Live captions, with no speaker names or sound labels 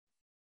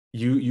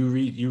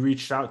You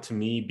reached out to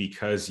me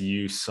because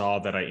you saw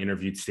that I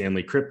interviewed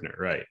Stanley Krippner,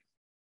 right?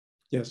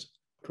 Yes,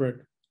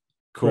 correct.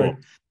 Cool.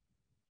 Correct.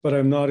 But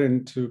I'm not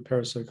into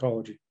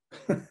parapsychology.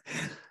 But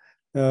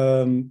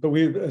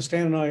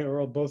Stan and I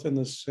are both in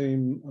the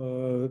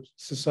same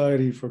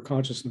Society for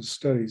Consciousness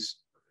Studies,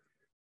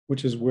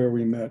 which is where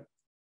we met.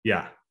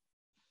 Yeah.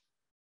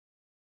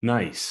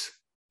 Nice.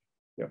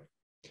 Yeah.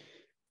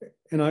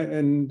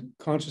 And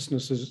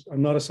consciousness is,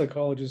 I'm not a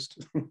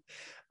psychologist.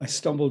 I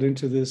stumbled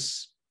into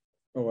this,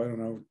 I don't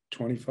know,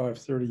 25,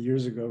 30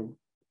 years ago,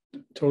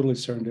 totally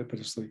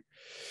serendipitously.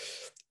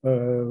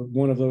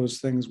 One of those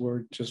things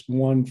where just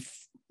one,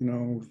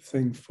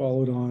 thing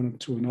followed on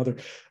to another.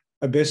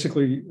 I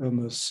basically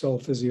am a cell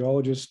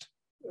physiologist,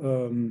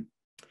 and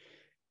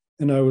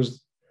for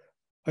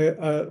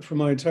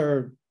my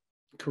entire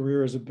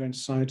career as a bench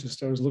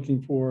scientist, I was looking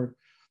for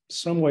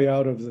some way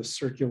out of the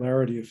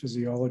circularity of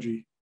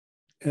physiology,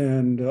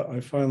 and I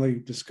finally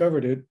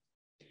discovered it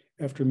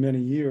after many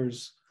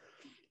years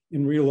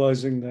in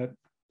realizing that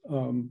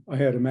I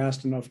had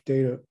amassed enough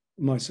data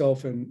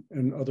myself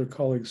and other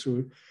colleagues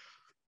who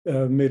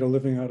made a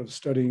living out of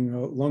studying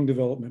lung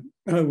development,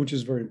 which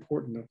is very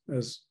important,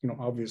 as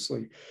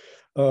obviously.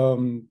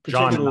 John,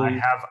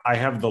 I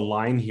have the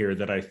line here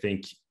that I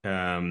think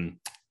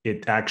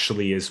it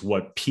actually is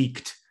what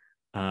piqued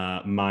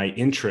my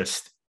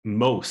interest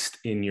most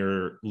in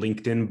your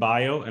LinkedIn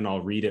bio, and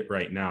I'll read it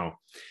right now.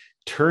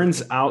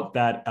 Turns out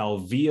that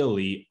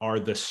alveoli are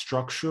the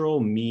structural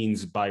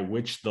means by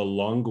which the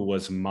lung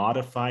was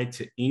modified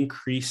to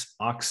increase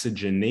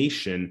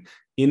oxygenation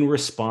in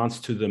response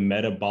to the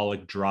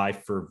metabolic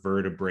drive for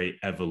vertebrate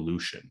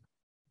evolution.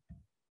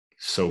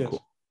 So yes.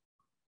 Cool.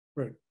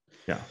 Right.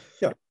 Yeah.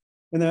 Yeah.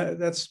 And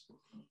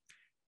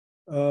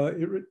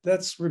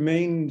that's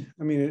remained,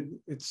 I mean,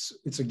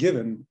 it's a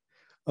given.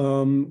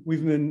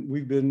 We've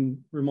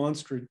been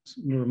remonstrated,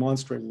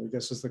 I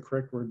guess is the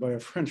correct word, by a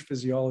French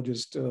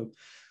physiologist.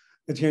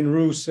 Etienne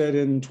Roux said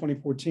in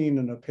 2014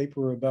 in a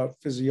paper about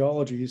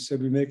physiology, he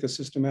said, we make a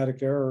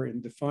systematic error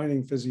in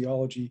defining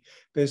physiology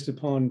based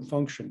upon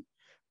function.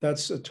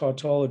 That's a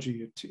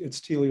tautology, it's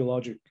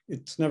teleologic.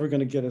 It's never going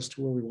to get us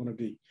to where we want to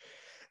be.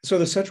 So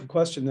the central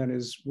question then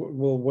is,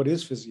 well, what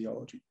is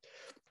physiology?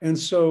 And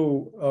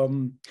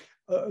so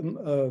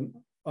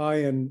I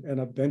and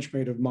a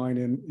benchmate of mine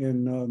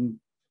in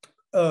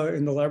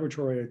the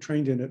laboratory I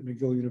trained in at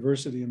McGill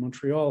University in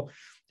Montreal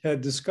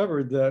had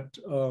discovered that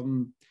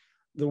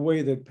the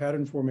way that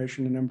pattern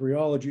formation in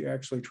embryology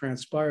actually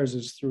transpires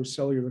is through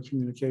cellular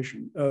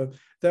communication.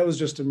 That was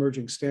just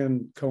emerging.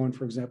 Stan Cohen,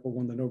 for example,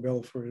 won the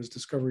Nobel for his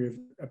discovery of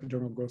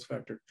epidermal growth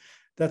factor.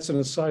 That's an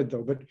aside,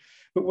 though. But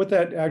what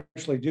that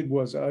actually did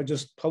was I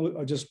just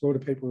wrote a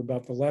paper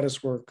about the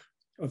lattice work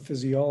of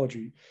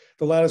physiology.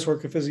 The lattice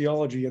work of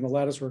physiology and the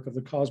lattice work of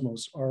the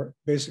cosmos are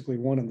basically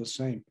one and the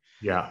same.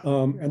 Yeah.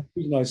 And the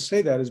reason I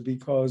say that is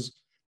because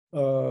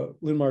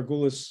Lynn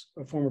Margulis,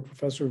 a former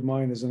professor of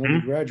mine as an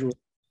undergraduate,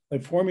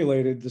 had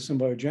formulated the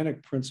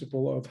symbiogenic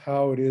principle of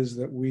how it is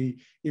that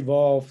we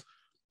evolve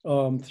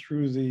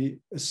through the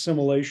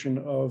assimilation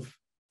of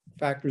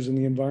factors in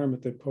the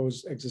environment that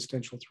pose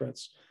existential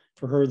threats.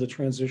 For her, the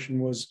transition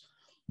was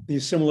the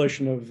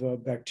assimilation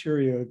of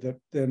bacteria that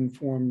then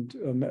formed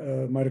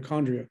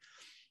mitochondria.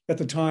 At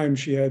the time,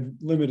 she had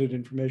limited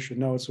information.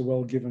 Now it's a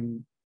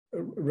well-given,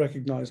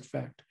 recognized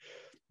fact.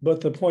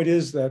 But the point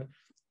is that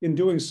in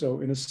doing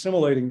so, in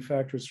assimilating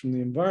factors from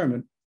the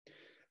environment,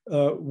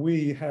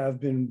 we have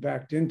been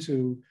backed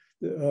into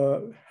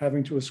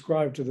having to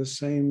ascribe to the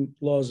same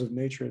laws of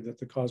nature that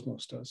the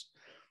cosmos does.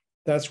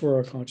 That's where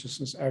our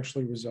consciousness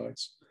actually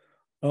resides.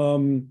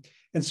 And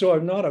so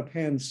I'm not a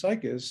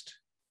panpsychist.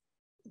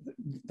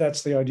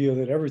 That's the idea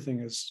that everything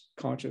is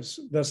conscious.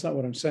 That's not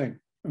what I'm saying.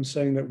 I'm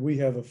saying that we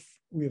have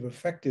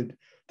affected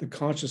the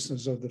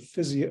consciousness of the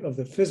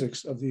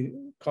physics of the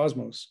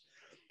cosmos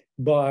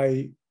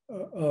by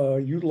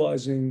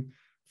utilizing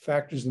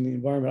factors in the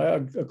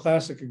environment. A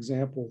classic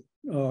example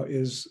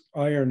is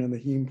iron and the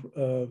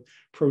heme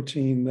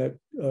protein that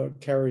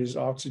carries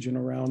oxygen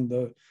around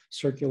the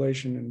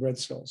circulation in red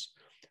cells.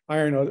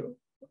 Iron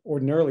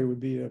ordinarily would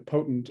be a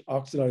potent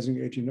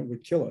oxidizing agent that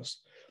would kill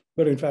us,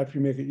 but in fact, we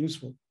make it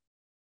useful.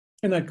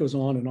 And that goes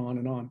on and on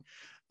and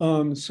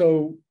on.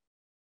 So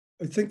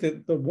I think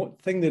that the one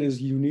thing that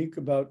is unique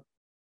about,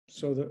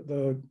 so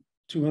the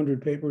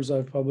 200 papers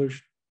I've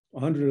published,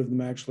 100 of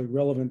them actually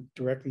relevant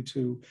directly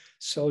to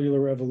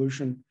cellular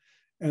evolution,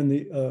 and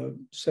the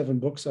 7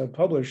 books I've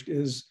published,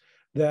 is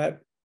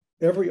that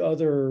every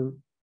other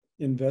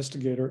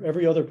investigator,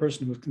 every other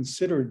person who has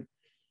considered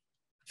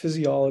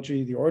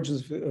physiology, the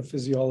origins of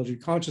physiology,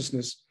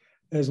 consciousness,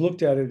 has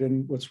looked at it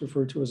in what's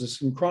referred to as a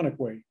synchronic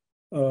way,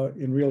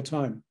 in real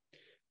time.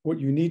 What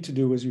you need to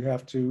do is you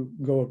have to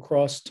go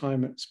across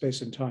time,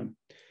 space, and time.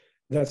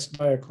 That's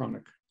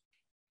diachronic.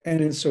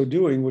 And in so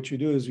doing, what you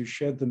do is you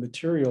shed the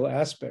material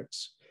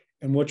aspects.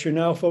 And what you're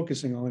now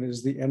focusing on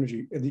is the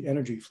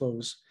energy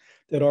flows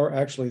that are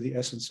actually the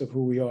essence of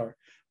who we are.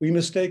 We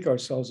mistake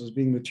ourselves as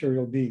being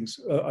material beings.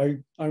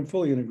 I'm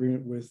fully in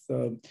agreement with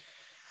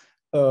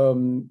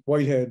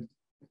Whitehead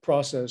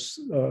process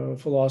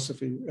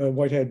philosophy.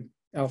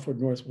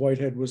 Alfred North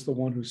Whitehead was the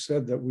one who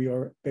said that we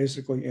are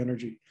basically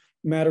energy.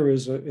 Matter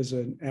is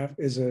an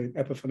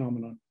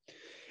epiphenomenon.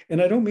 And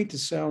I don't mean to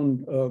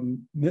sound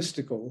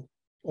mystical,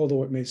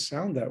 although it may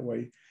sound that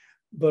way,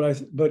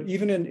 but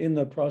even in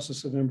the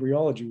process of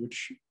embryology,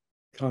 which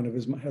kind of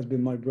has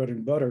been my bread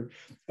and butter,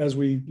 as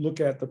we look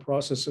at the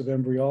process of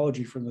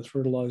embryology from the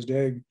fertilized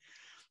egg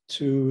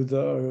to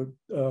the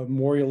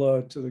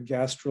morula, to the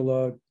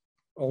gastrula,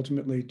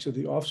 ultimately to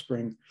the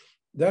offspring,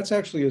 that's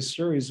actually a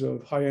series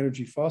of high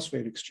energy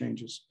phosphate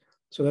exchanges.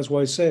 So that's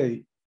why I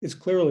say it's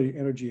clearly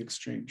energy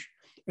exchange.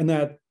 And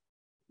that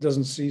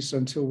doesn't cease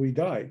until we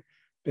die.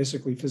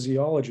 Basically,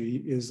 physiology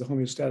is the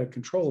homeostatic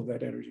control of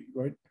that energy,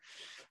 right?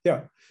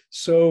 Yeah.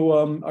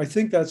 So I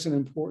think that's an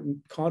important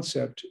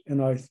concept,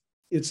 and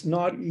it's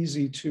not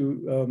easy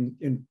to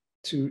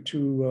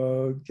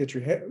get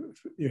your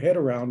head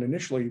around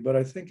initially, but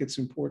I think it's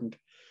important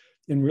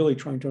in really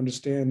trying to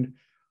understand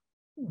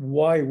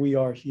why we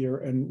are here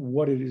and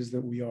what it is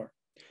that we are.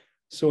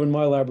 So in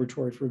my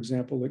laboratory, for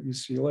example, at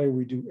UCLA,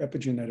 we do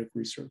epigenetic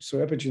research. So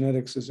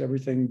epigenetics is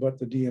everything but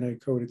the DNA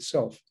code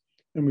itself.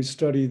 And we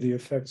study the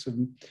effects of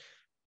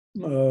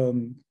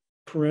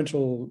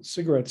parental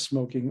cigarette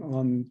smoking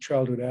on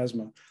childhood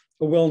asthma,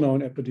 a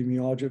well-known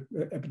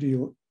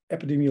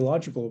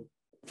epidemiological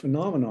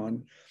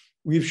phenomenon.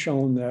 We've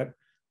shown that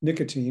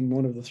nicotine,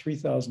 one of the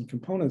 3,000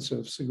 components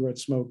of cigarette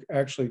smoke,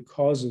 actually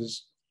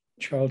causes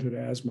childhood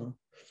asthma.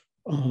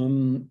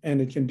 And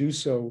it can do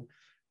so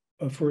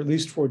for at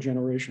least 4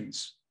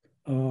 generations.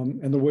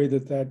 And the way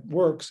that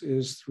works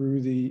is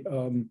through the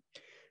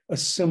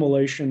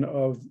assimilation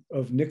of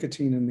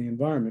nicotine in the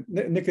environment.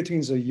 Nicotine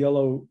is a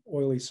yellow,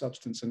 oily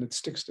substance, and it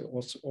sticks to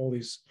all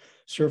these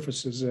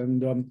surfaces.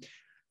 And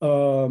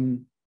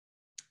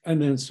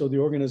then so the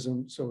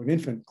organism, so an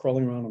infant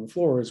crawling around on the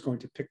floor is going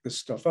to pick this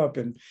stuff up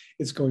and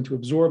it's going to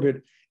absorb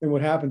it. And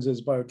what happens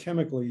is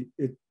biochemically,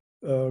 it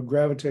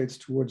gravitates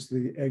towards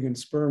the egg and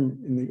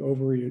sperm in the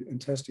ovary and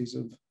testes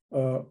of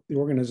the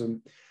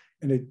organism,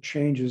 and it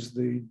changes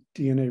the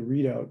DNA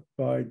readout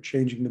by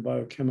changing the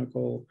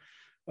biochemical.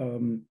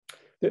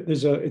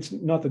 It's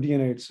not the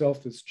DNA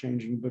itself that's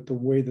changing, but the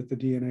way that the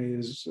DNA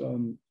is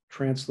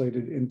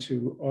translated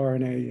into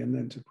RNA and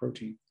then to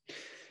protein.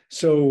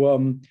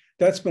 So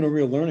that's been a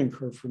real learning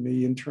curve for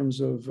me in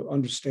terms of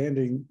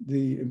understanding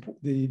the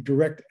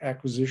direct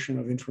acquisition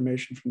of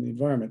information from the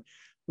environment,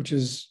 which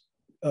is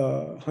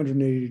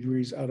 180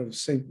 degrees out of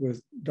sync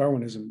with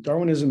Darwinism.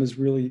 Darwinism is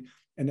really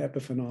an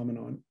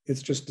epiphenomenon.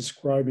 It's just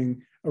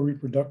describing a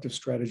reproductive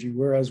strategy,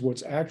 whereas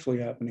what's actually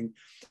happening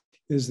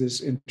is this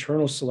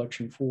internal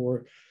selection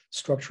for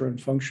structure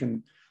and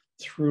function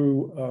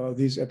through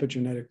these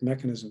epigenetic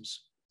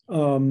mechanisms.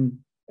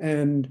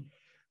 And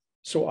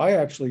so I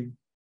actually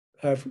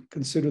have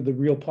considered the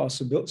real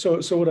possibility.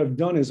 So what I've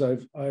done is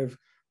I've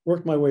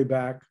worked my way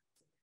back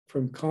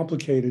from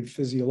complicated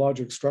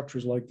physiologic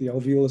structures like the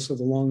alveolus of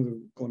the lung,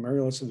 the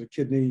glomerulus of the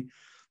kidney,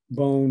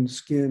 bone,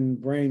 skin,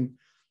 brain,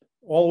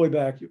 all the way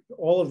back.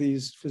 All of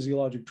these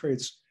physiologic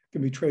traits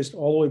can be traced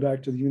all the way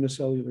back to the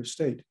unicellular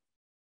state.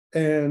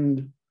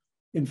 And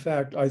in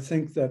fact, I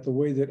think that the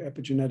way that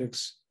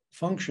epigenetics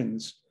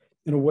functions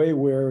in a way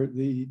where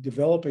the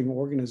developing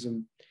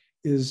organism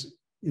is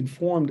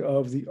informed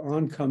of the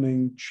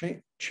oncoming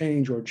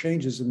change or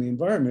changes in the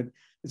environment,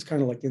 it's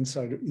kind of like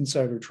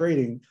insider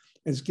trading.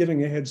 It's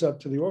giving a heads up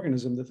to the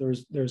organism that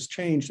there's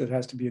change that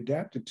has to be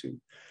adapted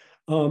to.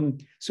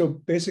 So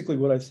basically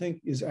what I think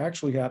is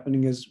actually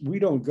happening is we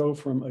don't go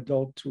from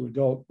adult to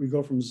adult, we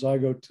go from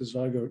zygote to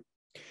zygote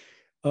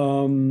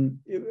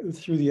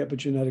through the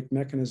epigenetic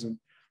mechanism.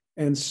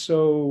 And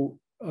so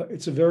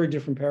it's a very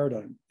different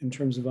paradigm in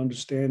terms of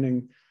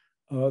understanding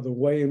the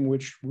way in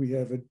which we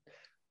have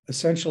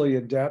essentially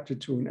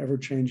adapted to an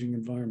ever-changing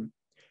environment.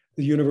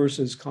 The universe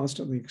is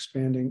constantly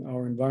expanding,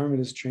 our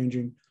environment is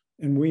changing,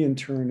 and we in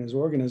turn as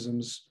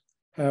organisms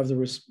have the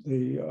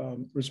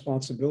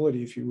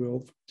responsibility, if you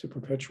will, to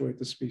perpetuate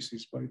the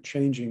species by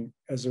changing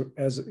as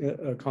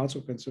a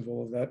consequence of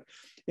all of that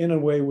in a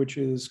way which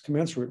is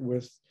commensurate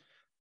with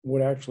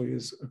what actually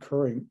is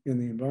occurring in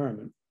the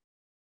environment.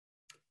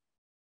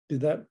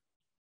 Did that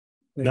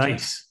make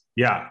Nice. sense?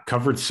 Yeah,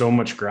 covered so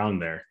much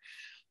ground there.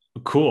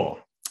 Cool.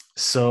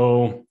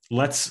 So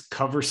let's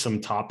cover some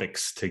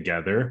topics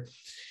together.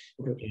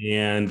 Okay.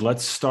 And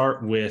let's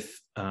start with,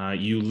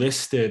 you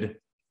listed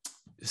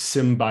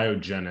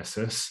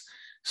symbiogenesis,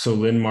 so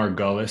Lynn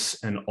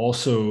Margulis, and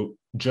also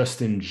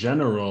just in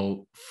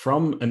general,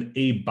 from an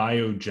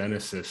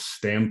abiogenesis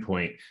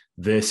standpoint,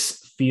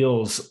 this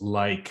feels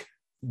like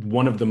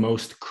one of the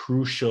most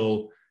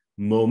crucial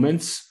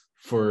moments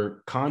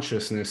for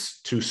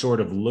consciousness to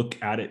sort of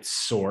look at its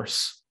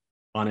source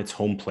on its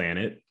home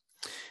planet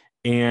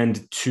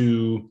and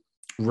to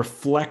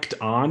reflect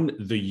on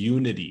the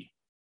unity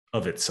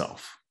of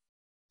itself.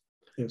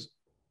 Yes.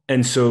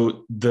 And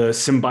so the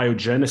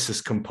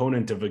symbiogenesis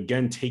component of,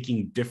 again,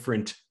 taking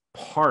different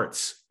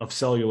parts of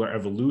cellular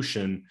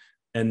evolution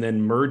and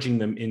then merging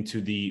them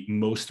into the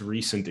most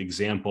recent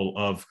example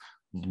of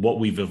what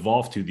we've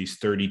evolved to, these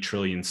 30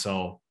 trillion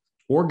cell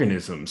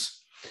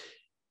organisms.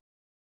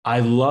 I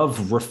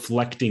love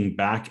reflecting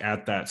back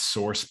at that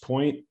source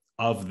point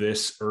of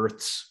this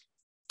Earth's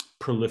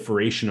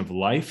proliferation of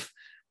life,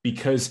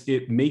 because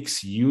it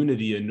makes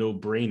unity a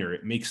no-brainer.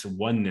 It makes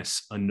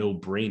oneness a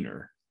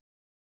no-brainer.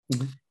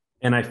 Mm-hmm.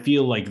 And I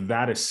feel like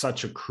that is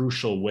such a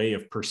crucial way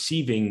of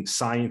perceiving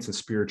science and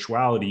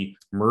spirituality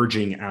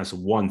merging as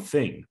one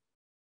thing.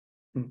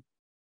 Mm-hmm.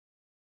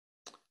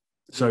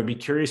 So I'd be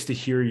curious to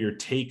hear your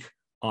take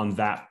on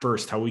that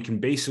first, how we can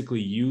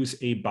basically use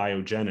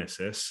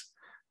abiogenesis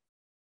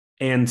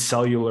and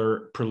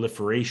cellular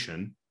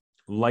proliferation,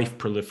 life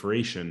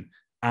proliferation,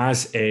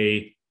 as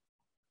a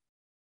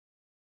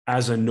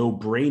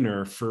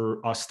no-brainer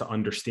for us to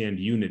understand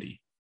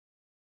unity.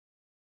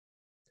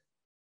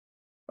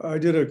 I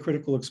did a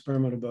critical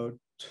experiment about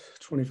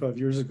 25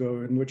 years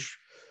ago in which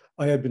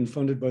I had been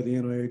funded by the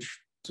NIH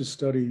to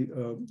study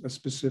a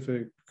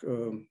specific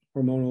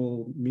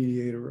hormonal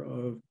mediator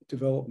of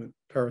development,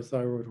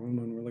 parathyroid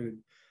hormone-related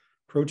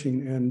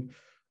protein.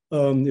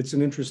 And it's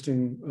an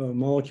interesting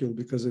molecule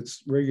because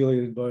it's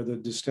regulated by the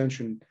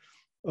distension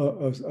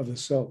of a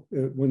cell.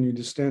 When you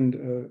distend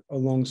a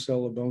lung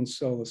cell, a bone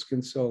cell, a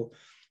skin cell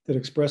that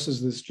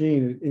expresses this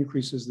gene, it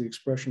increases the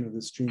expression of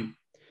this gene.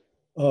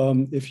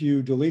 If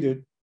you delete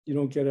it, you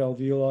don't get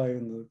alveoli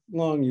in the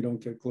lung, you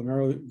don't get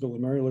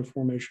glomerular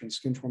formation,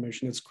 skin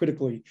formation. It's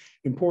critically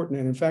important.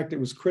 And in fact, it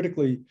was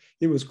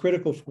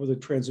critical for the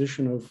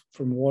transition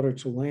from water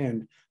to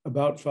land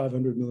about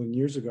 500 million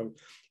years ago.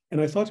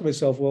 And I thought to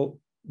myself, well,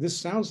 this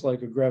sounds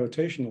like a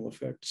gravitational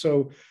effect.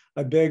 So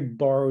I begged,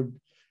 borrowed,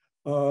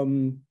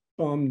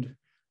 bummed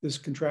this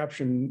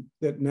contraption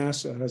that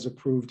NASA has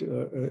approved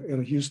in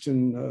a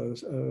Houston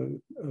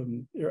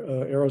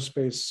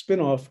aerospace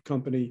spin-off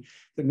company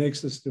that makes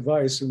this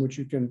device in which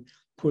you can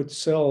put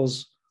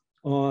cells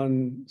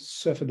on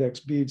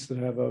Cephadex beads that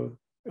have a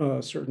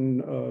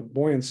certain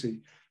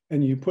buoyancy.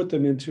 And you put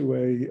them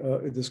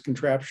into this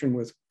contraption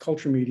with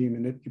culture medium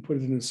in it, you put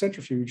it in a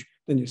centrifuge,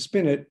 then you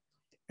spin it,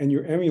 and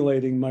you're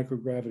emulating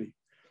microgravity.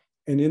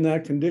 And in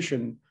that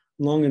condition,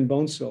 lung and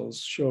bone cells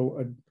show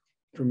a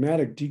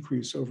dramatic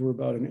decrease over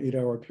about an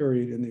 8-hour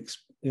period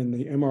in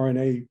the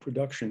mRNA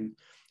production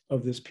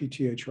of this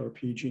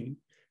PTHRP gene.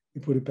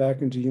 You put it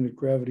back into unit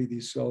gravity,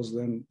 these cells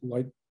then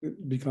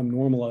become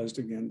normalized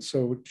again.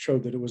 So it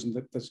showed that it wasn't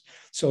that the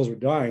cells were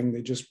dying,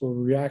 they just were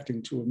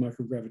reacting to a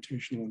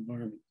microgravitational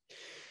environment.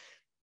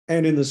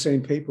 And in the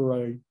same paper,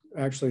 I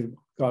actually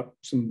got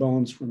some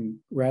bones from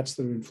rats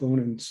that have been flown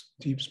in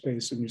deep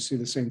space, and you see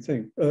the same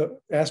thing.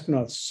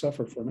 Astronauts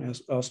suffer from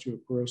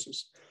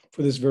osteoporosis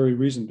for this very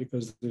reason,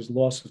 because there's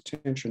loss of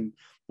tension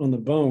on the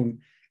bone,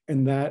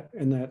 and that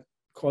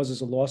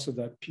causes a loss of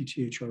that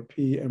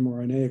PTHRP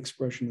mRNA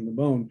expression in the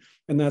bone,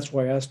 and that's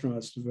why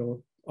astronauts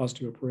develop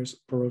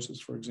osteoporosis,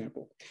 for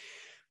example.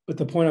 But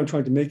the point I'm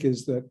trying to make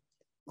is that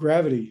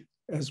gravity,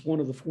 as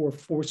one of the 4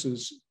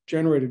 forces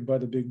generated by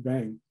the Big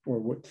Bang, or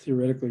what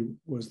theoretically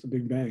was the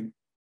Big Bang,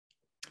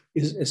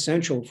 is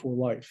essential for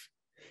life.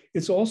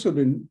 It's also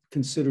been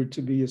considered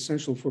to be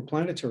essential for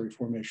planetary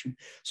formation.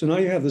 So now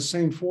you have the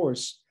same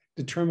force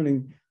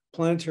determining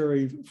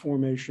planetary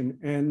formation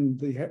and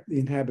the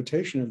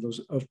inhabitation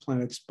of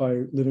planets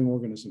by living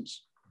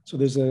organisms. So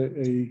there's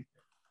a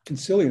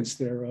consilience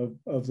there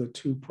of the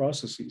 2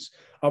 processes.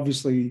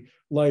 Obviously,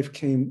 life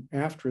came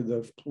after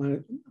the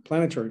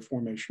planetary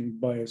formation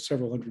by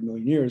several hundred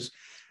million years,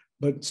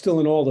 but still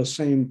in all the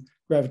same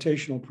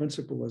gravitational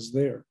principle is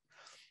there.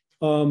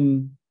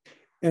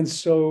 And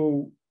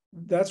so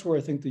that's where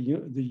I think the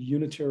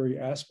unitary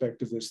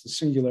aspect of this, the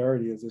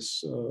singularity of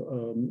this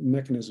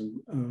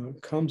mechanism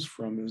comes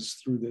from, is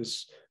through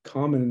this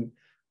common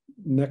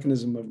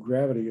mechanism of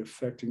gravity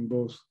affecting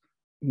both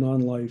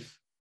non-life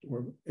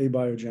or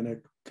abiogenic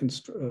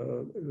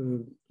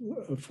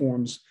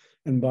forms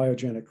and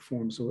biogenic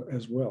forms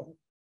as well.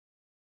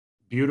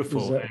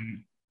 Beautiful.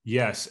 And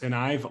yes, and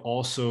I've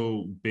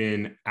also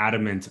been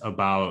adamant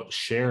about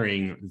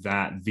sharing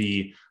that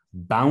the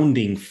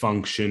bounding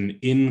function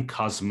in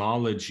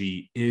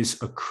cosmology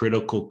is a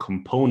critical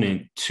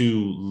component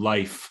to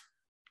life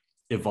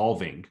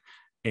evolving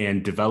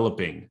and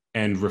developing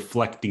and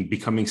reflecting,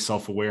 becoming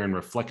self-aware and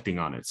reflecting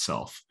on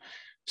itself.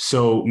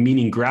 So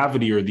meaning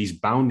gravity, or these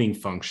bounding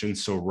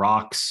functions, so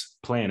rocks,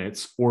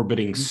 planets,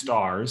 orbiting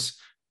stars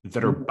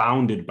that are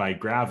bounded by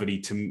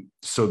gravity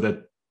so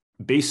that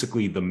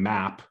basically the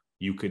map,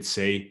 you could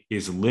say,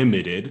 is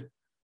limited.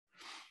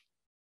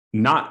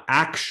 Not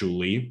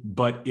actually,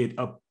 but it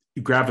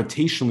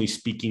gravitationally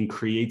speaking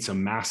creates a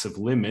massive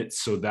limit,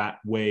 so that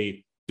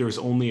way there's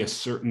only a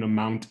certain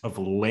amount of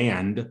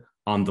land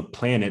on the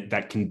planet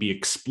that can be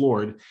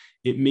explored.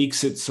 It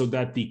makes it so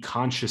that the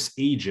conscious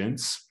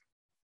agents,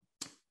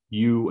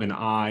 you and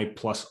I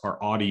plus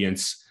our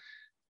audience,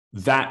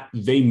 that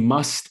they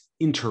must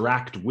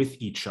interact with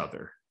each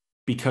other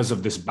because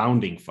of this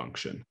bounding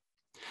function.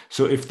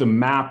 So if the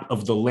map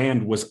of the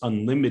land was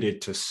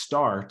unlimited to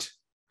start,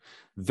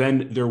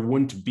 then there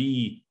wouldn't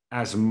be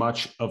as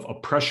much of a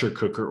pressure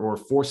cooker or a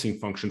forcing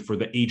function for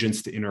the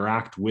agents to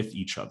interact with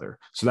each other.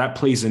 So that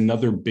plays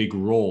another big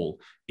role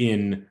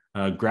in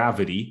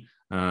gravity,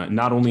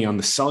 not only on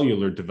the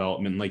cellular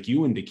development, like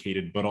you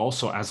indicated, but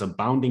also as a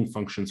bounding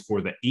functions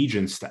for the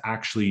agents to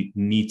actually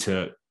need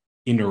to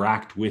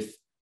interact with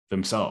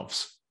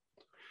themselves.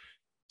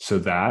 So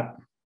that.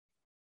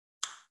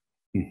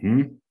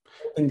 And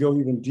go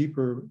even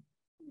deeper,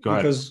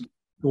 because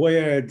the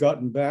way I had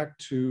gotten back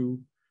to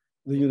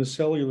the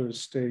unicellular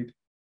state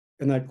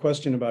and that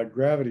question about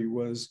gravity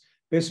was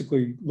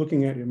basically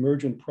looking at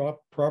emergent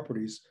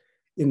properties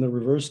in the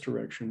reverse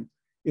direction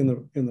in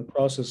the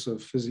process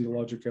of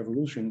physiologic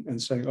evolution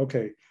and saying,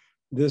 okay,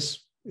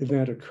 this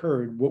event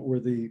occurred. What were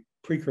the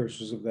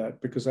precursors of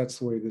that? Because that's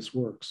the way this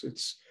works.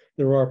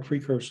 There are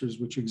precursors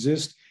which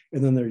exist,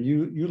 and then they're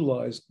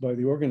utilized by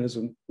the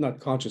organism, not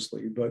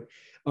consciously, but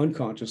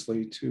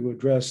unconsciously, to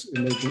address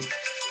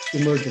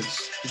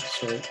emergence.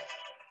 Sorry.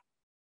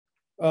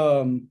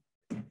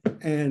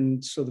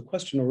 And so the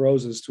question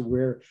arose as to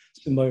where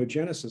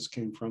symbiogenesis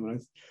came from.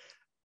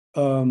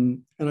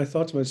 And I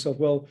thought to myself,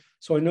 well,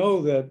 so I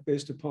know that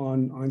based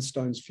upon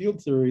Einstein's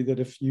field theory, that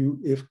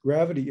if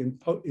gravity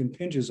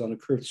impinges on a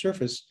curved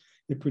surface,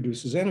 it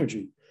produces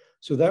energy.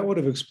 So that would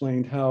have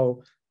explained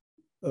how.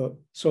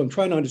 So I'm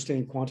trying to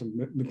understand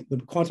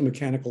the quantum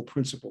mechanical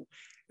principle,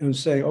 and I'm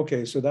saying,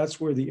 okay, so that's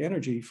where the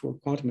energy for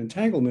quantum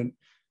entanglement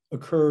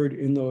occurred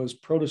in those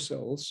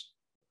protocells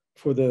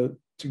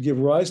to give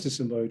rise to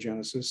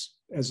symbiogenesis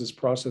as this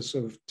process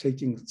of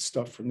taking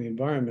stuff from the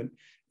environment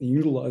and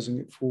utilizing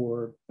it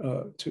for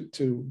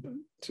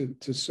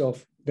to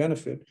self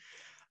benefit,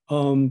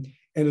 and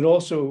it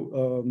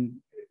also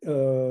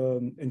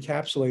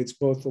encapsulates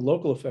both the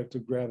local effect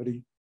of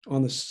gravity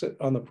on the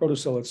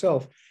protocell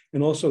itself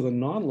and also the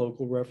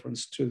non-local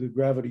reference to the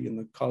gravity in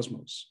the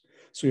cosmos.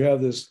 So you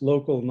have this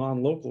local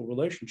non-local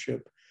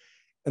relationship,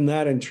 and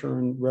that in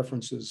turn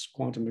references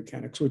quantum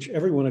mechanics, which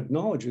everyone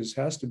acknowledges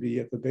has to be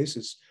at the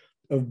basis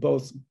of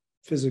both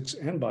physics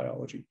and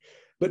biology.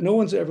 But no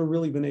one's ever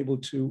really been able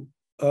to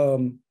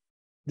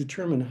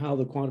determine how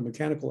the quantum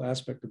mechanical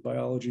aspect of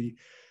biology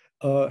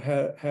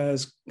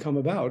has come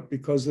about,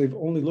 because they've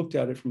only looked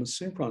at it from a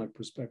synchronic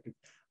perspective.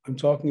 I'm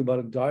talking about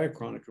a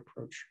diachronic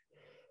approach.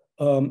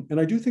 And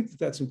I do think that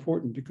that's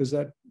important, because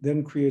that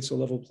then creates a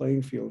level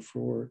playing field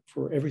for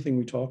everything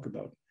we talk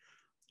about.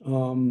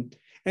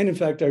 And in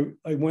fact,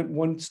 I went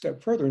one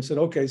step further and said,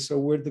 okay, so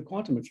where did the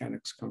quantum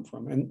mechanics come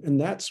from?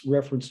 And that's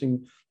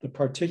referencing the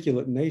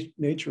particulate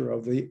nature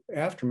of the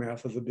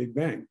aftermath of the Big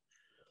Bang.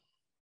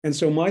 And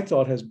so my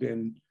thought has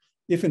been,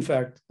 if in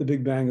fact the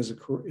Big Bang is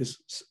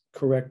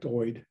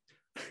correctoid,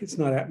 it's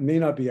not, may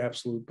not be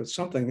absolute, but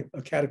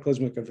a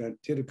cataclysmic event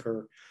did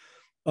occur,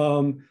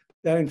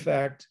 that in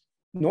fact,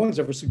 no one's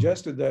ever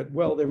suggested that,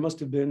 well, there must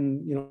have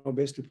been,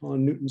 based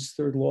upon Newton's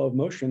third law of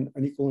motion,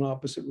 an equal and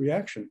opposite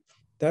reaction.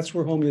 That's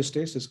where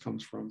homeostasis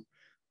comes from.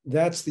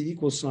 That's the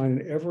equal sign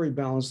in every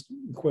balanced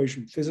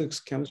equation,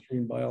 physics, chemistry,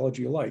 and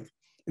biology alike.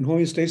 And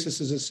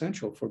homeostasis is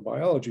essential for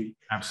biology.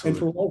 Absolutely. And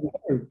for all the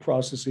other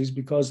processes,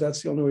 because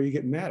that's the only way you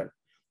get matter.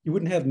 You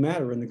wouldn't have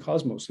matter in the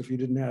cosmos if you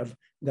didn't have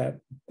that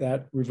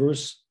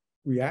reverse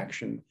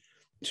reaction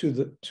to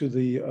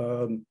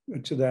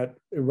that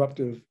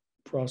eruptive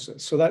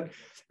process. So that,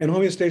 and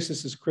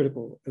homeostasis is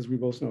critical, as we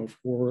both know,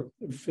 for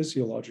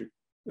physiology,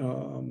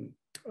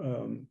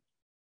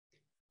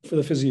 for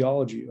the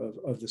physiology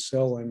of the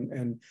cell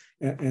and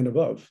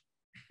above,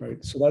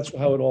 right? So that's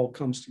how it all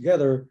comes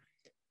together,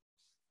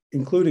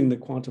 including the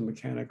quantum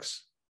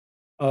mechanics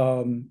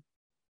and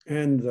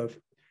the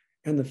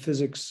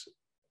physics.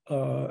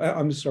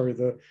 I'm sorry.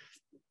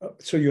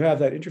 So you have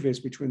that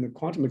interface between the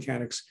quantum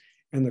mechanics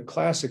and the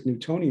classic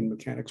Newtonian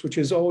mechanics, which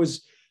is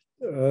always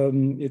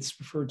it's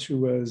referred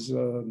to as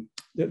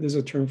there's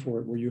a term for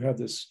it, where you have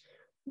this.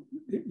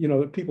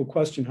 People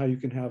question how you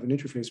can have an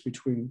interface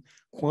between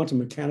quantum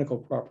mechanical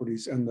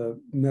properties and the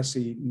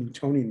messy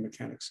Newtonian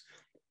mechanics.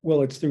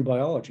 Well, it's through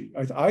biology.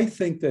 I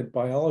think that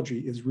biology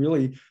is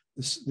really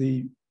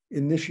the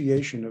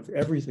initiation of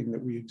everything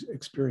that we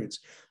experience.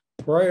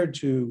 Prior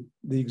to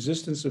the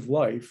existence of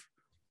life,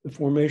 the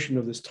formation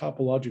of this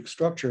topologic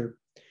structure,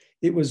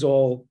 it was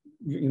all,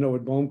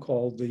 what Bohm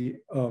called the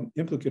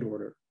implicate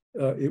order.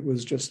 It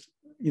was just,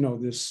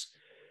 this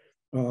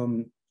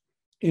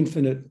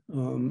infinite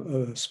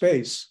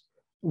space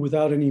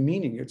without any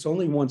meaning. It's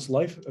only once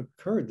life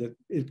occurred that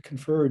it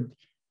conferred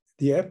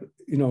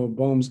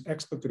Bohm's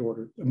explicate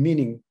order, a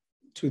meaning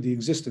to the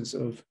existence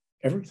of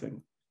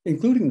everything,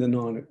 including the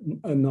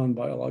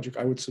non-biologic,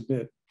 I would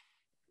submit.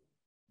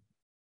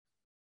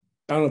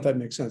 I don't know if that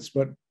makes sense,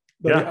 but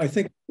yeah. I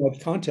think in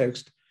that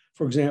context,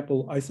 for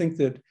example, I think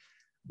that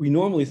we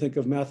normally think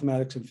of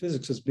mathematics and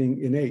physics as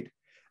being innate.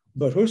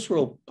 But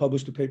Husserl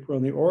published a paper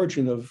on the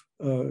origin of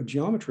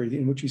geometry,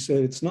 in which he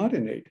said it's not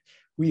innate.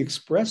 We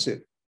express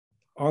it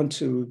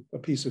onto a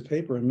piece of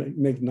paper and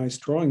make nice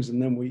drawings,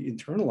 and then we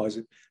internalize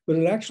it. But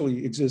it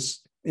actually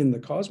exists in the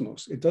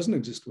cosmos. It doesn't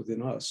exist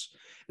within us.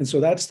 And so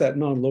that's that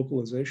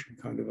non-localization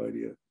kind of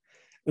idea.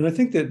 And I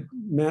think that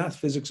math,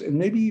 physics, and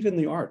maybe even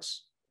the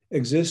arts,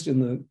 exist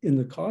in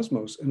the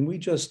cosmos, and we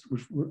just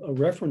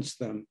reference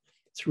them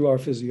through our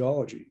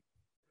physiology,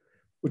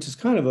 which is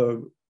kind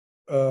of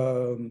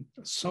a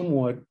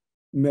somewhat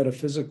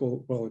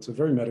metaphysical, well, it's a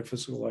very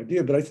metaphysical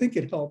idea, but I think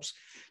it helps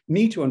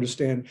me to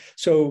understand.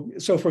 So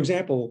for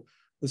example,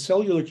 the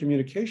cellular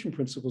communication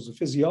principles of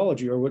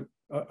physiology are what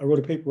I wrote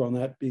a paper on,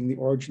 that being the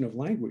origin of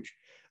language.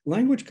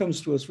 Language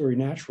comes to us very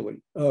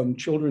naturally.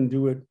 Children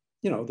do it,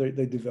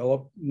 they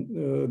develop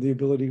the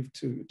ability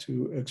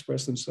to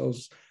express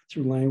themselves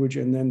through language,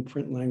 and then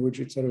print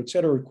language, et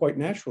cetera, quite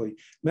naturally.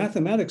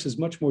 Mathematics is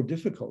much more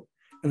difficult.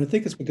 And I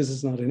think it's because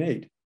it's not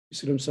innate. You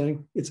see what I'm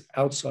saying? It's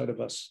outside of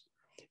us.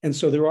 And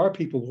so there are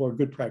people who are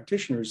good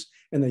practitioners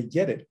and they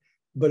get it,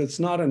 but it's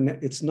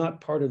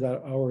not part of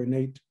our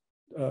innate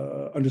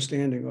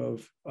understanding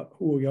of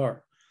who we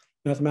are.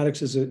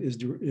 Mathematics is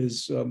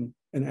an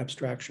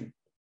abstraction.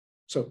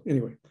 So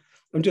anyway,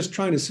 I'm just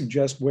trying to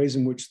suggest ways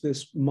in which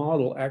this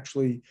model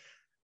actually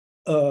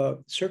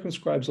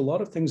circumscribes a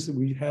lot of things that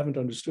we haven't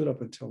understood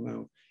up until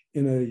now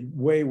in a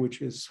way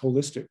which is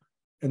holistic,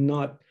 and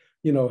not,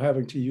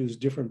 having to use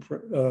different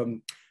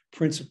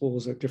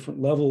principles at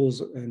different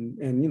levels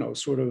and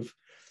sort of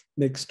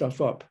make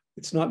stuff up.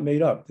 It's not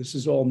made up. This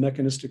is all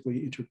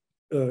mechanistically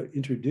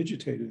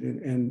interdigitated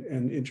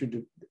and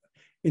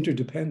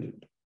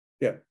interdependent.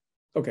 Yeah.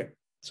 Okay.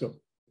 So.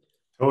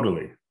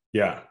 Totally.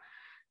 Yeah.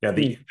 Yeah.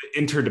 The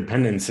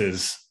interdependence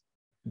is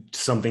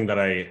something that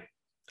I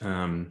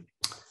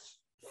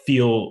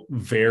feel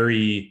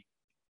very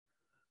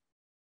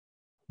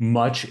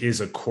much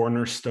is a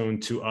cornerstone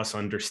to us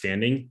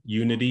understanding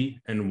unity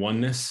and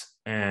oneness,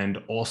 and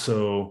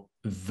also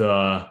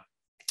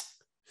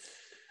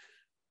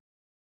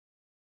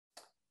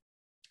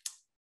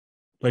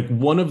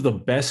one of the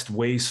best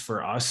ways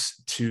for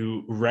us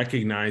to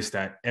recognize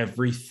that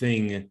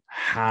everything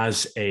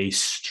has a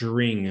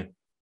string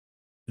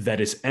that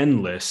is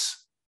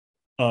endless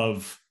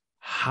of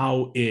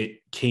how it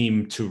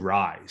came to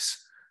rise.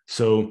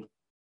 So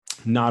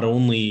not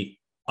only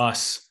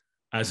us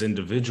as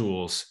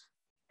individuals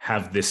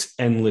have this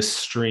endless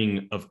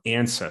string of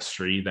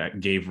ancestry that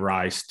gave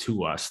rise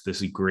to us,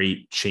 this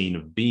great chain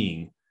of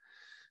being,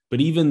 but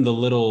even the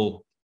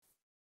little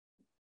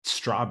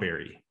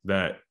strawberry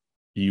that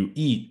you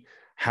eat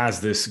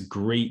has this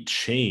great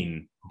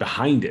chain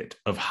behind it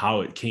of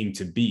how it came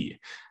to be,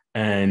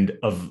 and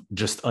of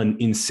just an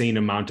insane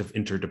amount of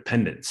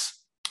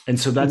interdependence. And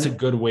so that's a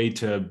good way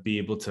to be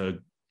able to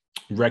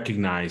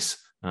recognize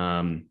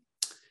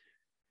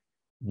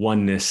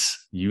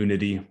oneness,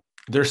 unity.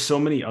 There's so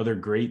many other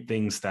great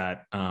things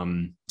that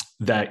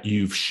that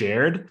you've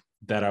shared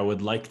that I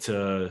would like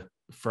to,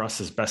 for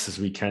us as best as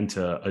we can,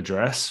 to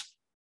address.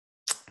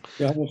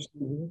 Yeah.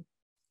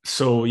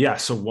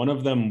 So one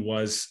of them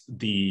was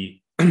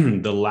the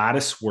the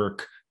lattice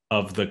work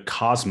of the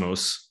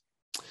cosmos,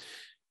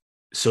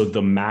 so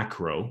the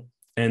macro,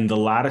 and the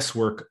lattice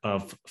work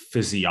of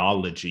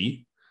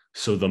physiology,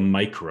 so the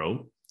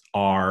micro,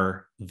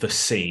 are the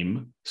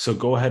same. So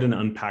go ahead and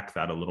unpack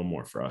that a little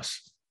more for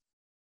us.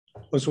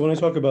 So when I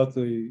talk about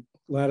the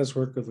lattice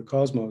work of the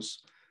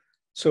cosmos,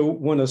 so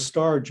when a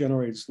star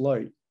generates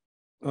light,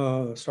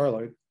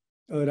 starlight,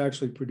 it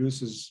actually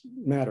produces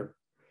matter.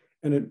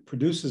 And it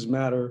produces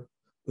matter,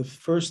 the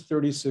first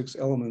 36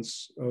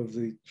 elements of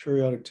the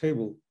periodic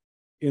table,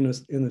 in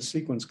a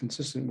sequence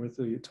consistent with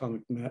the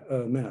atomic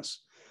mass.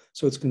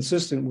 So it's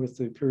consistent with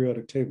the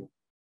periodic table.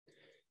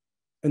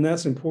 And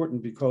that's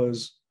important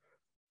because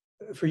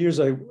for years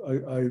I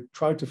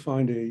tried to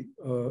find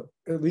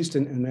at least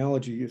an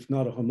analogy, if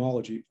not a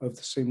homology, of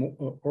the same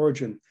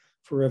origin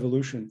for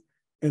evolution.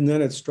 And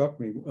then it struck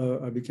me.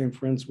 I became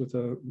friends with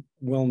a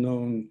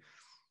well-known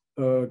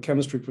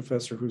chemistry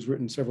professor who's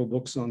written several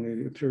books on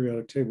the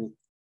periodic table.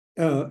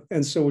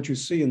 And so what you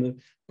see in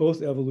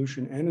both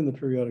evolution and in the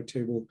periodic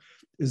table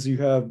is you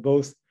have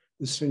both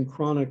the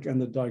synchronic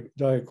and the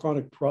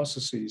diachronic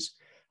processes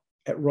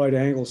at right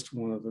angles to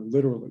one another,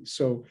 literally.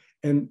 So,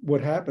 and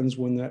what happens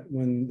when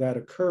that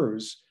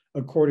occurs,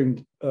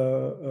 according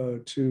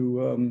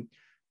to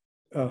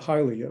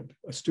Hiley,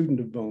 a student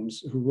of Bohm's,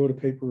 who wrote a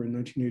paper in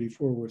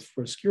 1984 with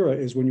Frescura,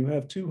 is when you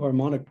have two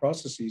harmonic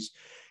processes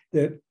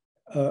that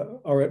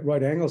are at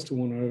right angles to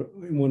one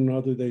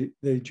another,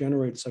 they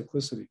generate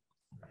cyclicity.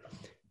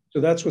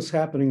 So that's what's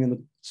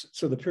happening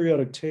so the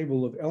periodic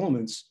table of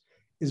elements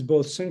is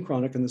both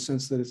synchronic in the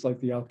sense that it's like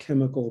the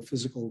alchemical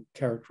physical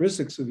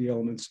characteristics of the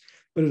elements,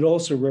 but it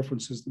also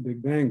references the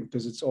Big Bang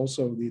because it's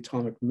also the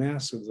atomic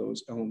mass of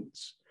those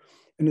elements.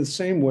 And in the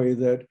same way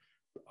that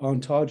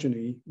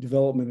ontogeny,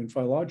 development, and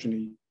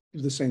phylogeny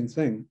do the same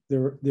thing.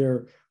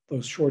 They're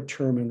those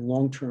short-term and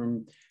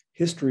long-term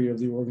history of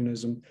the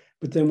organism.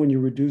 But then when you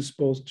reduce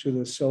both to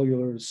the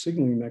cellular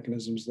signaling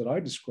mechanisms that I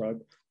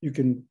described, you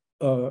can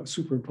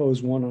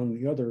superimpose one on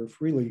the other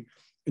freely,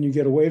 and you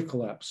get a wave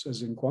collapse,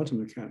 as in quantum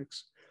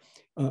mechanics.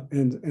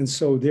 And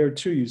so there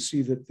too, you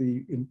see that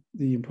the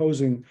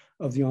imposing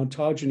of the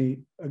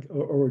ontogeny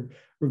or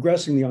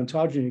regressing the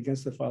ontogeny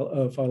against the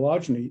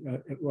phylogeny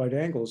at right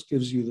angles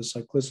gives you the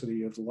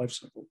cyclicity of the life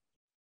cycle.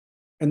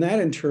 And that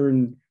in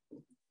turn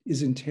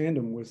is in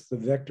tandem with the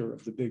vector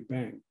of the Big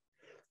Bang.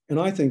 And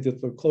I think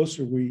that the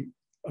closer we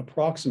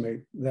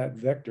approximate that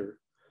vector,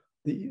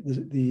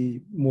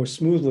 the more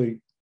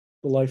smoothly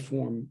the life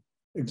form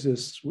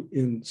exists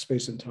in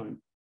space and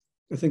time.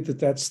 I think that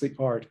that's the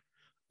art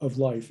of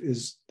life,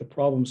 is the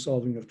problem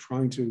solving of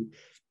trying to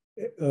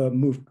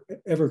move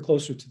ever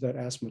closer to that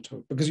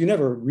asymptote, because you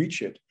never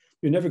reach it.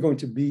 You're never going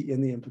to be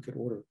in the implicate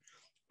order,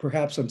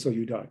 perhaps until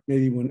you die.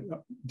 Maybe when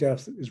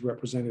death is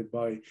represented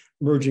by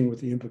merging with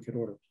the implicate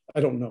order. I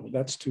don't know.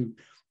 That's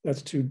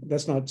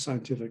not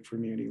scientific for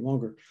me any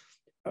longer.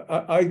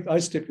 I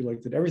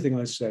stipulate that everything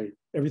I say,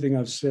 everything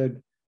I've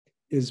said,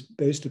 is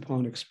based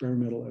upon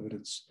experimental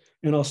evidence.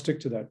 And I'll stick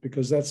to that,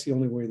 because that's the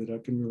only way that I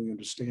can really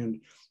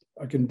understand.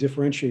 I can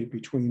differentiate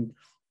between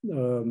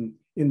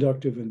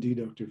inductive and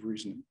deductive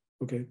reasoning.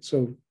 Okay,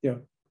 so yeah.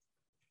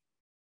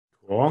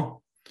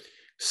 Cool.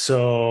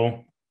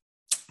 So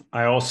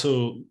I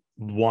also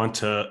want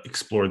to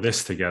explore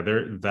this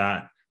together,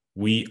 that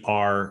we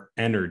are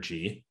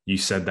energy. You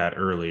said that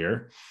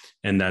earlier,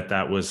 and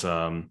that was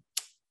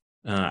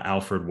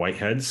Alfred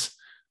Whitehead's.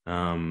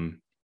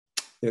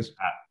 Yes.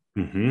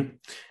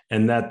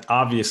 And that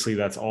obviously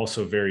that's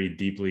also very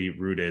deeply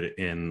rooted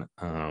in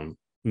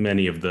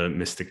many of the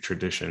mystic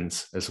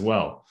traditions as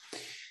well.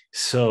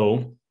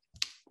 So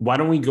why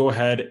don't we go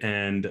ahead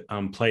and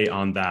play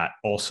on that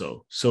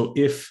also? So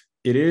if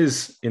it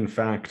is in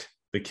fact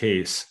the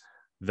case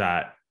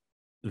that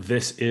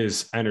this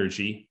is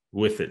energy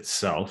with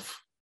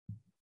itself,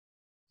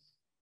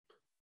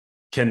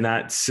 can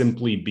that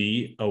simply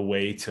be a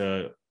way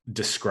to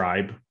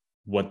describe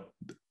what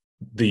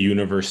the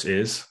universe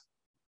is?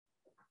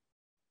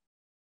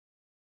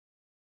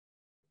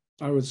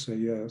 I would say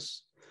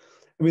yes.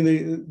 I mean,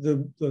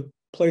 the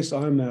place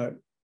I'm at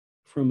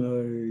from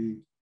a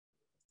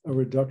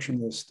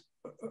reductionist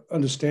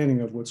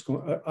understanding of what's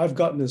going on, I've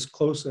gotten as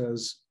close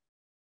as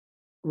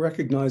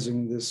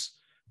recognizing this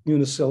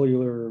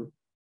unicellular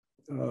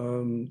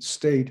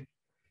state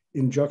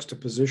in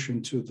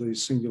juxtaposition to the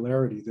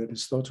singularity that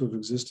is thought to have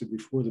existed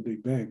before the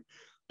Big Bang.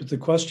 But the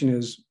question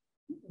is,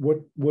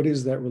 what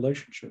is that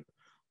relationship?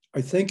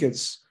 I think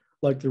it's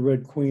like the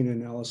Red Queen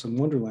in Alice in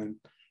Wonderland.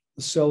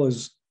 The cell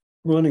is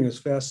running as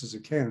fast as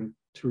it can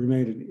to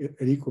remain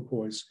at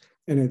equipoise,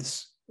 and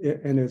its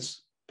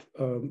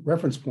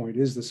reference point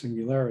is the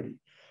singularity.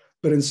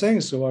 But in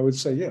saying so, I would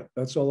say, yeah,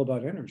 that's all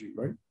about energy,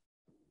 right?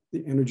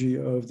 The energy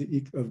of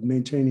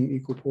maintaining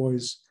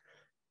equipoise,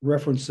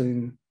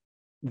 referencing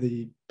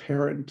the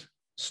parent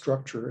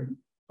structure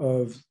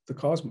of the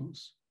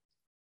cosmos.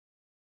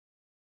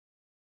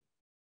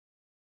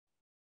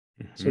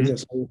 So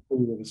yes, I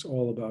agree that it's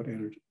all about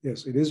energy.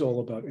 Yes, it is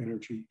all about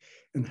energy,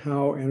 and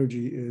how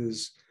energy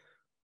is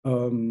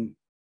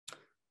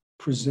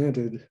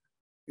presented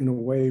in a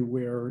way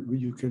where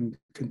you can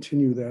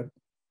continue that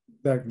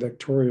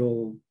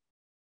vectorial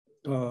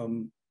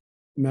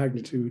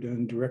magnitude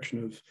and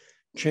direction of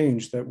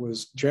change that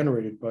was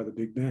generated by the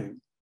Big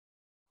Bang.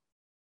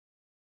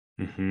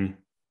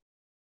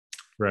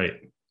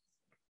 Right.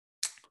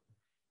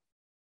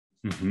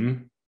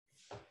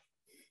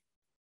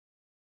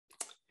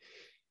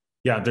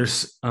 Yeah,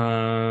 there's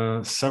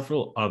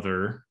several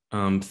other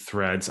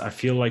threads. I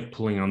feel like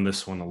pulling on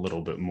this one a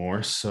little bit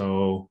more.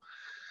 So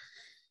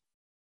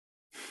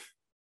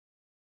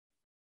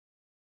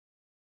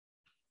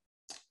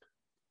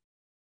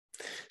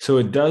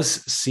it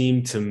does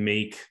seem to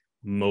make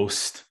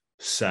most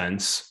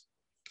sense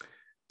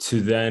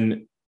to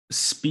then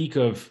speak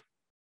of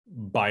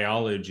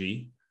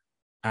biology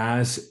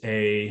as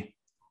a,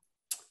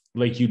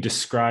 like you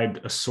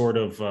described, a sort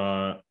of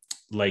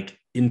like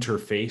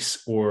interface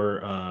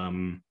or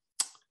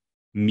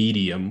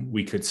medium,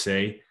 we could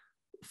say,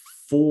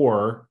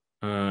 for,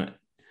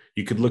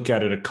 you could look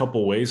at it a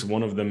couple ways.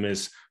 One of them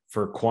is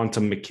for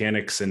quantum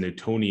mechanics and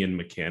Newtonian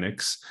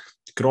mechanics.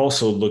 You could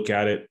also look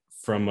at it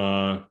from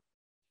a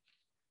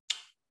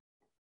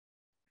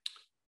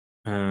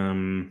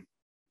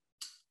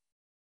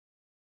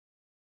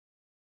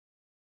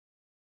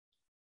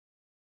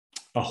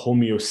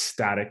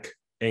homeostatic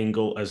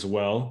angle as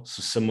well.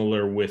 So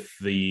similar with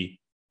the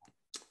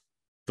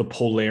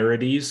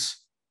polarities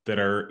that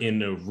are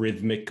in a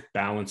rhythmic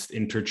balanced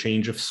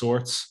interchange of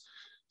sorts.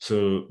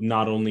 So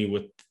not only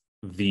with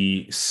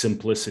the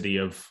simplicity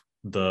of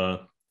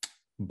the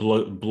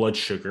blood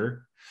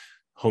sugar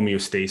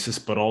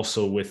homeostasis, but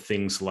also with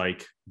things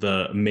like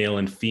the male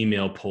and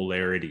female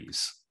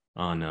polarities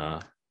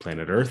on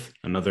planet Earth.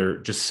 Another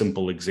just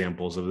simple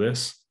examples of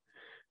this.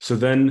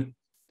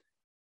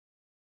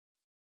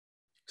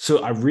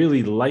 So I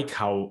really like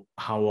how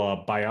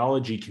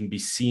biology can be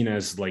seen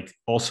as like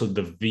also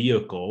the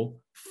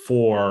vehicle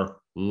for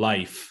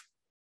life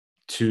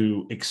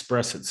to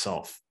express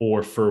itself,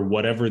 or for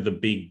whatever the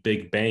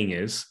big bang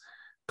is,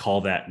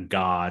 call that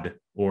God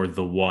or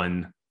the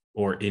one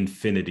or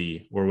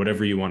infinity or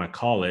whatever you want to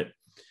call it,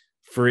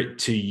 for it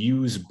to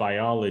use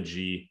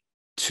biology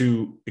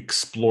to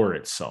explore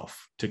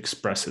itself, to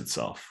express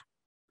itself.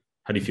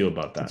 How do you feel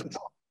about that?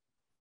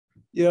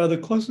 Yeah, the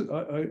closest,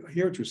 I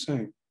hear what you're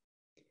saying.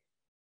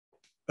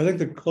 I think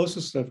the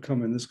closest I've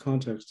come in this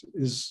context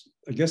is,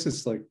 I guess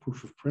it's like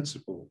proof of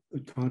principle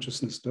that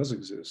consciousness does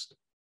exist.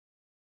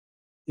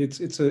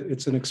 It's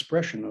an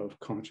expression of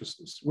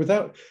consciousness.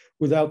 Without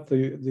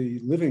the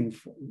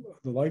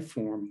life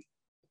form,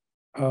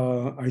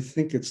 I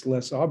think it's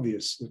less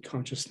obvious that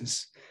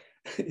consciousness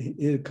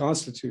it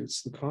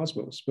constitutes the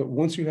cosmos. But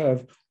once you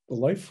have the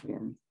life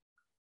form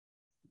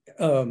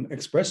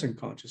expressing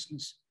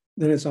consciousness,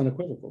 then it's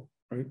unequivocal,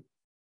 right?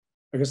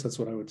 I guess that's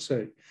what I would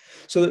say.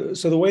 So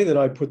the way that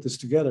I put this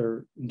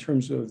together in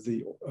terms of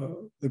the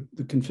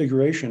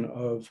configuration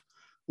of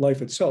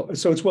life itself.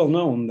 So it's well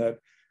known that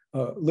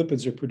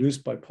lipids are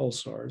produced by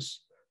pulsars.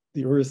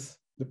 The Earth,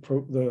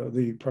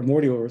 the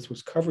primordial Earth,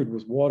 was covered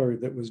with water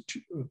that was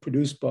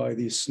produced by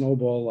these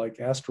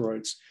snowball-like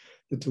asteroids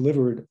that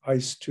delivered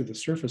ice to the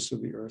surface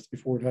of the Earth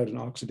before it had an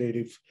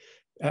oxidative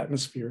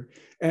atmosphere.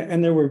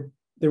 And there were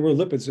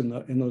lipids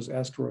in those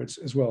asteroids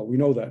as well. We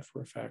know that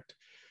for a fact.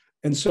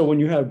 And so when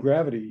you have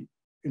gravity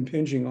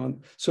impinging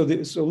on, so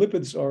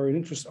lipids are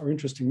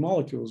interesting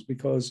molecules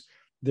because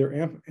they're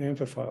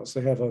amphiphils.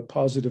 They have a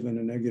positive and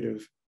a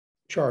negative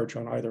charge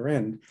on either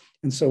end.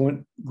 And so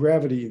when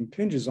gravity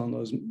impinges on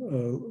those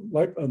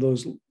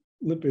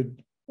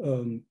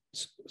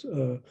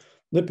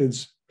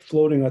lipids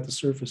floating at the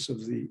surface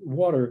of the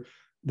water,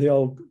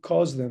 they'll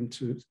cause them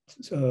to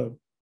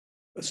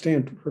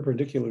stand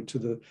perpendicular to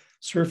the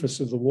surface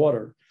of the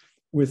water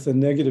with a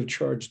negative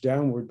charge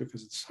downward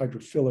because it's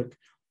hydrophilic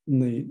and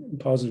the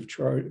positive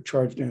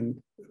charge end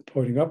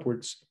pointing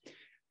upwards.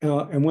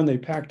 And when they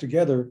pack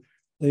together,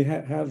 they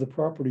have the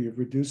property of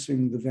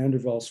reducing the van der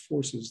Waals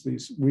forces,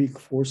 these weak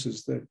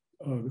forces that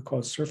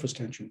cause surface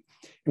tension.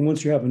 And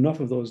once you have enough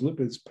of those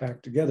lipids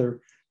packed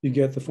together, you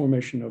get the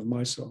formation of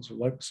micelles or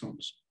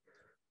liposomes.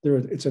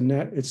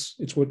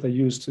 It's what they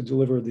use to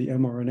deliver the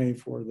mRNA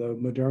for the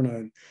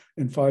Moderna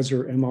and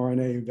Pfizer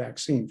mRNA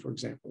vaccine, for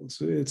example.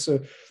 It's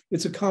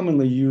a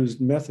commonly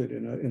used method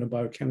in a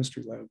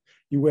biochemistry lab.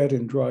 You wet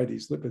and dry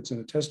these lipids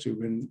in a test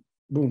tube, and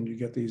boom, you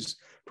get these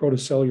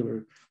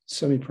protocellular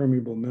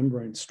semi-permeable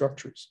membrane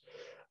structures.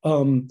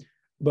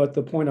 But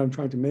the point I'm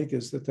trying to make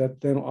is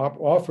that then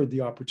offered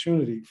the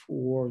opportunity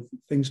for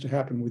things to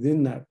happen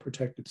within that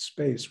protected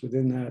space,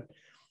 within that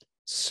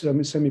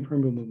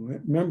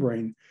semi-permeable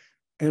membrane.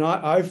 And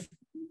I've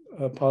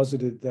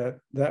posited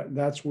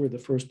that's where the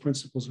first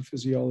principles of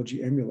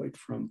physiology emulate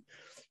from.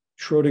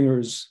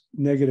 Schrodinger's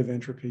negative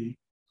entropy,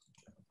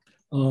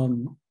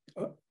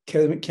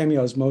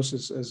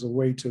 chemiosmosis as a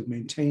way to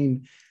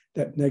maintain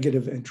that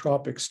negative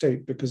entropic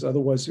state, because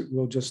otherwise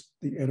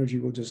the energy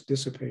will just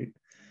dissipate.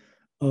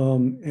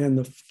 And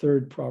the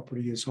third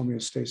property is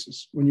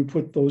homeostasis. When you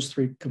put those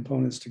three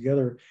components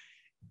together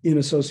in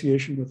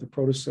association with the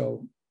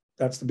protocell,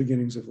 that's the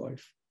beginnings of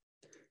life.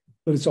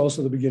 But it's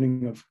also the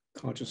beginning of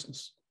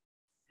consciousness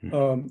in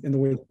the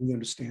way that we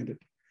understand it.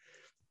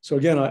 So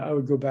again, I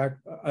would go back,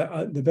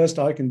 the best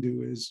I can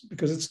do is,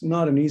 because it's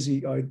not an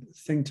easy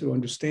thing to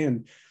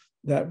understand,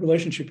 that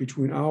relationship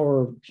between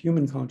our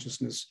human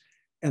consciousness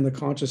and the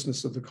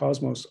consciousness of the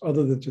cosmos,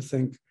 other than to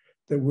think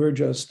that we're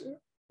just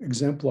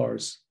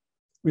exemplars.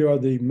 We are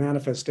the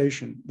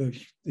manifestation, the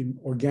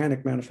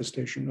organic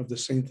manifestation of the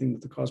same thing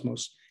that the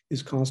cosmos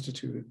is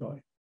constituted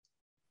by.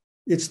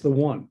 It's the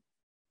one.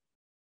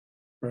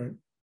 Right.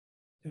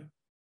 Yeah.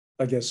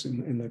 I guess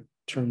in the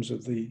terms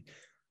of the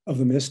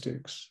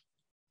mystics,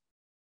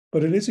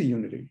 but it is a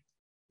unity,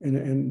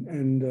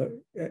 and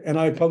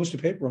I published a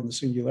paper on the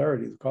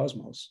singularity of the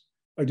cosmos.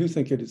 I do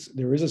think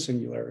there is a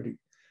singularity,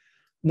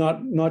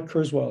 not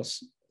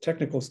Kurzweil's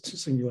technical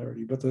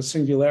singularity, but the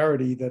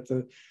singularity that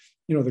the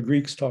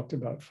Greeks talked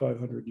about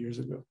 500 years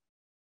ago.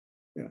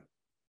 Yeah.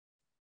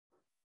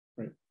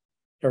 Right.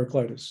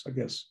 Heraclitus, I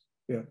guess.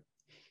 Yeah.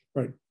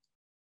 Right.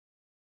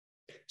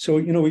 So,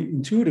 we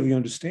intuitively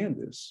understand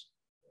this.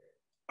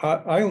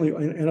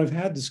 And I've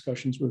had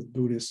discussions with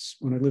Buddhists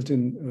when I lived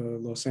in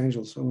Los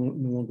Angeles. I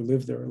no longer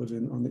live there. I live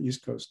on the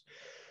East Coast,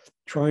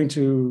 trying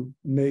to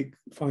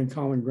find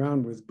common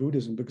ground with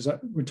Buddhism, because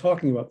we're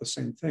talking about the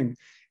same thing.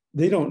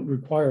 They don't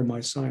require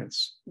my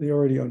science. They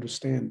already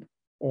understand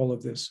all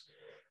of this.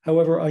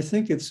 However, I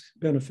think it's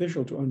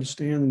beneficial to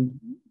understand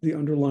the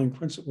underlying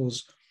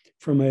principles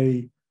from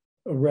a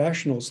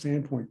rational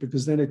standpoint,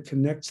 because then it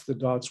connects the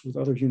dots with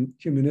other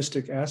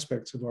humanistic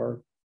aspects of our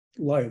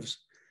lives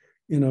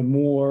in a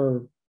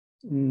more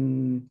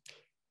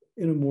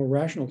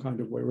rational kind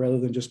of way, rather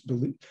than just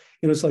believe.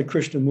 It's like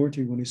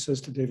Krishnamurti when he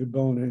says to David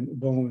Bohm in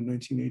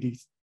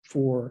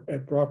 1984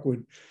 at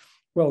Brockwood,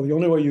 well, the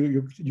only way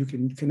you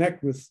can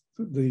connect with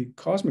the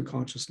cosmic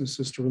consciousness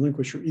is to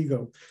relinquish your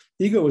ego.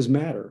 Ego is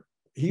matter.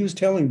 He was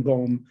telling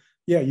Bohm,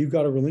 yeah, you've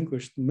got to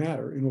relinquish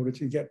matter in order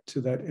to get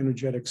to that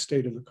energetic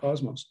state of the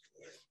cosmos.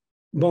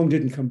 Bohm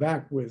didn't come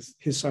back with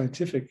his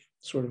scientific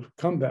sort of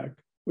comeback,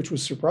 which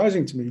was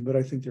surprising to me, but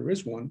I think there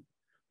is one.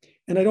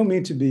 And I don't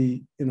mean to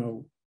be,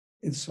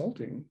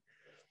 insulting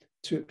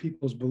to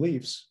people's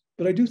beliefs,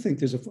 but I do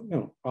think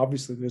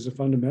obviously there's a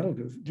fundamental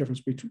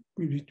difference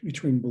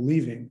between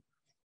believing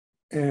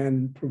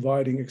and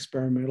providing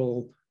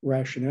experimental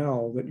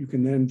rationale that you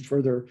can then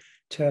further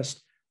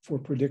test for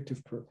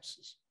predictive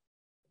purposes.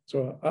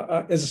 So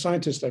as a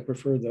scientist, I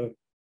prefer the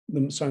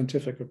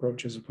scientific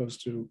approach as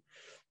opposed to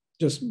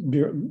just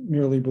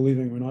merely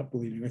believing or not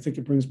believing. I think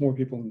it brings more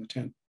people in the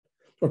tent,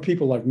 or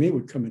people like me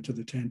would come into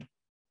the tent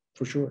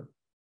for sure.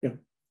 Yeah.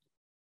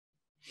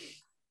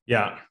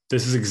 Yeah,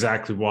 this is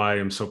exactly why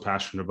I'm so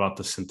passionate about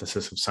the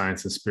synthesis of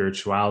science and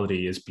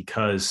spirituality, is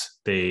because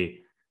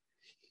you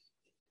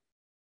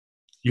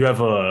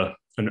have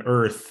an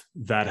earth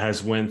that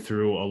has went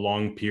through a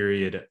long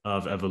period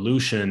of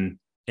evolution,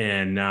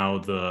 and now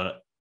the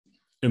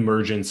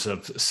emergence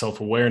of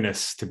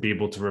self-awareness to be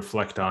able to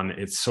reflect on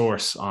its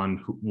source,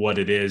 on what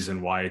it is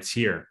and why it's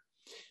here.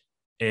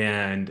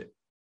 And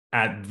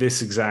at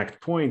this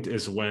exact point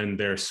is when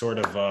there's sort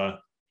of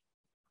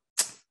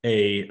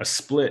a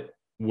split,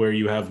 where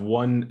you have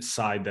one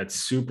side that's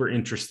super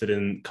interested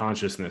in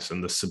consciousness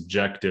and the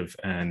subjective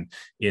and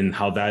in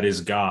how that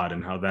is God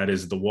and how that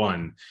is the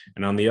one.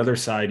 And on the other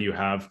side, you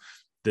have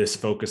this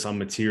focus on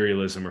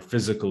materialism or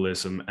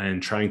physicalism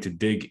and trying to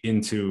dig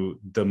into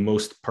the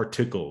most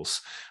particles.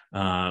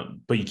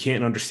 But you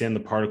can't understand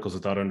the particles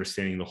without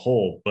understanding the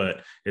whole.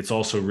 But it's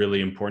also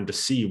really important to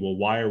see, well,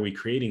 why are we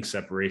creating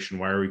separation?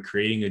 Why are we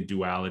creating a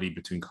duality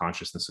between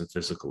consciousness and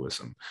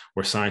physicalism,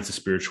 or science and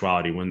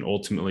spirituality, when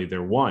ultimately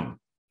they're one?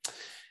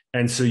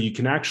 And so you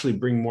can actually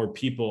bring more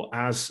people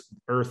as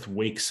Earth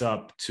wakes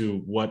up to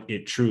what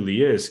it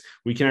truly is.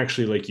 We can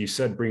actually, like you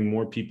said, bring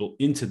more people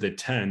into the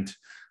tent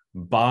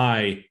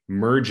by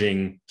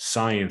merging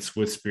science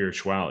with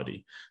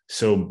spirituality.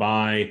 So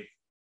by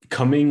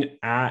coming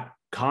at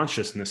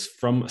consciousness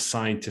from a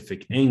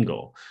scientific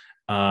angle.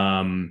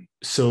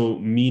 So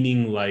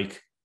meaning,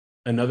 like,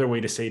 another way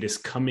to say it is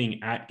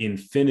coming at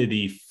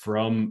infinity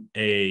from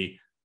a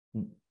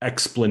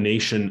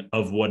explanation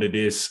of what it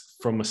is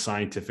from a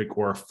scientific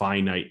or a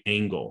finite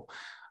angle.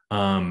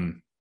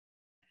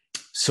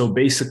 So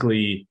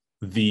basically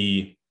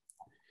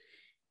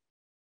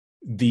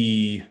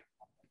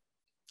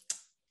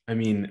I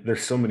mean,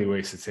 there's so many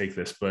ways to take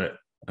this, but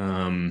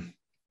you're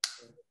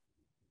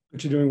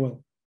doing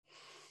well.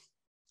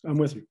 I'm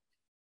with you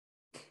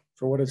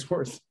for what it's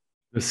worth.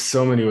 There's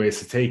so many ways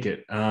to take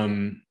it.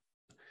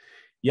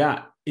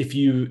 Yeah, if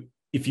you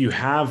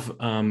have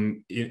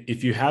an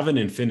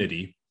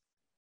infinity,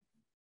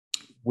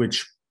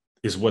 which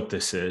is what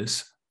this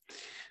is,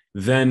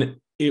 then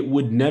it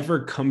would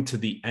never come to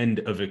the end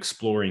of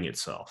exploring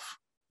itself.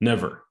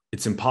 Never.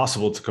 It's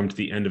impossible to come to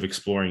the end of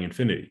exploring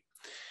infinity.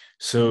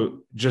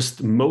 So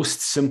just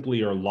most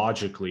simply or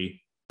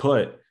logically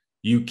put,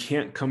 you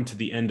can't come to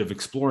the end of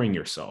exploring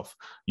yourself.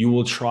 You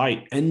will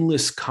try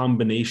endless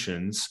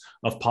combinations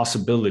of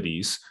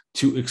possibilities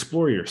to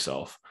explore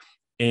yourself.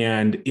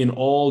 And in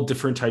all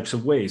different types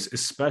of ways,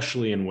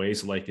 especially in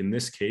ways like in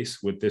this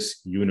case with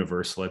this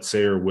universe, let's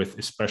say, or with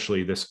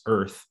especially this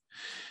Earth,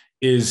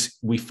 is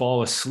we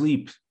fall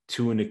asleep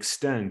to an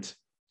extent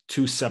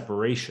to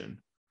separation.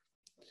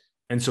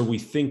 And so we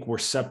think we're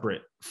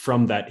separate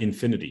from that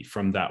infinity,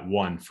 from that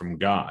one, from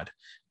God.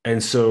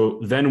 And so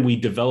then we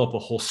develop a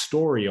whole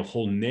story, a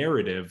whole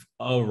narrative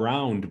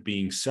around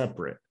being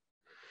separate.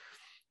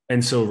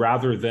 And so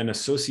rather than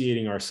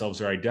associating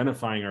ourselves or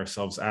identifying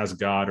ourselves as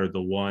God or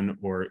the one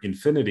or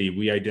infinity,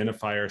 we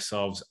identify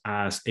ourselves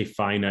as a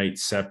finite,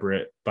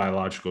 separate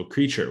biological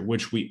creature,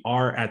 which we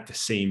are at the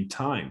same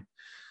time.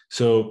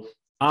 So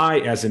I,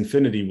 as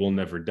infinity, will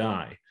never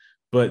die.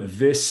 But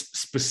this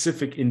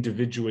specific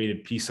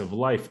individuated piece of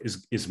life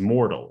is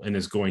mortal and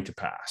is going to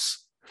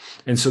pass.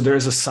 And so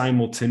there's a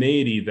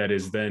simultaneity that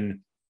is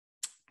then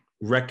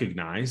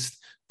recognized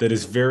that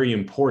is very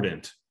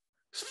important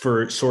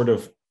for sort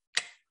of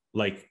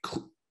like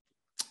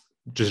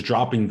just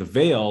dropping the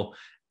veil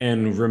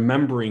and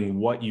remembering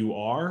what you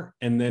are,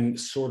 and then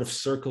sort of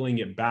circling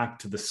it back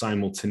to the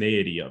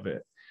simultaneity of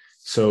it.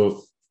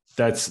 So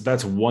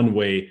that's one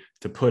way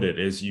to put it,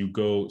 is you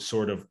go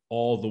sort of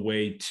all the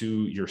way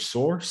to your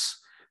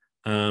source,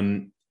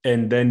 and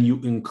then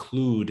you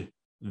include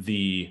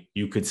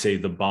you could say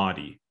the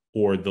body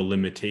or the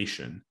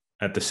limitation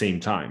at the same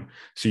time.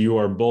 So you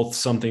are both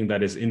something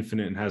that is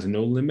infinite and has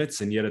no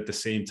limits, and yet at the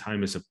same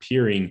time is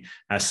appearing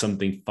as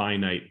something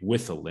finite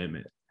with a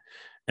limit.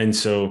 And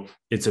so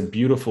it's a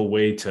beautiful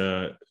way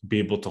to be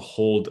able to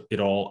hold it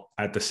all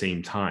at the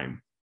same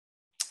time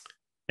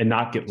and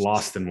not get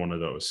lost in one of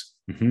those.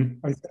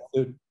 Mm-hmm. I think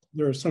that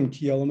there are some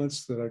key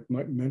elements that I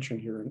might mention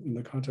here in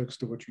the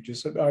context of what you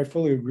just said. I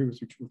fully agree with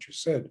what you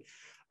said.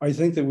 I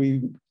think that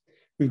we've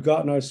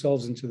gotten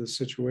ourselves into this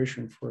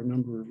situation for a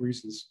number of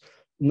reasons,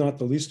 not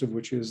the least of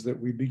which is that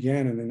we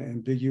began in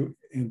an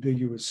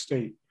ambiguous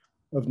state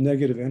of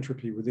negative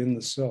entropy within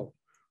the cell.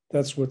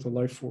 That's what the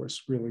life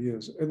force really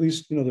is, at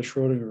least, the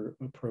Schrodinger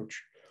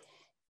approach.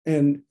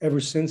 And ever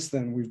since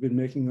then, we've been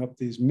making up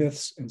these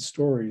myths and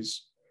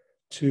stories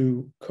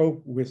to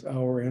cope with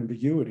our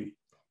ambiguity.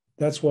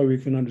 That's why we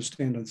can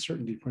understand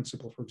uncertainty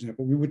principle, for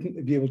example. We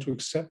wouldn't be able to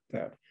accept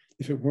that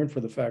if it weren't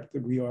for the fact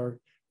that we are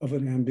of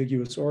an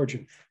ambiguous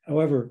origin.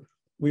 However,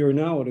 we are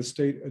now at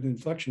an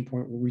inflection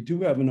point where we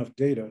do have enough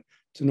data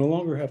to no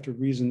longer have to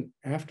reason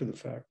after the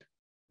fact.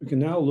 We can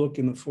now look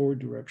in the forward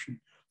direction,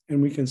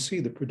 and we can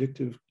see the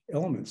predictive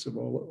elements of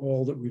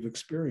all that we've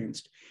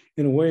experienced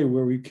in a way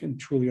where we can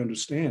truly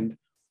understand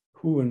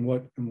who and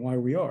what and why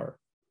we are.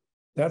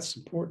 That's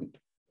important.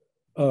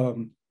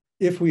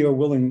 If we are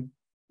willing,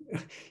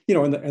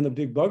 and the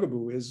big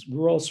bugaboo is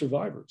we're all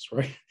survivors,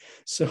 right?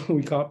 So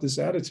we cop this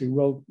attitude,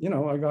 well,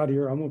 I got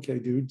here, I'm okay,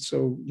 dude.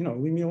 So,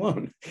 leave me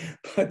alone.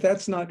 But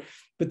that's not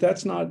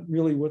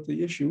really what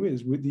the issue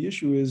is. The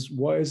issue is,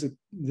 why is it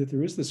that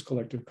there is this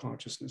collective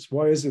consciousness?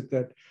 Why is it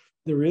that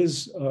there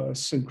is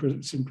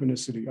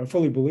synchronicity? I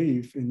fully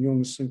believe in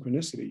Jung's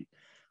synchronicity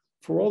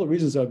for all the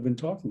reasons I've been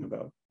talking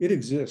about. It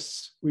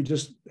exists. We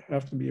just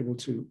have to be able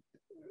to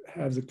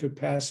have the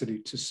capacity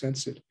to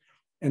sense it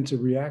and to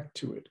react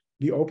to it,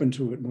 be open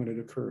to it when it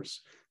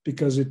occurs,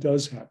 because it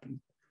does happen.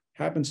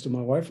 Happens to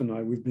my wife and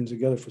I. We've been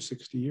together for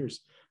 60 years,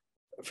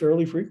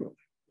 fairly frequently.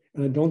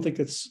 And I don't think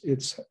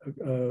it's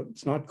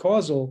not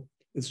causal.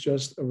 It's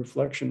just a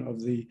reflection of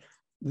the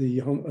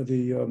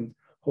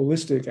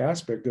holistic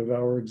aspect of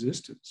our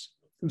existence.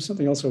 There was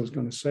something else I was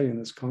going to say in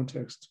this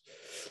context,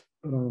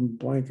 but I'm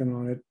blanking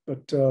on it.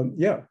 But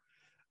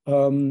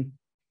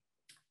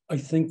I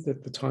think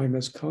that the time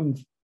has come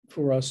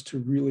for us to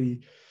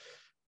really,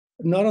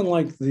 not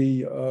unlike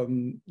the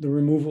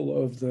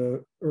removal of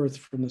the Earth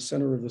from the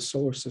center of the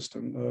solar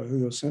system,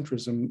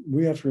 heliocentrism,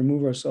 we have to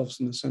remove ourselves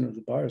from the center of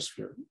the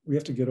biosphere. We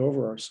have to get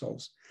over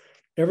ourselves.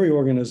 Every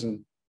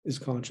organism is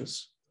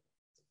conscious.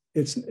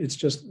 It's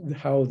just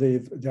how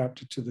they've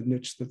adapted to the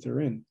niche that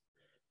they're in.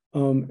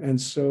 And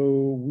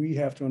so we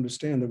have to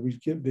understand that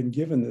we've been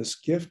given this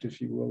gift,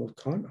 if you will, of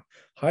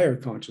higher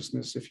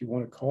consciousness, if you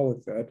want to call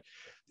it that,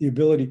 the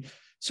ability.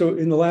 So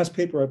in the last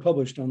paper I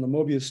published on the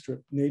Mobius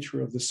strip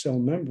nature of the cell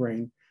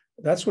membrane,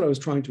 that's what I was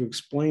trying to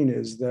explain,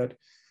 is that,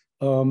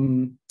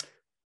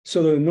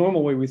 so the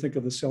normal way we think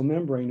of the cell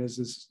membrane is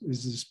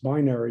this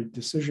binary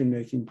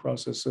decision-making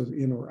process of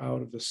in or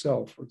out of the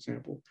cell, for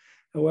example.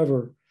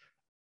 However,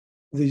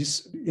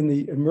 in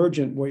the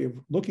emergent way of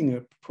looking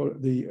at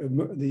the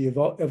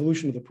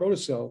evolution of the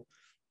protocell,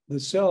 the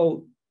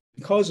cell,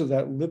 because of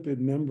that lipid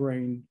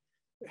membrane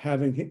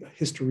having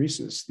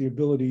hysteresis, the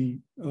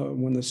ability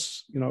when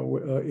this,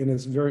 in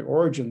its very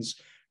origins,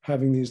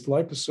 having these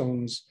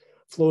liposomes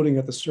floating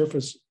at the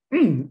surface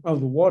of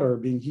the water,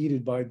 being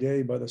heated by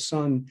day by the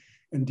sun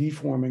and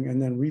deforming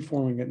and then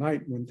reforming at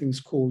night when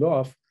things cooled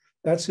off,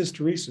 that's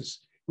hysteresis.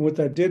 And what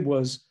that did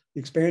was the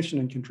expansion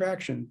and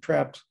contraction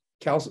trapped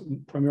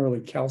primarily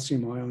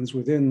calcium ions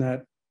within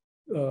that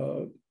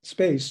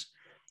space.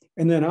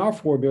 And then our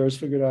forebears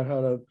figured out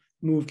how to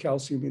move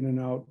calcium in and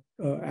out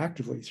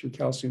actively through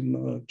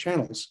calcium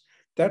channels.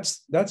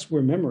 That's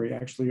where memory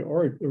actually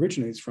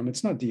originates from.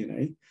 It's not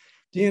DNA.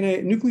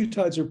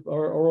 Nucleotides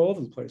are all over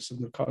the place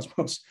in the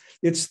cosmos.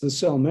 It's the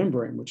cell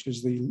membrane, which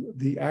is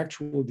the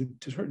actual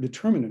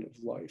determinant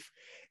of life.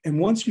 And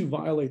once you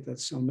violate that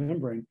cell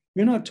membrane,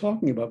 you're not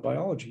talking about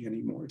biology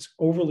anymore. It's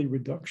overly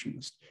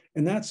reductionist.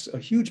 And that's a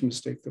huge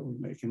mistake that we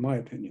make, in my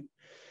opinion.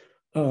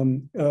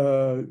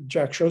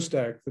 Jack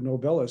Szostak, the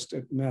Nobelist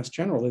at Mass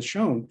General, has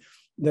shown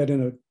that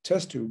in a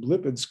test tube,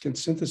 lipids can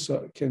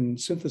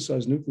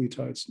synthesize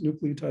nucleotides.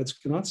 Nucleotides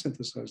cannot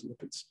synthesize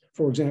lipids,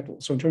 for example.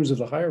 So in terms of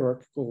the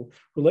hierarchical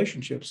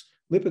relationships,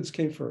 lipids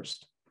came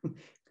first.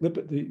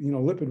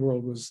 Lipid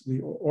world was the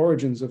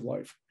origins of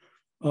life.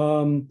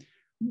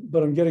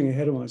 But I'm getting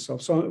ahead of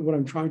myself. So what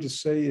I'm trying to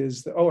say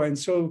is that,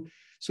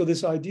 so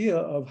this idea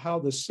of how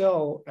the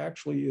cell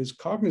actually is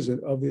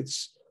cognizant of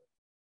its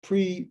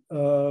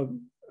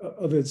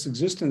of its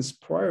existence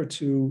prior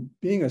to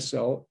being a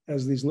cell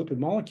as these lipid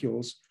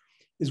molecules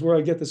is where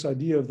I get this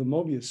idea of the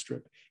Mobius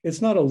strip.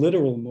 It's not a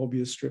literal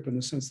Mobius strip in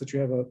the sense that you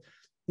have a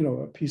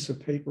piece of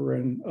paper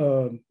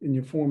and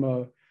you form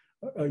a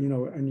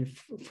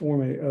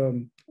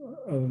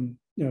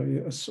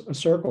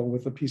circle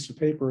with a piece of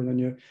paper, and then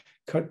you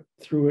cut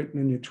through it and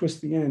then you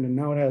twist the end, and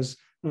now it has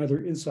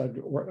neither inside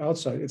or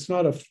outside. It's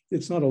not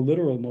a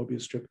literal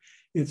Mobius strip.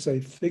 It's a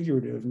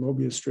figurative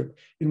Mobius strip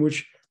in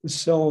which the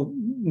cell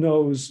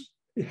knows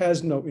it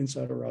has no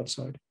inside or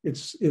outside.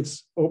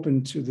 It's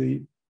open to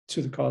the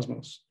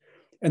cosmos,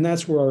 and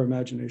that's where our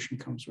imagination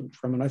comes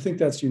from. And I think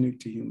that's unique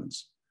to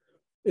humans.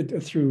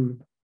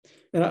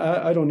 And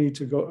I don't need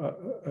to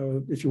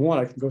go. If you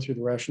want, I can go through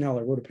the rationale.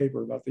 I wrote a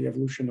paper about the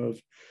evolution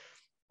of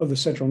the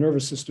central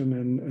nervous system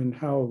and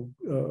how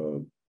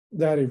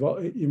that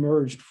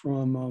emerged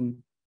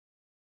from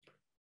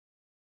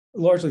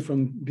largely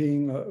from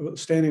being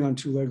standing on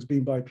two legs,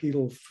 being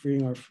bipedal,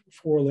 freeing our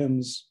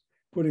forelimbs,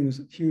 putting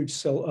this huge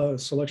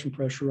selection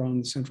pressure on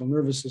the central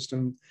nervous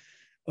system,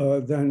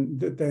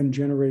 then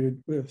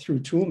generated through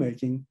tool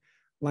making,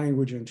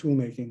 language and tool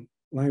making,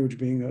 language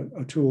being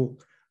a tool,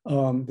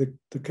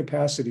 the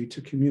capacity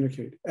to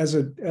communicate as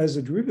a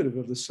derivative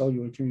of the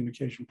cellular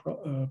communication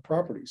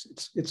properties.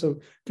 It's a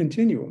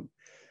continuum.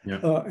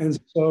 Yeah. And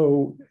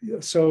so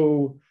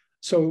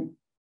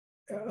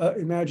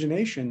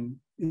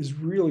imagination is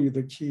really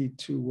the key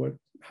to what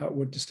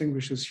what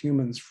distinguishes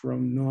humans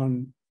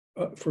from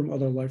from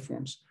other life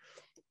forms.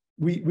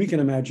 We can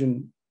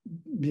imagine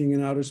being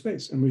in outer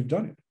space, and we've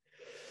done it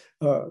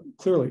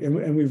clearly,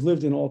 and we've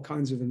lived in all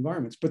kinds of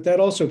environments. But that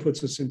also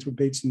puts us into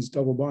Bateson's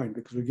double bind,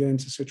 because we get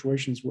into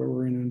situations where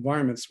we're in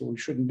environments where we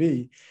shouldn't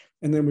be,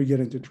 and then we get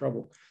into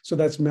trouble. So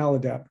that's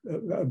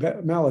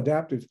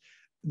maladaptive.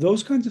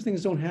 Those kinds of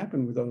things don't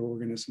happen with other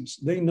organisms.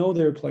 They know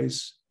their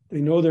place, they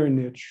know their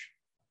niche,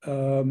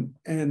 and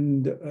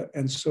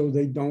so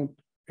they don't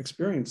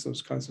experience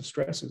those kinds of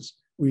stresses.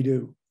 We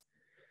do.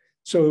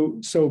 So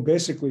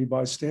basically,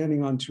 by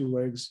standing on two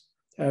legs,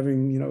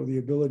 having the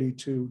ability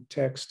to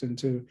text and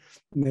to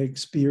make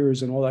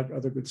spears and all that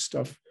other good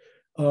stuff,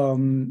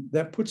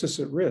 that puts us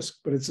at risk.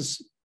 But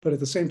at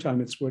the same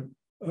time, it's what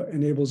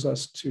enables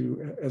us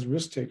to, as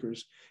risk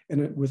takers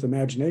and with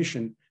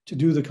imagination, to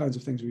do the kinds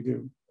of things we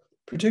do.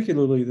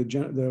 Particularly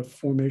the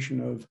formation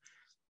of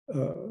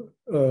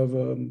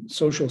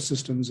social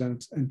systems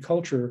and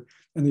culture,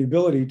 and the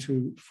ability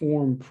to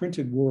form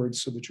printed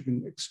words so that you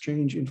can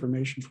exchange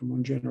information from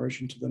one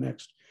generation to the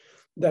next.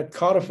 That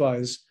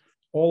codifies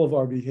all of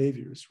our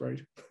behaviors, right?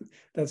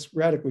 That's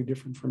radically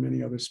different from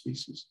any other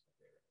species.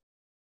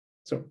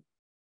 So,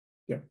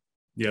 yeah.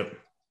 Yep.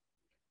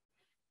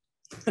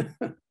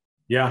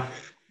 Yeah,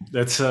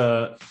 that's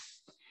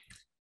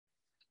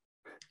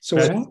So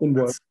what happened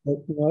was,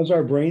 as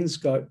our brains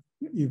got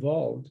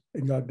evolved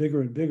and got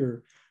bigger and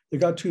bigger, they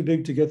got too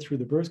big to get through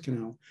the birth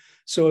canal.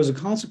 So as a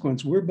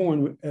consequence, we're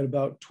born at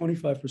about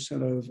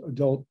 25% of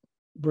adult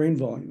brain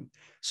volume.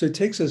 So it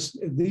takes us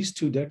at least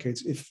 2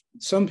 decades, if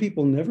some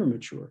people never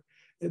mature,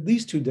 at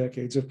least 2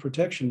 decades of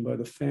protection by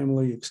the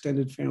family,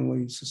 extended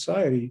family,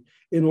 society,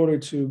 in order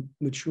to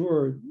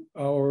mature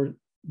our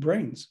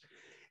brains.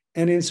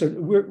 And so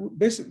we're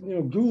basically,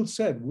 Gould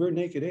said, we're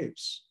naked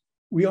apes.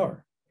 We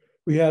are.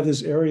 We have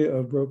this area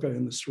of Broca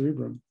in the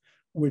cerebrum,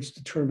 which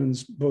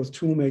determines both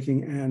tool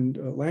making and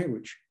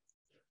language.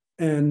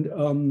 And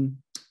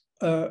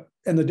the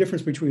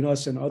difference between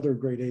us and other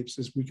great apes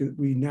is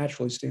we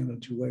naturally stand on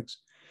 2 legs.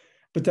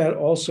 But that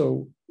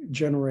also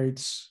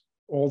generates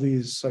all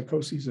these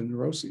psychoses and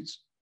neuroses.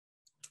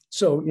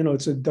 So,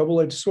 it's a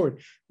double-edged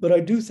sword. But I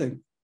do think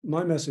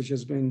my message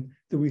has been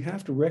that we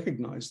have to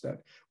recognize that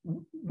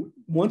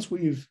once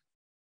we've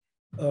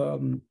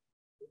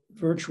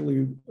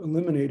virtually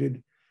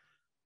eliminated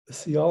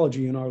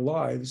theology in our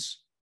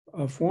lives,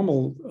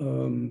 formal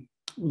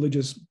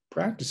religious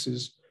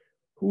practices,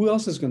 who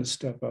else is going to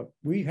step up?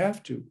 We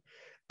have to.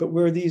 But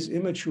we're these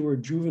immature,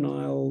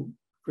 juvenile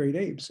great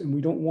apes, and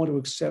we don't want to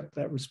accept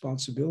that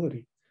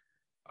responsibility.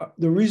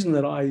 The reason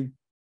that I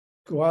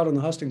go out on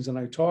the hustings and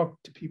I talk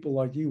to people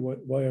like you,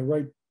 why I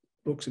write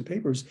books and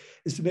papers,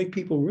 is to make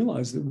people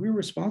realize that we're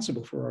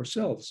responsible for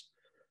ourselves.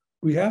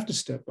 We have to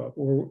step up,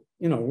 or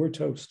we're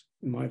toast,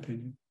 in my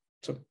opinion.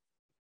 So,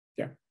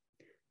 yeah,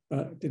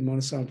 didn't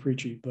want to sound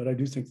preachy, but I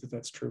do think that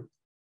that's true.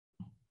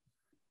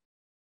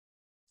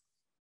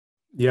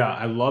 Yeah,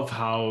 I love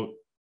how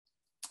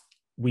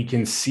we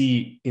can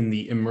see in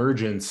the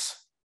emergence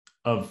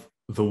of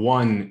the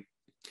one,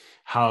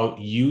 how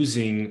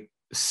using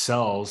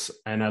cells,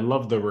 and I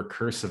love the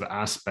recursive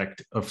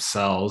aspect of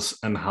cells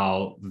and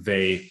how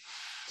they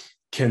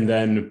can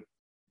then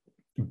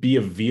be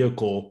a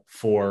vehicle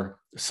for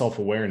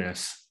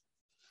self-awareness.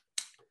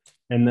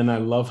 And then I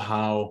love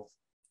how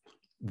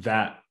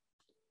that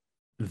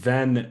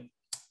then,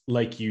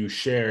 like you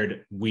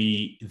shared,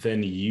 we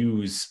then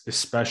use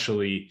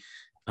especially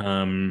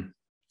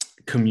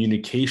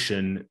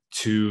communication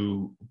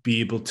to be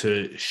able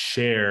to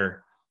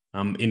share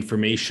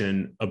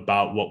information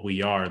about what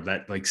we are,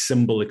 that like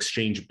symbol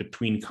exchange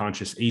between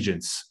conscious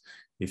agents,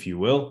 if you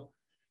will.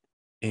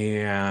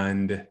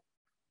 And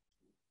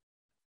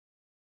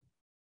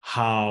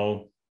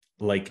how,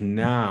 like,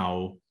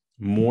 now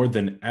more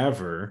than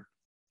ever,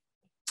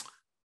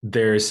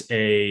 there's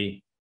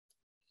we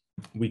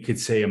could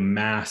say a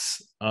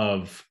mass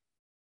of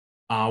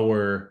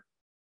our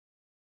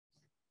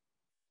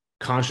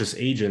conscious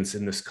agents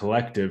in this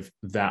collective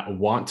that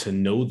want to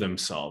know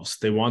themselves.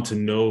 They want to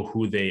know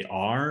who they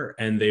are,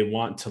 and they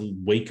want to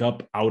wake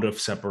up out of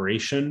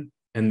separation,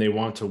 and they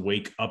want to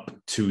wake up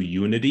to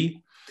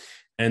unity,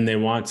 and they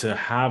want to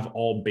have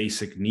all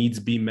basic needs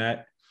be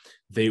met.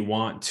 They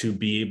want to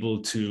be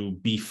able to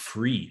be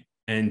free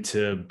and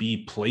to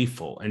be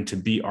playful and to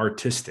be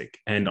artistic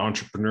and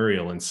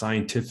entrepreneurial and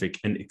scientific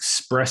and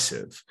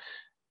expressive.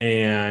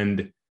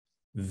 And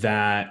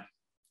that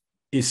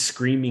is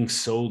screaming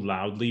so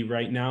loudly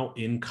right now,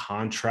 in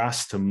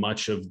contrast to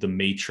much of the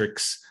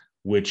matrix,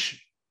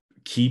 which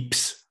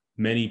keeps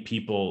many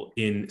people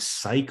in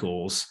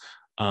cycles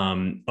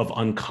of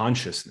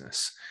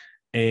unconsciousness.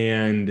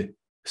 And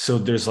so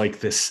there's like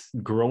this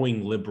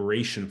growing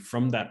liberation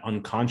from that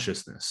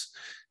unconsciousness.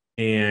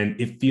 And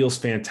it feels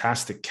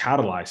fantastic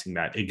catalyzing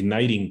that,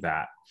 igniting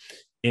that.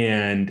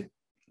 And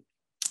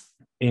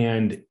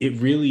it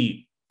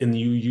really, and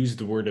you use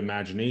the word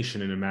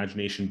imagination, and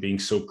imagination being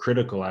so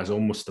critical as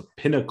almost the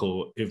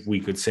pinnacle, if we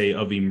could say,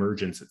 of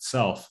emergence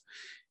itself.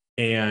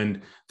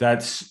 And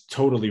that's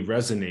totally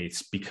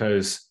resonates,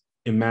 because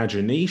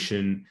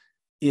imagination,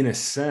 in a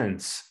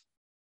sense,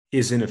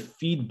 is in a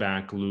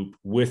feedback loop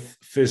with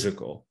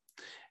physical.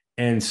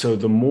 And so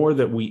the more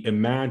that we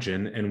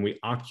imagine and we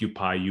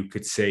occupy, you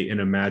could say, an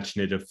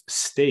imaginative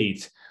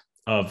state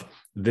of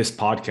this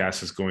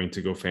podcast is going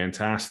to go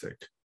fantastic,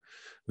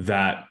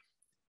 that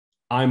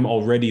I'm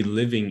already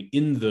living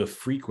in the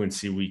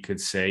frequency, we could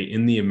say,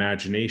 in the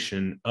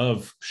imagination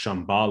of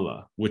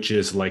Shambhala, which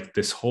is like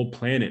this whole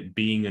planet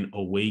being an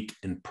awake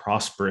and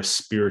prosperous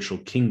spiritual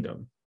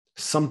kingdom,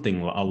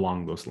 something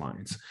along those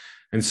lines.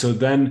 And so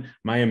then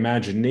my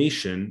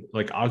imagination,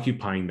 like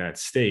occupying that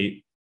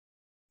state,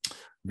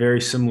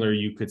 very similar,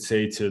 you could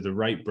say, to the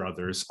Wright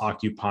brothers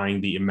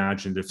occupying the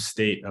imaginative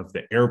state of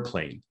the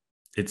airplane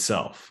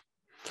itself.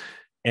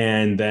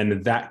 And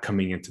then that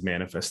coming into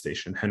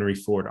manifestation. Henry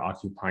Ford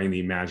occupying the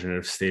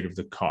imaginative state of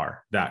the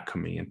car, that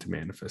coming into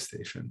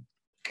manifestation.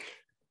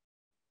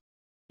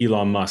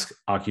 Elon Musk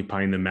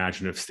occupying the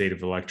imaginative state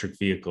of electric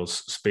vehicles,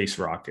 space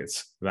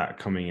rockets, that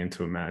coming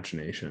into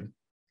imagination.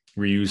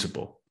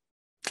 Reusable.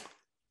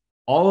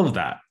 All of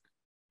that,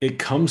 it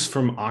comes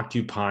from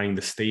occupying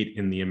the state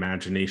in the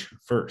imagination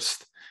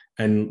first,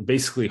 and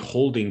basically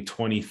holding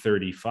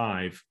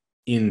 2035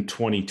 in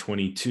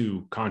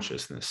 2022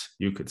 consciousness,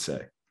 you could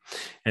say.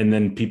 And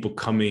then people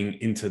coming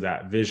into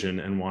that vision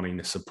and wanting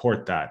to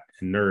support that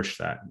and nourish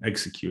that and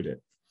execute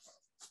it.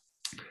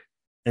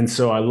 And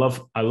so I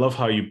love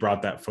how you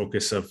brought that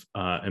focus of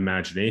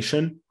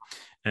imagination.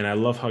 And I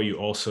love how you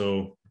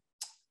also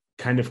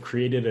kind of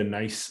created a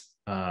nice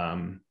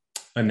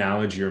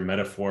analogy or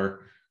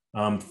metaphor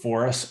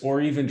for us,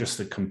 or even just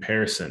a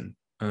comparison,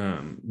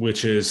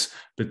 which is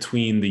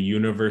between the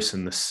universe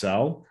and the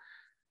cell.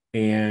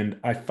 And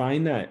I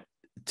find that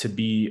to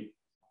be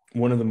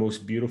one of the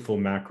most beautiful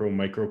macro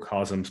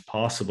microcosms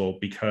possible,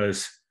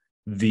 because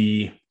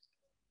you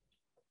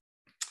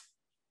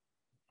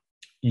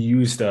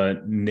used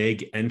a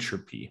neg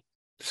entropy.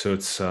 So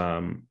it's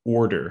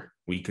order,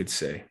 we could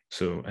say.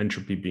 So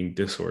entropy being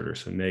disorder.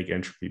 So neg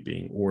entropy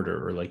being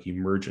order, or like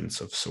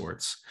emergence of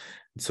sorts.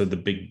 And so the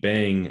Big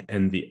Bang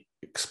and the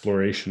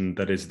exploration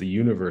that is the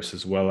universe,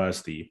 as well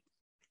as the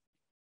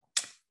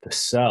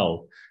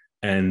cell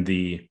and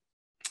the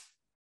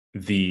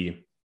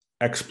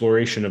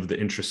exploration of the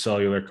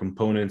intracellular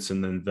components,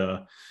 and then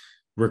the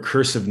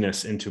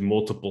recursiveness into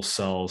multiple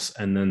cells,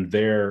 and then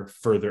their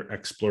further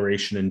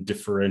exploration and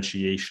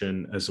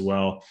differentiation as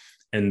well.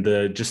 And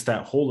just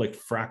that whole like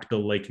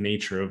fractal-like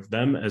nature of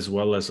them, as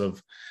well as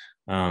of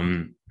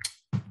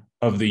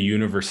the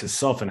universe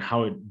itself, and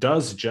how it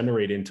does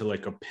generate into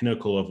like a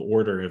pinnacle of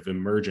order of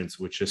emergence,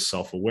 which is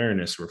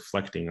self-awareness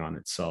reflecting on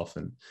itself.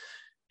 And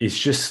it's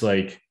just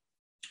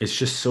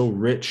so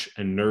rich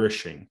and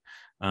nourishing.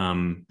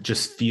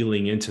 Just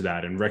feeling into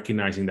that and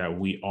recognizing that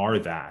we are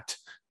that,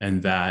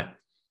 and that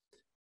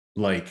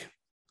like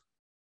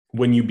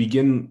when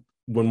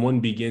one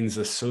begins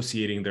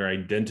associating their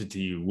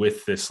identity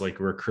with this like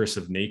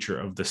recursive nature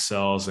of the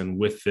cells and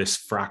with this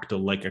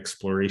fractal like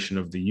exploration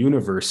of the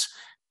universe,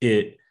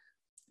 it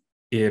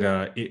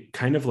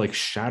kind of like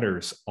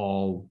shatters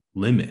all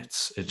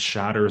limits. It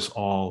shatters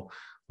all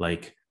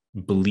like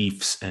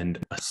beliefs and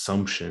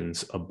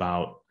assumptions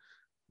about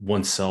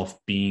oneself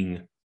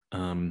being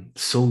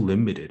so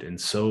limited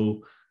and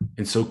so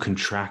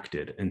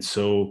contracted, and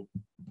so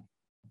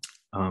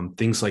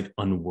things like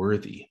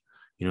unworthy.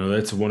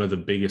 That's one of the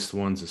biggest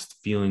ones, is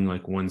feeling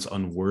like one's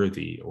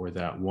unworthy, or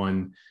that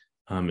one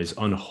is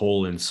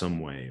unwhole in some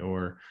way,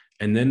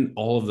 and then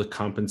all of the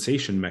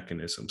compensation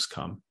mechanisms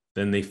come.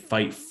 Then they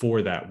fight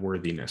for that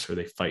worthiness, or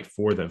they fight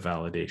for that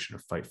validation, or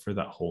fight for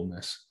that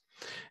wholeness.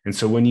 And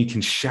so when you can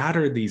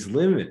shatter these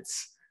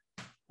limits,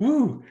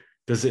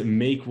 does it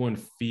make one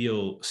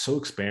feel so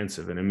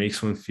expansive, and it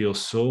makes one feel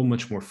so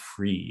much more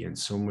free and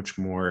so much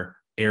more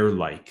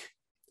air-like.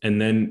 And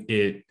then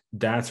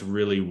that's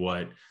really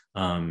what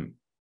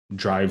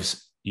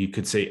drives, you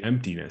could say,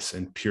 emptiness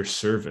and pure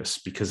service,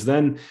 because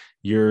then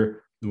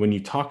when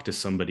you talk to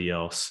somebody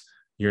else,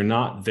 you're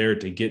not there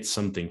to get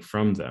something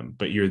from them,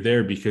 but you're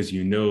there because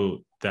you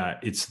know that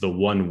it's the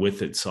one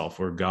with itself,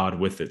 or God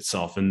with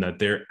itself, and that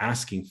they're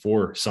asking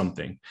for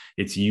something.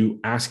 It's you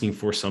asking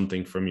for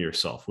something from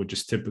yourself, which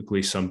is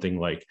typically something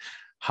like,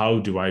 how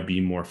do I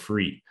be more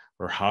free?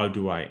 Or how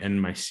do I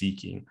end my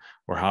seeking?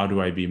 Or how do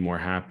I be more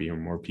happy or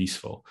more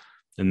peaceful?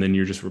 And then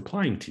you're just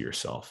replying to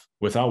yourself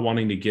without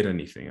wanting to get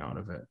anything out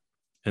of it.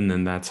 And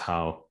then that's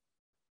how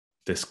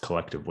this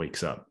collective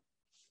wakes up.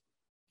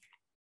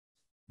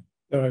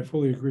 Yeah, I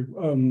fully agree.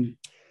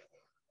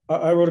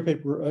 I wrote a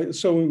paper.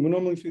 So we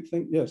normally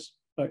think,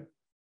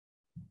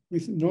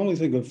 we normally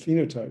think of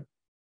phenotype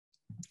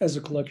as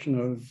a collection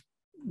of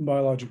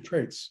biologic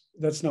traits.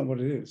 That's not what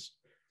it is.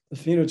 The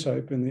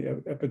phenotype in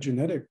the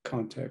epigenetic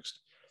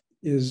context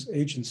is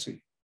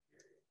agency.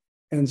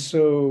 And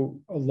so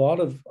a lot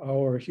of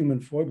our human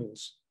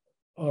foibles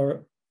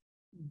are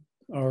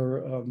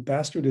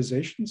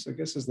bastardizations, I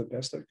guess is the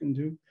best I can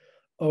do,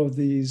 of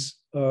these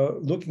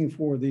looking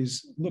for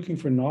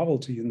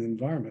novelty in the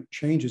environment,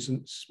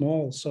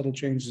 small, subtle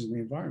changes in the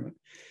environment.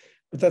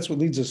 But that's what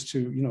leads us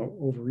to,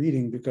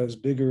 overeating, because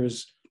bigger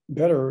is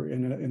better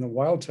in the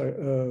wild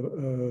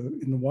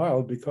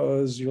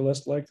because you're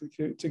less likely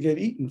to get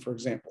eaten, for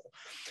example.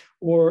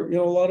 Or,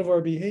 a lot of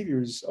our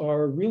behaviors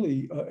are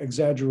really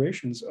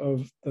exaggerations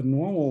of the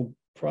normal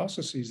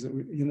processes that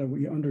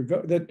we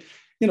undergo, that,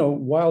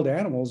 wild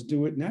animals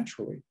do it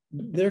naturally.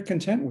 They're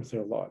content with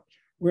their lot.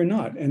 We're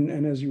not.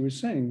 And as you were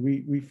saying,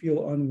 we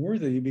feel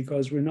unworthy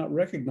because we're not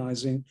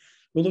recognizing,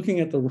 we're looking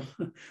at the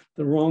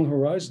wrong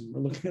horizon.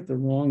 We're looking at the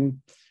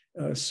wrong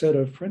set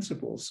of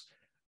principles.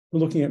 We're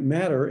looking at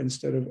matter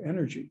instead of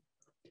energy.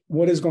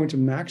 What is going to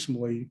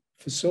maximally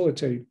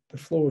facilitate the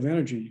flow of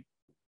energy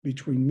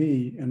between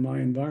me and my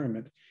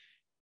environment?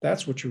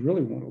 That's what you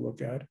really want to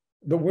look at.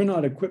 But we're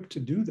not equipped to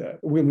do that.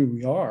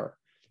 We are,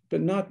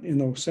 but not in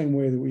the same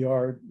way that we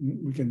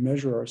can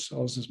measure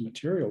ourselves as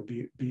material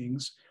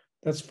beings.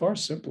 That's far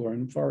simpler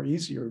and far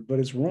easier, but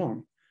it's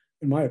wrong,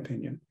 in my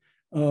opinion.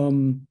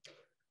 One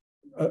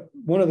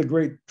of the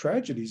great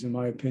tragedies, in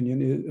my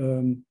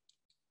opinion,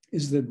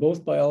 is that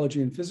both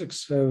biology and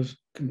physics have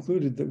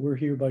concluded that we're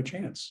here by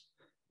chance.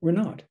 We're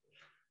not.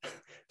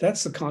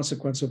 That's the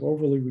consequence of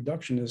overly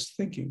reductionist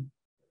thinking.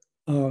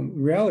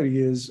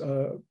 Reality is,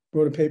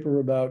 wrote a paper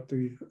about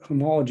the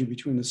homology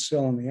between the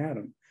cell and the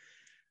atom.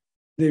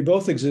 They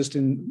both exist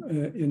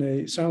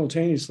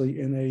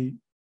simultaneously in a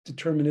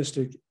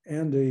deterministic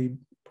and a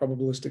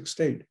probabilistic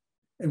state,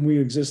 and we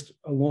exist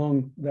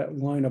along that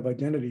line of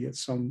identity in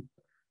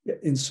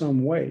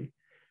some way.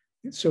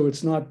 So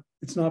it's not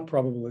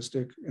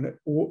probabilistic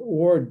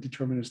or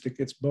deterministic.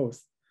 It's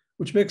both,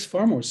 which makes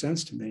far more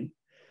sense to me.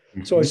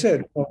 Mm-hmm. So I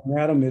said, an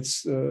atom,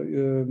 it's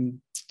the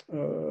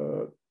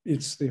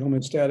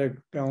homeostatic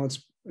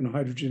balance in a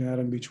hydrogen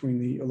atom between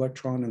the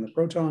electron and the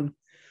proton.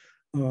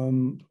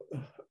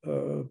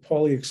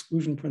 Pauli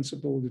exclusion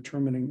principle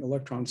determining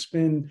electron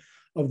spin.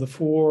 Of the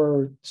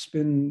 4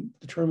 spin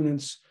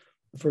determinants,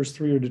 the first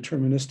 3 are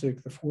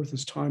deterministic. The 4th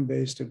is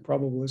time-based and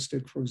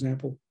probabilistic, for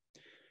example.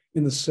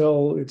 In the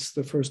cell, it's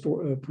the first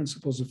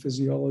principles of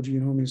physiology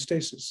and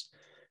homeostasis.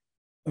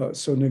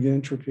 So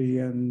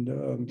negentropy and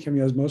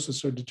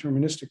chemiosmosis are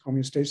deterministic.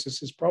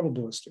 Homeostasis is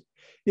probabilistic.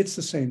 It's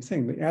the same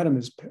thing. The atom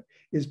is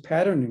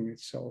patterning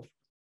itself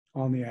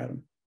on the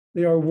atom.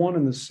 They are one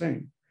and the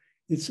same.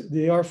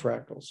 They are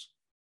fractals.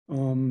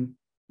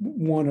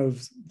 One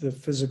of the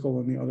physical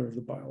and the other of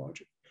the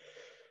biologic.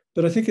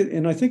 But I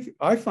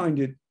find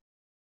it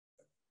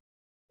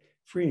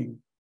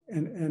freeing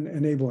and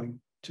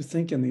enabling to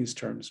think in these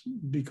terms,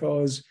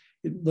 because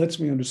it lets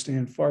me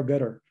understand far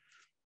better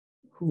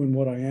who and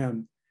what I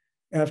am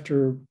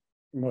after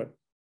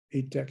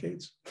 8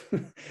 decades.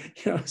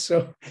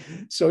 So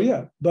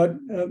yeah. But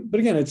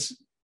again, it's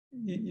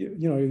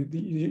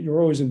you're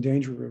always in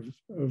danger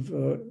of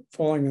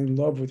falling in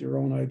love with your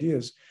own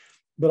ideas.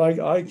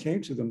 But I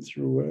came to them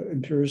through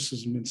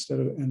empiricism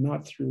and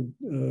not through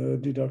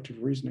deductive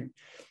reasoning.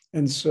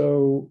 And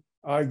so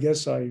I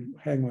guess I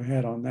hang my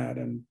hat on that,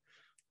 and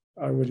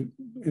I would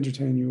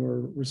entertain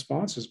your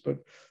responses. But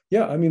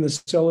yeah, I mean, the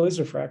cell is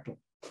a fractal.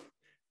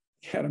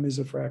 The atom is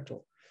a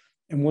fractal.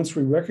 And once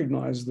we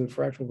recognize the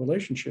fractal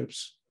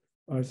relationships,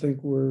 I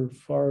think we're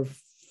far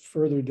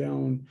further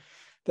down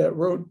that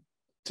road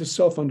to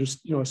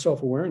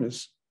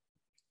self-awareness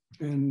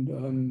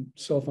and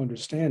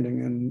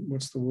self-understanding. And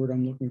what's the word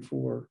I'm looking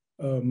for?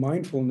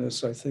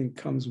 Mindfulness, I think,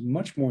 comes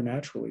much more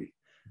naturally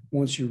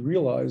once you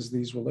realize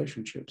these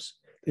relationships.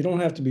 They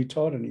don't have to be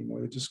taught anymore.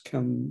 They just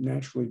come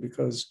naturally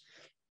because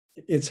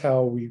it's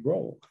how we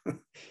roll,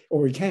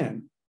 or we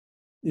can.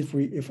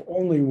 If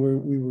only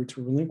we were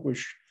to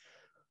relinquish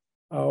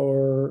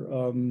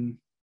our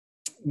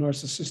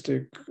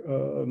narcissistic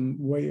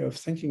way of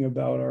thinking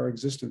about our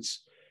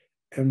existence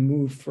and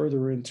move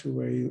further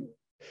into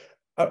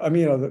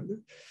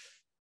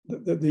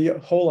the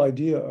whole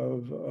idea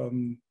of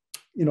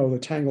the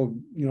tangled,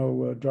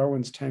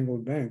 Darwin's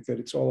tangled bank, that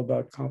it's all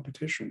about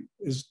competition,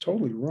 is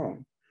totally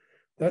wrong.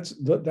 That's a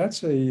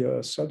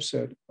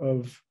subset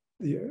of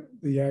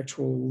the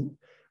actual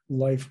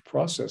life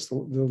process.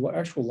 The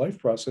actual life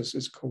process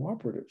is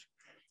cooperative.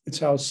 It's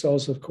how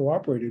cells have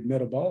cooperated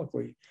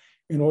metabolically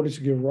in order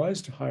to give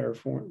rise to higher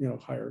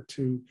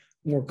to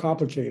more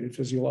complicated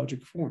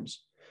physiologic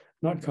forms,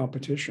 not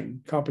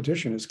competition.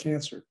 Competition is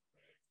cancer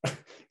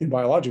in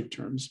biologic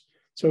terms.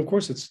 So of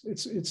course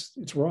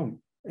it's wrong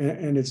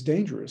and it's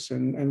dangerous,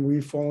 and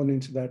we've fallen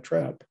into that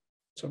trap.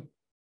 So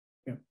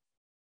yeah.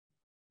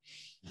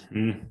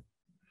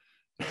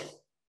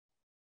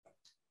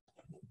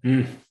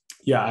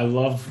 Yeah, I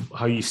love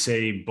how you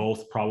say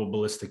both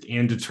probabilistic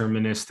and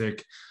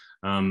deterministic.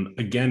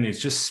 Again, it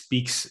just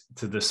speaks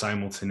to the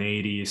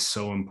simultaneity is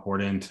so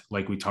important.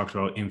 Like we talked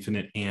about,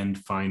 infinite and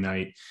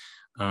finite,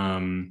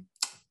 or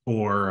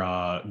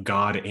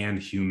God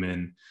and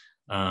human.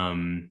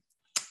 And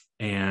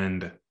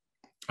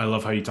I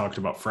love how you talked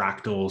about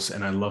fractals,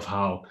 and I love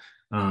how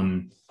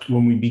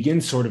when we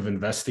begin sort of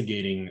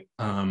investigating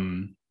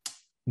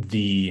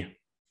the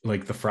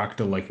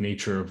fractal-like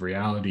nature of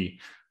reality,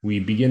 we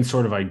begin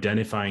sort of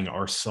identifying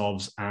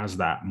ourselves as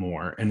that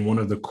more. And one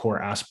of the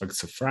core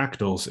aspects of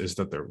fractals is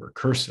that they're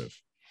recursive.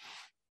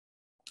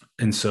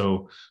 And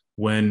so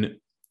when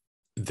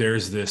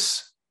there's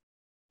this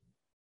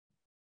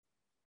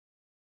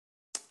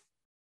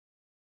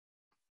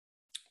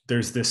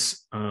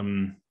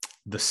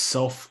the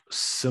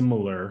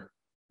self-similar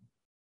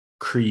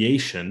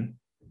creation,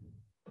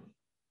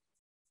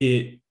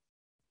 it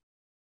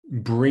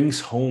brings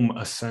home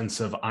a sense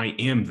of I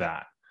am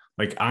that.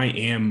 Like I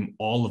am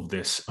all of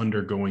this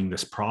undergoing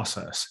this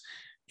process.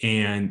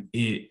 And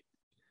it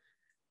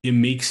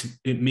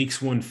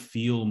makes one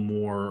feel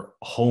more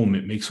home.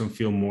 It makes one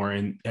feel more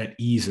at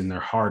ease in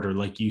their heart. Or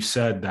like you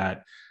said,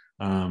 that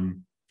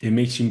it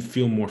makes you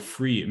feel more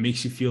free. It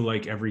makes you feel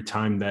like every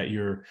time that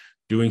you're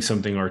doing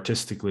something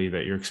artistically,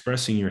 that you're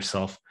expressing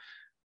yourself,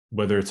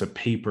 whether it's a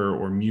paper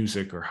or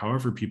music or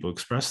however people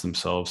express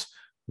themselves,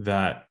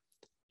 that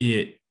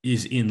it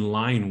is in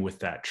line with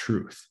that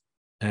truth,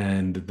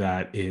 and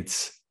that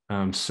it's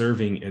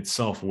serving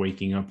itself,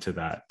 waking up to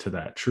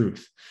that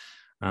truth.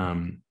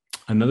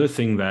 Another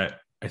thing that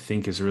I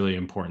think is really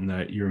important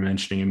that you're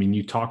mentioning, I mean,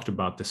 you talked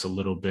about this a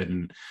little bit,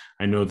 and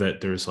I know that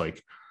there's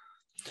like,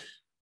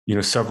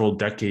 several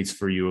decades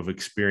for you of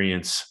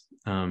experience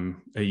at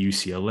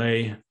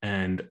UCLA,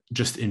 and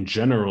just in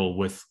general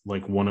with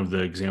like one of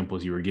the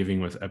examples you were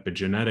giving with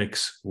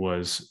epigenetics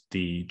was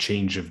the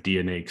change of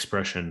DNA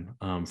expression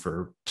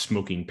for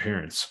smoking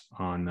parents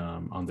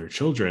on their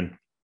children.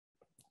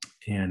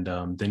 And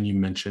then you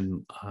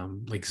mentioned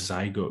like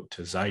zygote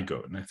to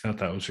zygote. And I thought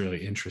that was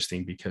really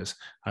interesting because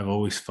I've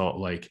always felt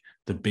like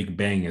the Big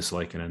Bang is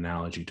like an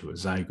analogy to a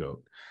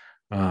zygote.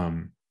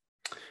 And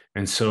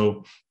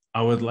so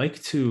I would like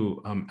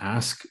to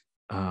ask,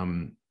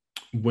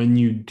 when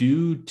you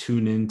do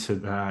tune into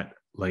that,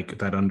 like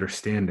that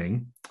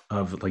understanding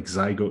of like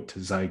zygote to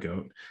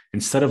zygote,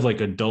 instead of like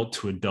adult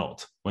to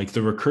adult, like the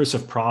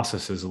recursive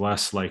process is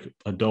less like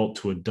adult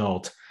to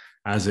adult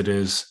as it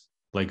is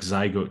like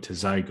zygote to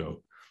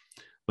zygote.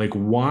 Like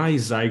why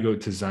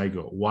zygote to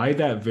zygote? Why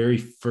that very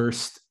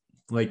first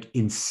like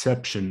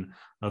inception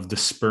of the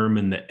sperm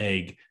and the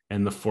egg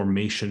and the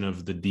formation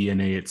of the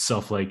DNA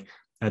itself? Like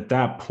at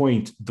that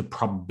point, the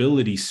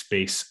probability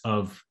space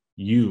of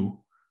you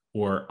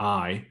or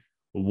I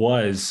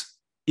was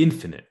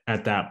infinite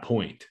at that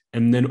point.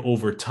 And then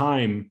over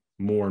time,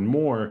 more and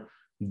more,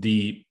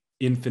 the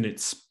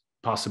infinite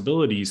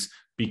possibilities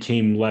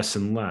became less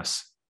and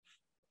less,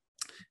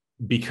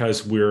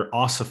 because we're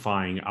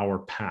ossifying our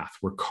path.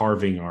 We're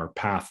carving our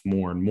path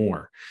more and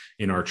more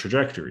in our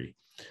trajectory.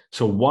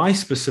 So why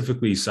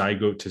specifically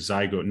zygote to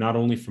zygote, not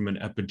only from an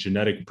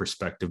epigenetic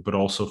perspective, but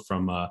also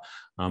from a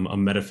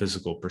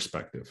metaphysical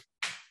perspective?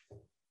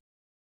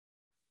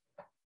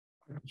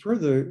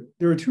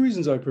 There are two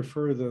reasons I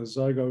prefer the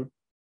zygote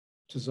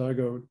to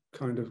zygote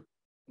kind of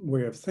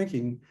way of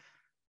thinking,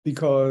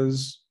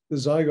 because the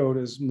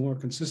zygote is more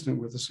consistent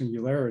with the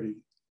singularity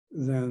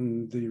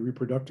than the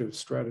reproductive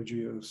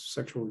strategy of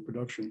sexual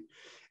reproduction.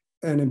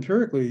 And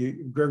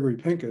empirically, Gregory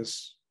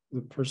Pincus,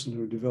 the person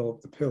who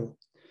developed the pill,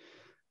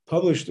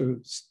 published a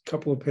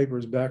couple of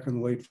papers back in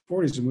the late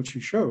 40s in which he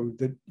showed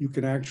that you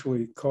can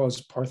actually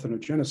cause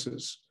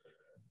parthenogenesis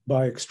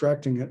by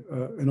extracting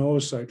an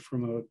oocyte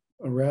from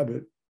a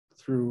rabbit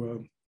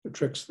through the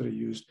tricks that he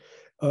used.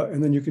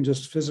 And then you can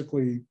just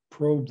physically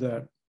probe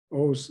that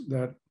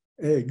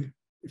egg,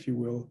 if you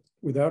will,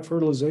 without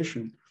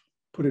fertilization,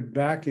 put it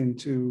back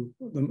into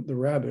the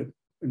rabbit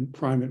and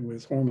prime it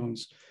with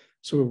hormones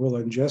so it will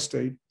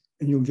ingestate,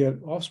 and you'll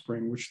get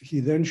offspring, which he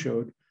then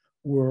showed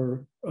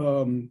were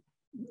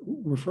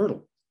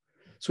fertile.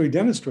 So he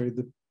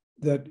demonstrated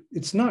that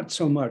it's not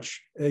so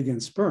much egg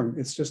and sperm,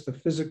 it's just the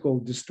physical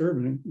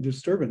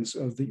disturbance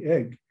of the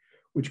egg,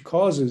 which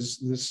causes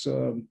this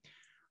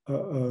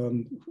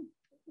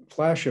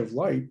flash of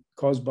light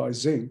caused by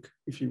zinc,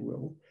 if you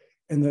will,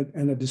 and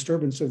a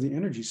disturbance of the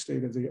energy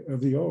state of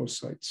the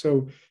oocyte.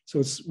 So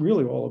it's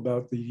really all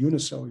about the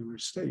unicellular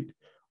state.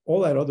 All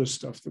that other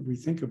stuff that we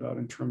think about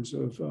in terms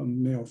of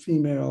male,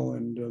 female,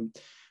 and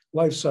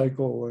life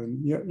cycle,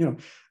 and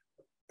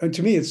and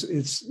to me,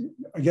 it's.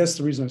 I guess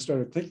the reason I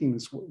started thinking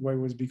this way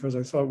was because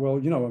I thought, well,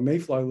 a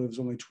mayfly lives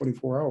only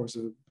 24 hours.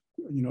 A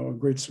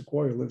great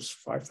sequoia lives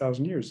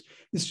 5,000 years.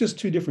 It's just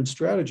two different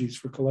strategies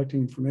for collecting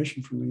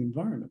information from the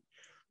environment.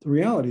 The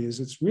reality is,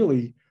 it's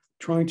really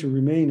trying to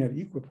remain at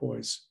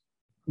equipoise,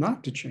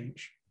 not to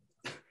change,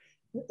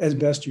 as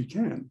best you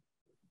can,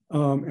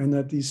 and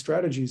that these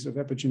strategies of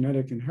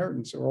epigenetic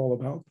inheritance are all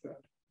about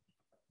that.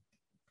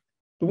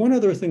 The one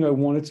other thing I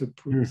wanted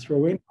to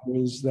throw in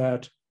was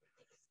that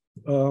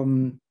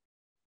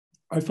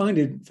I find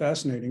it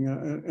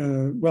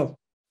fascinating, well,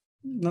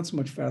 not so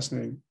much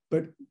fascinating,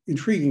 but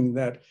intriguing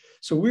that,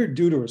 so we're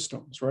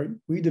deuterostomes, right?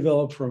 We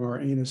develop from our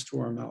anus to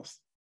our mouth,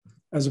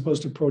 as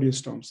opposed to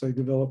proteostomes. They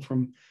develop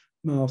from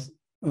mouth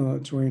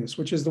to anus,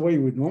 which is the way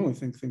you would normally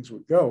think things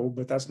would go,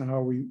 but that's not how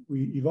we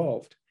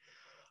evolved.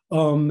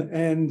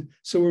 And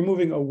so we're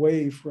moving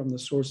away from the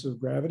source of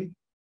gravity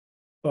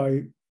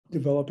by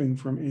developing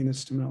from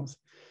anus to mouth.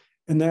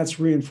 And that's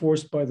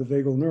reinforced by the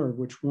vagal nerve,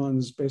 which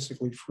runs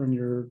basically from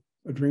your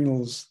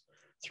adrenals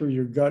through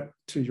your gut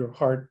to your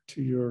heart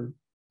to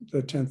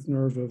the 10th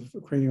nerve of the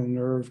cranial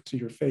nerve to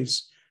your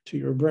face to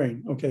your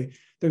brain. Okay,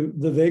 the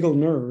vagal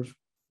nerve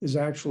is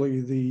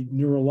actually the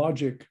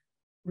neurologic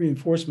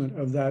reinforcement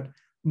of that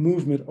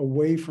movement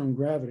away from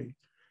gravity.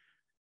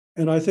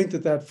 And I think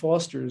that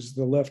fosters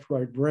the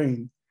left-right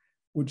brain,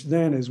 which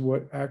then is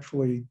what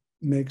actually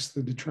makes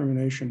the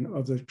determination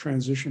of the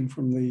transition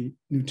from the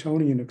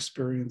Newtonian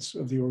experience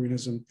of the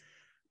organism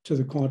to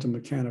the quantum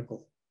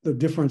mechanical. The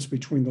difference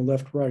between the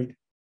left-right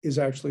is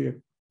actually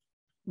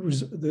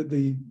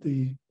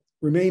the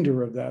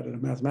remainder of that in a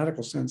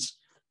mathematical sense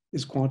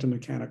is quantum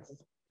mechanical.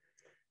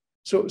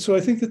 So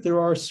I think that there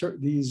are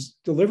these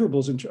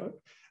deliverables.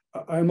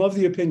 I'm of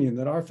the opinion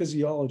that our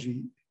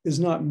physiology is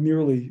not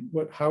merely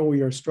how we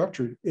are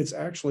structured. It's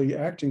actually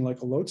acting like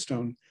a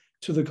lodestone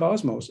to the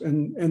cosmos.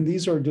 And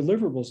these are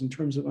deliverables in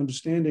terms of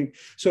understanding.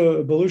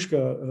 So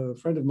Belushka, a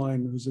friend of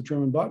mine who's a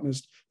German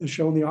botanist, has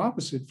shown the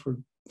opposite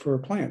for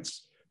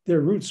plants.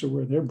 Their roots are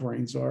where their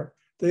brains are.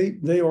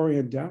 They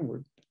orient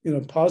downward in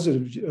a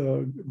positive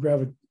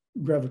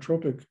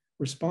gravitropic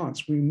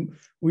response. We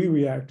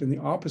react in the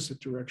opposite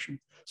direction.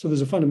 So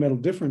there's a fundamental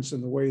difference in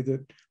the way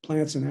that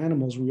plants and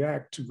animals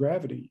react to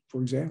gravity,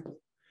 for example,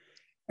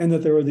 and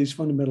that there are these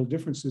fundamental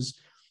differences,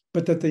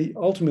 but that the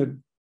ultimate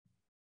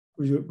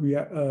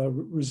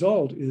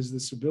result is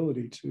this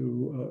ability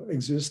to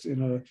exist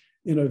in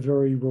a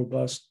very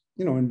robust,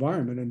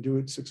 environment and do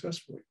it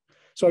successfully.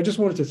 So I just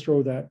wanted to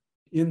throw that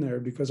in there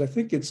because I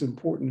think it's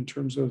important in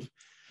terms of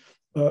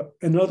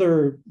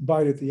another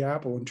bite at the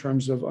apple in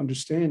terms of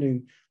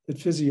understanding that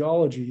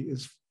physiology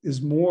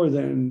is more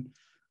than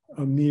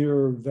a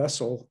mere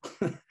vessel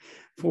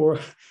for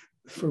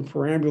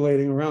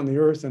perambulating around the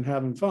earth and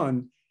having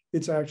fun.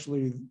 It's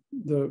actually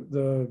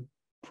the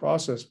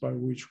process by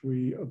which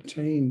we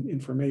obtain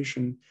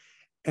information,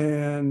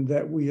 and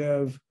that we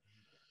have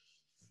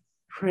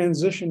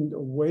transitioned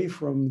away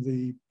from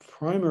the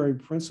primary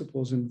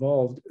principles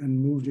involved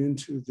and moved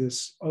into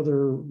this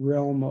other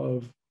realm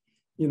of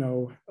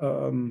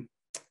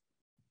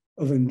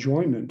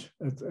enjoyment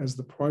as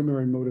the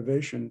primary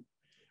motivation,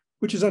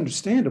 which is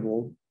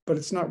understandable, but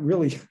it's not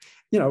really,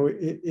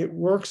 it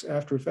works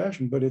after a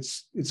fashion, but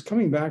it's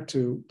coming back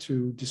to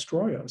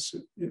destroy us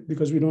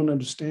because we don't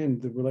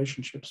understand the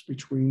relationships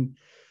between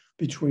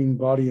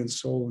body and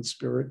soul and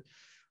spirit.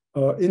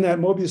 In that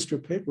Mobius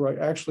strip paper, I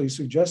actually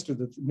suggested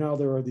that now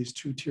there are these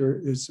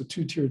it's a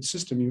two-tiered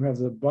system. You have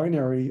the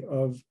binary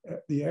of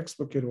the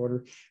explicate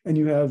order, and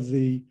you have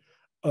the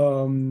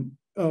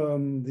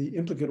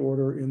implicate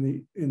order in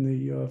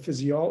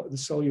the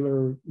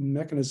cellular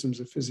mechanisms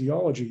of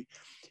physiology,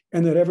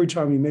 and that every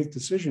time we make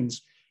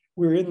decisions,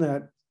 we're in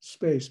that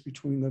space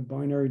between the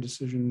binary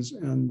decisions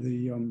and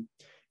the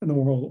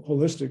more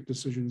holistic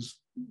decisions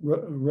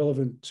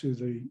relevant to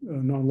the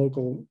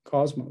non-local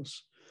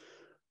cosmos.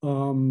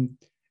 And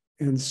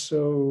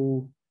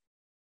so,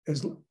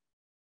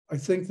 I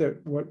think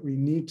that what we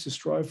need to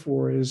strive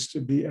for is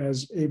to be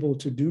as able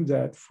to do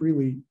that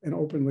freely and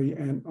openly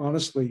and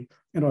honestly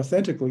and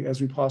authentically as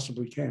we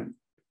possibly can.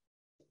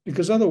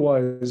 Because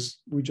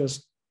otherwise, we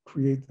just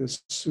create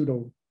this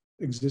pseudo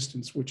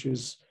existence, which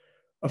is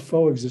a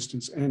faux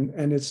existence,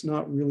 and it's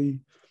not really,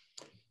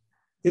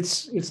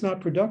 it's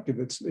not productive.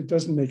 It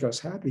doesn't make us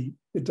happy.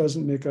 It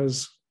doesn't make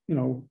us,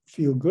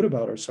 feel good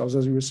about ourselves.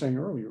 As we were saying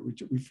earlier,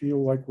 we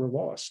feel like we're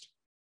lost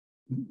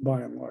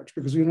by and large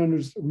because we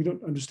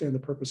don't understand the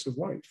purpose of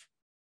life.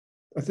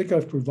 I think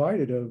I've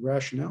provided a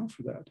rationale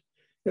for that,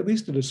 at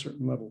least at a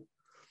certain level.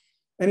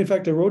 And in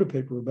fact, I wrote a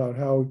paper about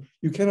how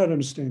you cannot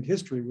understand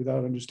history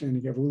without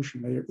understanding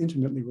evolution. They are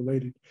intimately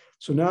related.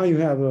 So now you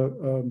have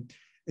a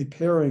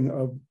pairing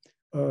of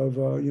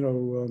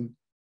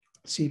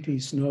C.P.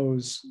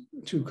 Snow's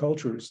two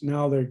cultures.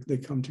 Now they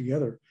come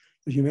together.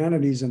 The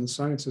humanities and the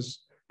sciences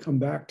come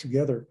back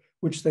together,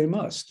 which they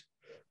must.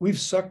 We've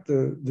sucked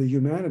the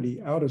humanity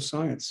out of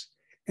science.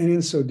 And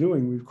in so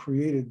doing, we've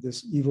created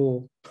this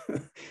evil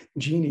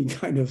genie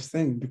kind of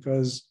thing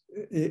because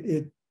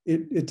it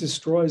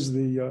destroys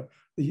the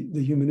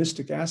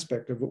humanistic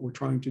aspect of what we're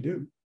trying to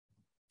do.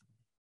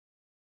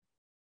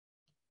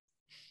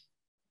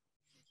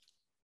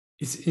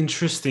 It's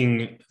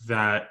interesting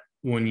that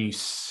when you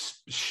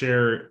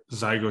share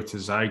zygote to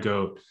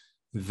zygote,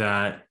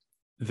 that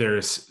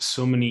there's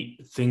so many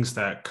things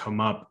that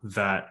come up,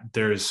 that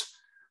there's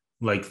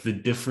like the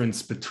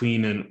difference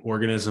between an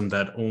organism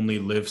that only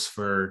lives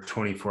for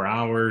 24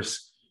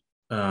 hours.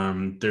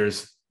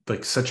 There's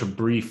like such a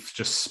brief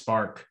just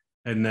spark.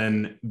 And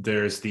then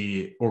there's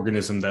the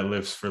organism that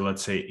lives for,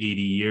 let's say, 80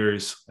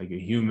 years, like a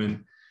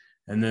human.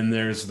 And then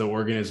there's the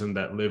organism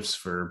that lives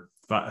for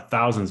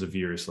thousands of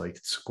years, like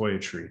sequoia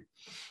tree.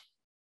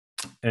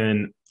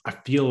 And I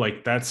feel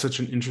like that's such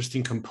an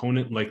interesting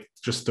component, like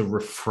just the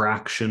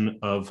refraction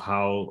of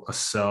how a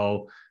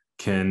cell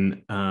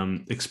can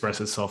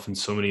express itself in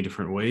so many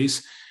different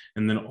ways.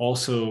 And then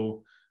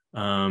also,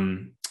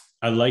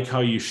 I like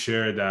how you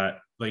share that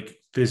like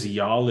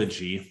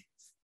physiology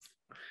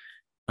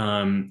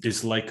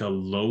is like a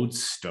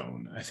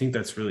lodestone. I think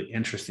that's really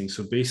interesting.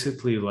 So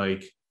basically,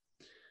 like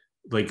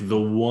the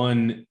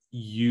one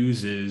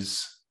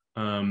uses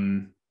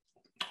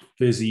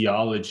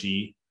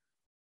physiology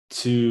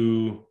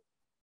to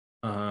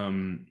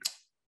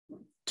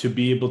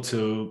be able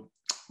to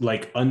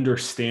like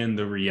understand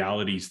the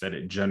realities that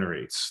it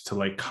generates, to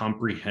like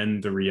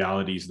comprehend the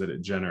realities that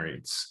it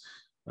generates.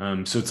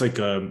 So it's like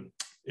a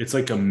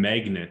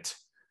magnet.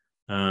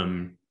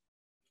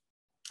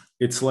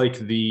 It's like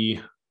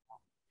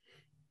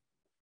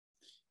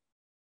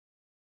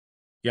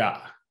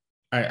yeah.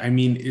 I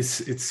mean,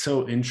 it's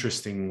so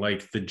interesting,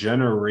 like the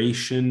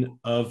generation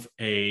of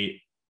a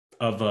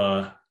of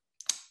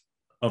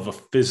a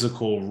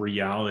physical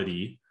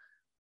reality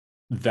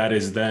that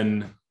is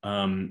then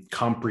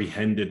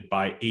comprehended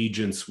by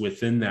agents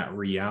within that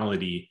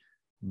reality,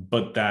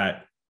 but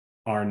that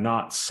are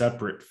not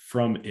separate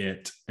from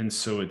it. And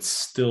so it's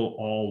still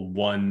all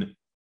one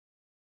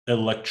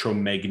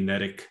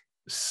electromagnetic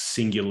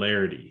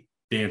singularity,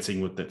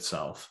 dancing with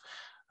itself,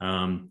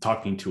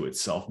 talking to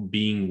itself,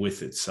 being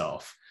with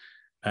itself.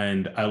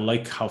 And I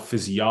like how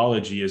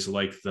physiology is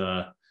like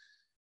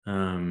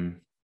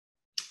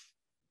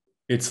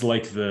it's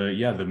like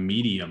the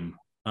medium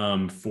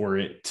for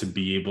it to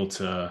be able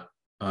to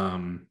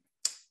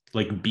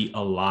like be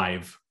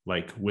alive,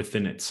 like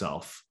within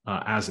itself,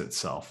 as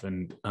itself.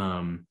 And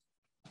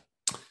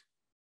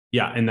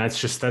yeah, and that's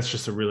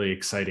just a really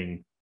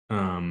exciting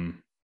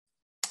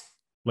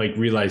like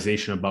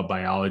realization about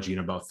biology and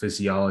about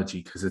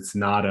physiology, because it's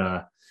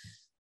not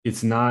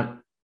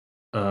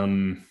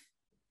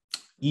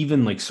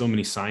even like so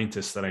many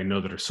scientists that I know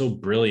that are so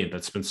brilliant,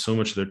 that spend so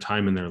much of their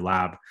time in their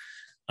lab,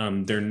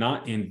 they're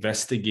not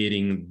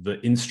investigating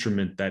the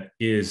instrument that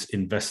is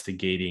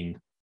investigating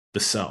the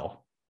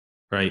cell,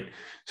 right?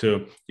 So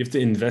you have to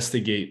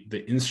investigate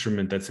the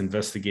instrument that's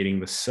investigating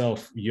the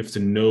self. You have to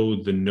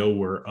know the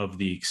knower of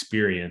the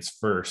experience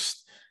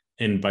first.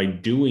 And by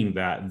doing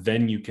that,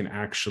 then you can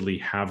actually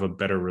have a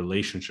better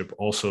relationship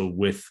also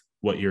with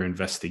what you're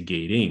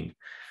investigating.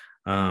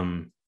 I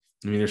mean,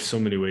 there's so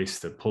many ways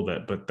to pull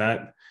that, but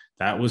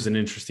that was an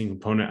interesting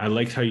component. I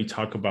liked how you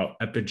talk about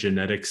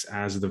epigenetics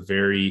as the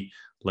very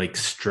like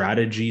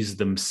strategies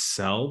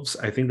themselves.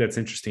 I think that's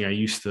interesting. I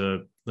used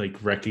to like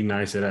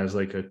recognize it as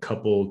like a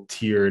couple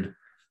tiered,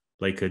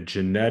 like a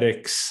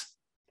genetics,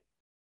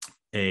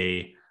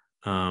 a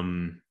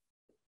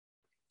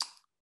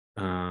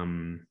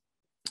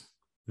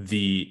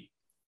the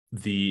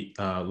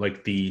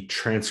like the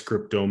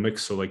transcriptomics,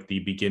 so like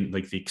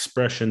the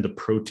expression, the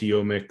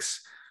proteomics,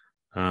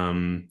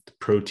 the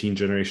protein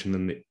generation,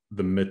 then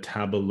the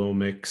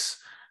metabolomics,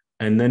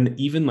 and then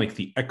even like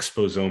the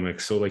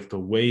exposomics, so like the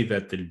way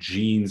that the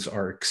genes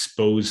are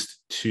exposed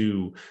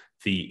to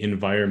the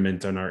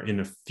environment and are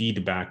in a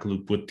feedback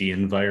loop with the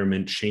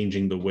environment,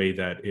 changing the way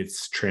that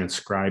it's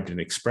transcribed and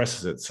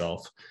expresses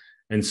itself.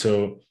 And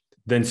so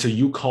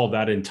you call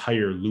that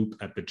entire loop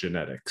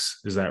epigenetics,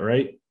 is that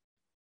right?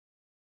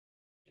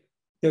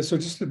 Yeah, so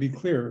just to be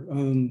clear, I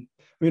mean,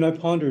 I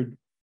pondered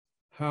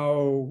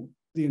how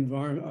the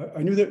environment,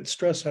 I knew that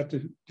stress had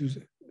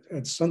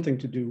something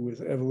to do with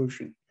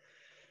evolution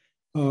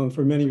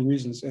for many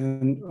reasons.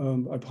 And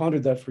I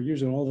pondered that for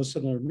years. And all of a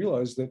sudden I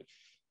realized that,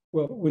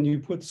 well, when you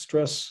put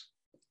stress,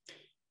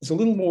 it's a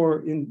little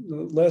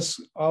less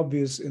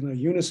obvious in a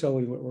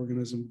unicellular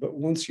organism, but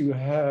once you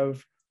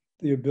have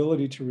the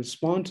ability to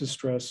respond to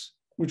stress,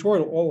 which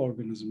all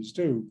organisms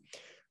do,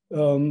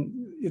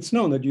 it's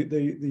known that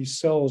these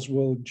cells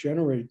will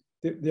generate,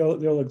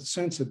 they'll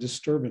sense a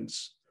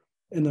disturbance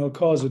and they'll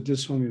cause a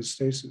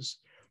dyshomeostasis.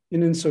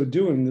 And in so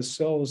doing, the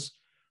cells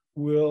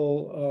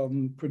will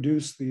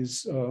produce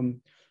these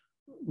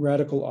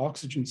radical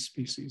oxygen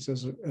species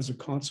as a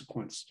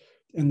consequence.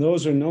 And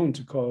those are known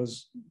to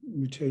cause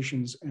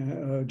mutations,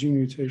 gene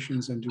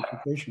mutations and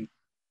duplication.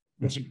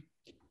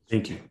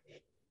 Thank you.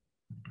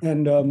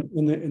 And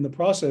in the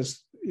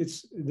process,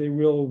 they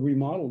will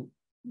remodel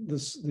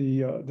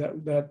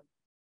that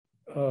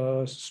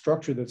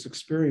structure that's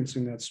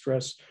experiencing that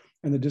stress,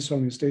 and the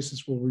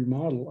dyshomeostasis will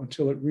remodel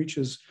until it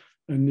reaches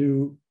a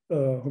new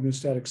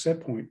homeostatic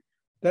set point.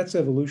 That's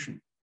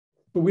evolution,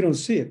 but we don't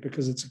see it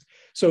because it's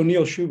so.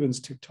 Neil Shubin's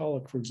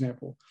Tiktaalik, for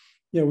example,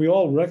 we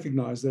all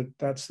recognize that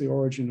that's the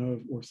origin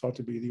of, or thought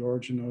to be the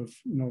origin of,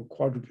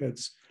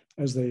 quadrupeds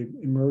as they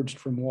emerged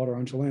from water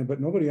onto land. But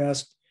nobody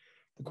asked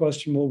the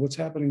question, well, what's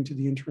happening to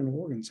the internal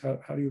organs?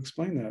 How do you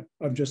explain that?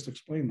 I've just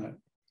explained that.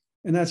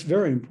 And that's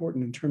very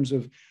important in terms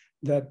of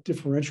that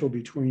differential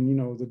between,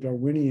 the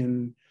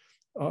Darwinian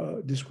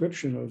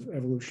description of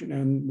evolution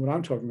and what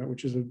I'm talking about,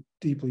 which is a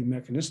deeply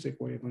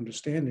mechanistic way of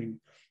understanding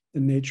the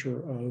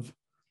nature of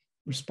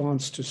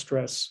response to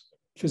stress,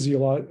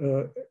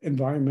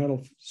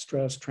 environmental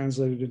stress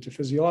translated into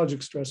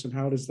physiologic stress, and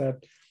how does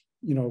that,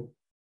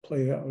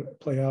 play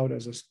out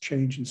as a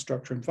change in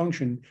structure and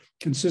function,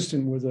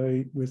 consistent with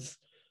a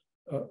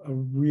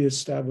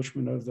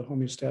reestablishment of the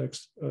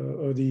homeostatics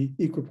or the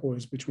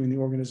equipoise between the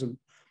organism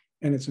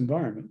and its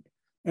environment.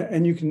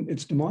 And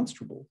it's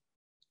demonstrable.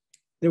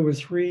 There were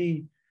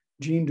 3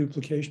 gene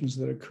duplications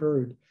that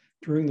occurred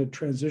during the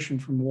transition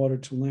from water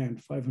to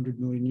land 500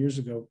 million years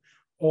ago.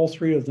 All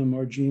three of them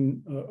are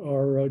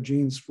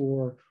genes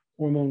for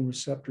hormone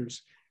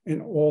receptors,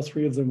 and all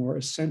three of them are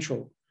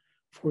essential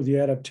for the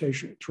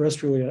adaptation,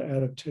 terrestrial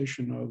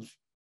adaptation of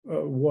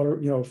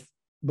water,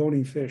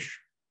 bony fish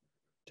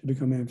to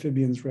become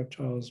amphibians,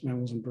 reptiles,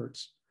 mammals, and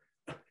birds.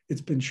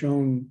 It's been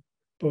shown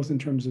both in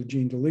terms of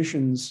gene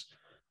deletions,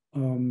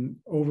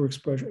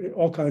 overexpression,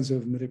 all kinds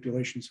of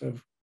manipulations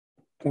have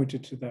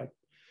pointed to that.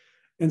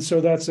 And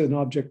so that's an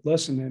object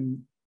lesson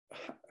in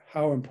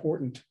how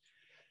important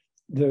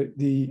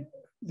the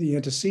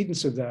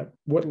antecedents of that,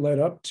 what led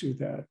up to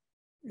that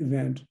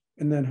event,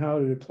 and then how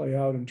did it play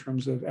out in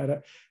terms of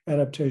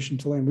adaptation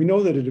to land. We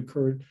know that it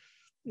occurred.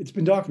 It's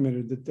been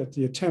documented that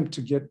the attempt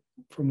to get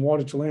from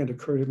water to land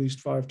occurred at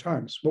least 5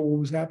 times. But what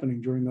was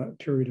happening during that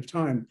period of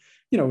time,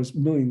 it was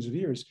millions of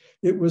years.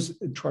 It was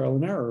trial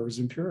and error, it was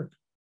empiric.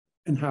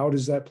 And how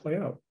does that play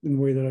out in the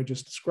way that I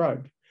just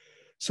described?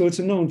 So it's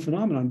a known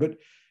phenomenon, but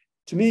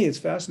to me, it's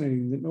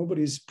fascinating that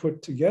nobody's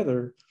put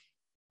together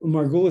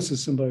Margulis'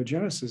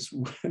 symbiogenesis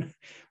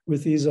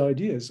with these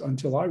ideas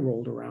until I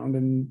rolled around.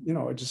 And,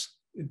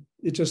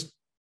 it just,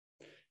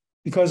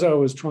 because I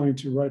was trying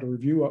to write a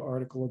review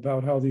article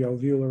about how the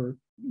alveolar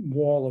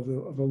wall of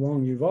the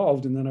lung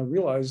evolved, and then I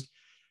realized,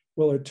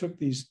 well, it took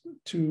these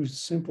 2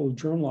 simple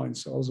germline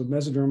cells, a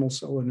mesodermal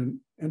cell and an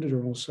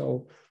endodermal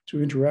cell,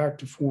 to interact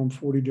to form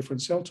 40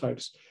 different cell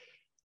types.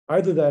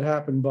 Either that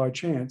happened by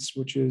chance,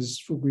 which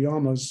is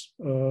Fukuyama's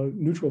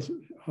neutral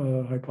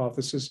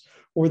hypothesis,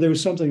 or there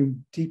was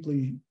something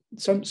deeply,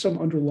 some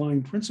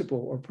underlying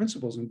principle or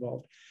principles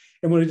involved.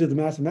 And when I did the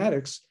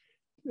mathematics,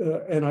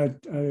 and I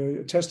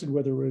tested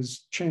whether it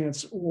was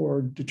chance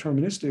or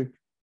deterministic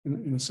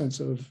in a sense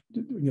of,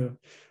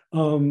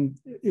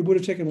 it would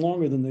have taken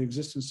longer than the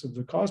existence of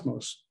the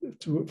cosmos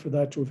for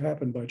that to have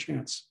happened by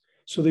chance.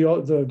 So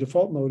the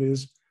default mode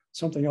is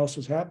something else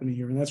was happening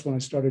here. And that's when I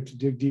started to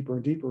dig deeper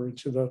and deeper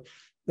into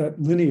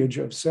that lineage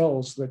of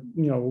cells that,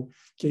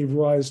 gave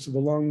rise to the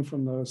lung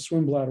from the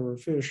swim bladder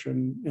of fish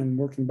and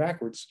working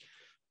backwards.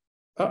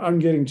 I'm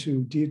getting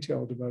too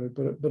detailed about it,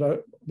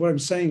 but what I'm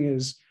saying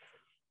is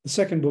the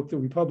second book that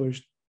we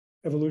published,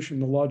 Evolution,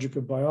 the Logic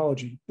of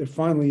Biology, there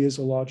finally is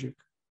a logic.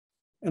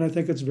 And I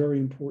think it's very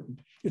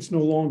important. It's no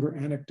longer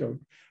anecdote.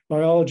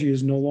 Biology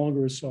is no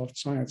longer a soft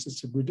science.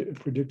 It's a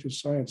predictive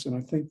science. And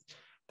I think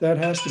that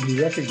has to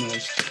be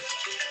recognized.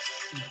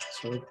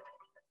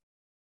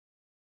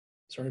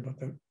 Sorry about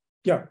that.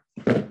 Yeah.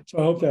 So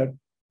I hope that,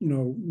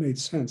 made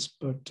sense.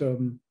 But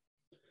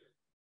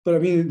I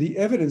mean, the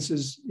evidence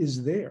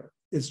is there.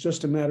 It's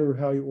just a matter of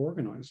how you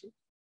organize it.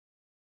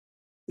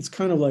 It's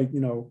kind of like,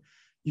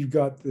 you've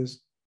got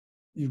this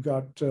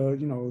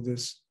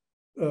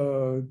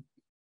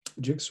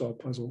jigsaw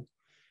puzzle.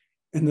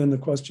 And then the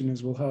question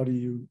is, well, how do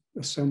you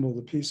assemble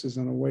the pieces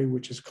in a way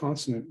which is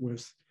consonant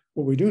with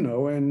what we do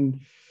know?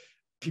 And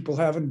people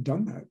haven't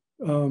done that.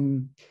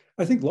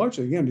 I think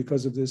largely, again,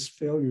 because of this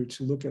failure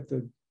to look at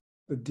the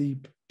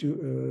deep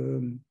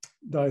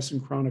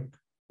diasynchronic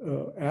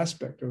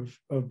aspect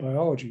of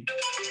biology.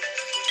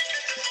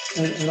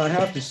 And I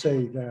have to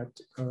say that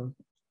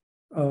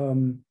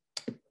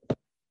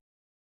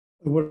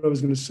what I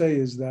was going to say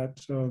is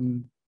that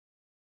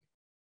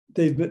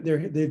they've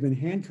been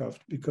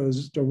handcuffed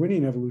because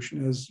Darwinian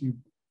evolution, as you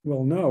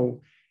well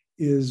know,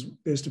 is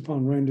based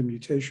upon random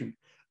mutation.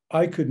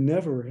 I could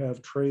never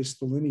have traced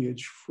the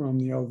lineage from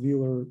the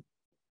alveolar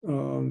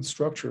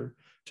structure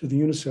to the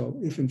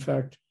unicell if, in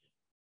fact,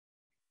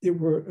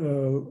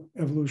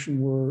 evolution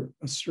were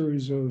a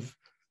series of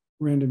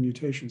random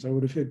mutations. I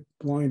would have hit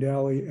blind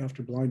alley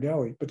after blind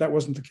alley, but that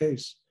wasn't the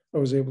case. I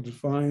was able to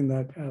find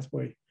that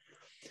pathway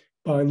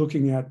by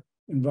looking at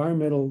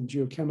environmental,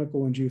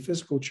 geochemical, and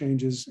geophysical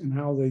changes and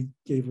how they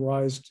gave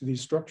rise to these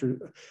structures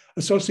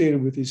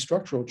associated with these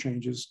structural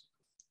changes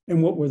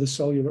and what were the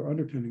cellular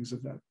underpinnings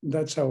of that.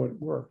 That's how it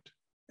worked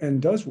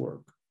and does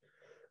work.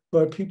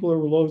 But people are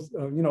loath,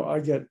 I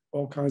get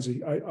all kinds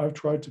of, I've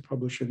tried to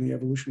publish in the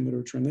evolution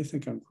literature and they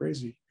think I'm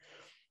crazy,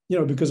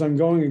 because I'm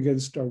going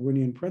against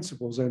Darwinian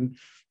principles and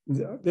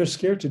they're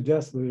scared to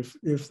death that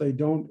if they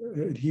don't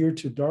adhere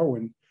to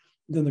Darwin,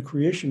 then the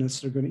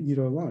creationists are going to eat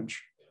our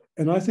lunch.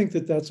 And I think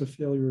that that's a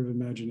failure of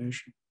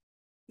imagination.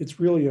 It's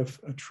really a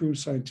true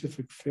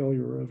scientific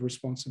failure of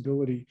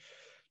responsibility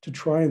to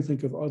try and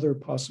think of other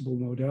possible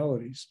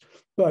modalities.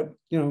 But,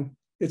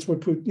 it's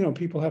what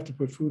people have to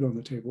put food on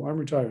the table. I'm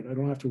retired. I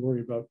don't have to worry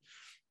about,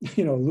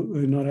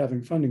 not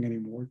having funding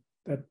anymore.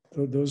 That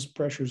those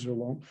pressures are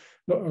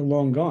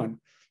long gone.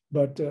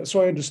 But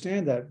so I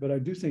understand that, but I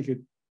do think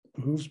it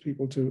behooves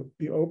people to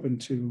be open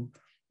to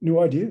new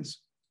ideas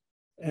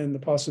and the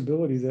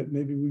possibility that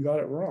maybe we got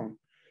it wrong.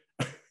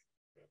 But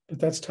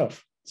that's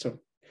tough. So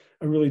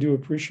I really do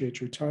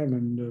appreciate your time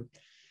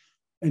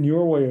and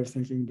your way of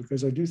thinking,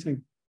 because I do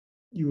think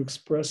you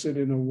express it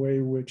in a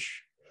way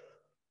which,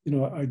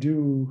 I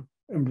do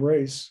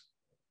embrace.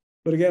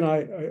 But again,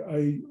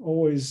 I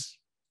always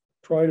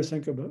try to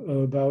think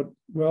about,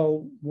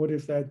 well, what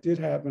if that did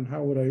happen?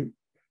 How would I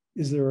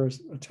is there a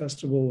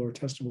testable or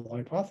testable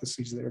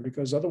hypotheses there?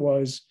 Because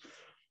otherwise,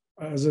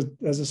 as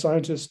a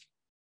scientist,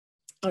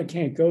 I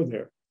can't go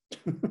there,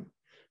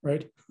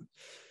 right?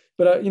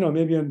 But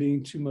maybe I'm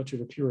being too much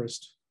of a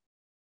purist.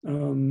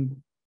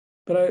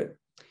 But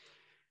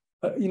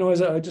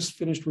as I just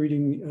finished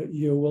reading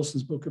E.O.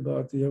 Wilson's book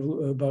about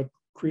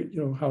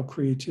how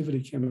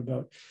creativity came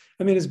about.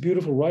 I mean, it's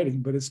beautiful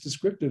writing, but it's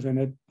descriptive,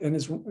 and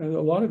a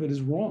lot of it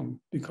is wrong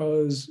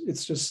because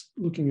it's just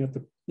looking at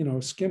the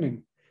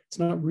skimming. It's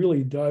not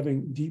really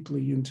diving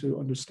deeply into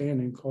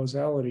understanding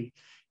causality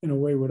in a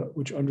way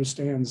which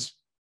understands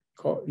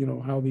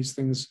how these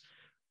things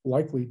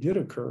likely did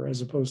occur,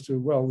 as opposed to,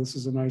 well, this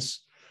is a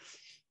nice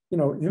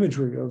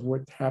imagery of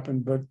what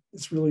happened, but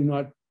it's really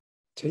not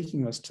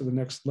taking us to the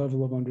next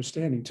level of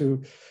understanding,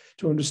 to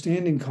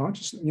understanding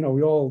consciousness.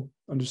 We all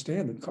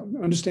understand that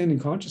understanding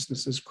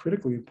consciousness is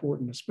critically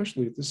important,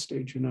 especially at this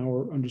stage in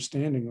our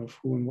understanding of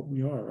who and what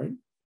we are, right?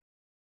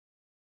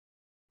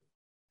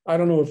 I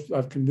don't know if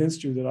I've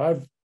convinced you that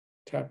I've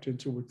tapped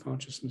into what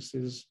consciousness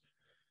is.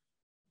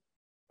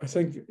 I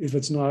think if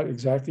it's not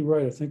exactly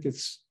right, I think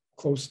it's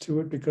close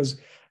to it, because,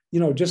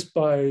 just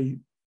by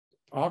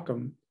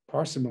Occam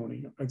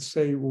parsimony, I'd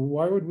say, well,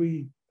 why would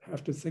we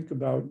have to think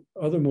about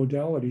other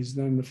modalities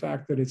than the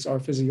fact that it's our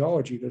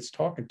physiology that's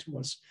talking to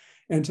us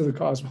and to the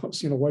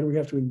cosmos? Why do we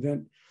have to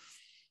invent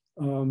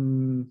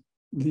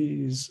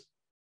these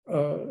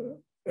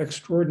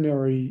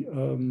extraordinary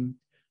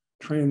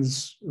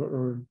trans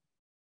or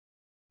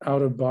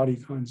out of body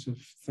kinds of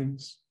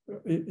things?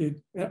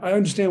 I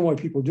understand why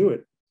people do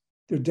it.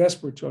 They're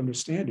desperate to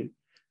understand it,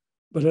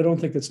 but I don't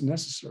think it's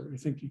necessary. I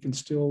think you can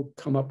still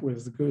come up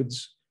with the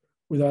goods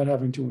without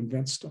having to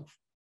invent stuff.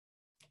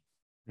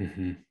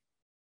 Mm-hmm.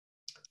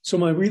 So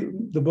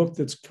the book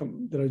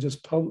that I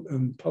just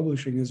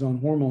publishing is on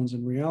hormones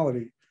and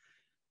reality.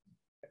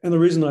 And the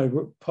reason I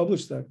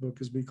published that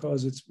book is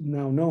because it's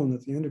now known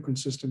that the endocrine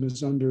system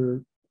is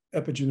under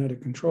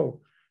epigenetic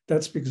control.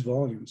 That speaks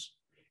volumes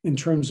in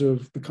terms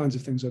of the kinds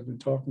of things I've been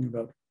talking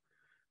about,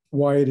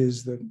 why it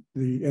is that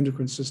the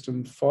endocrine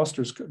system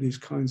fosters these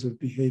kinds of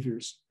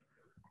behaviors,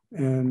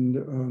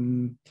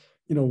 and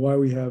why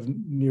we have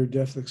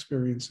near-death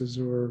experiences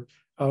or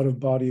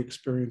out-of-body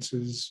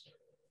experiences,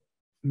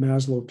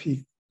 Maslow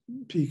peak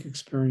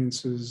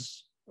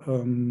experiences,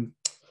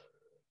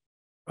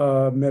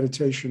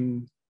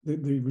 meditation,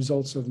 the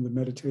results of the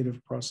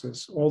meditative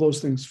process. All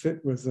those things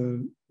fit with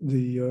the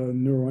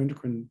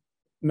neuroendocrine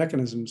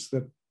mechanisms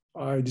that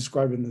I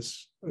describe in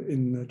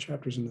the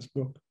chapters in this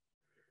book.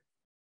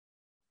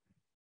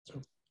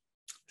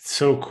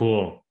 So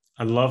cool.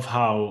 I love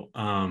how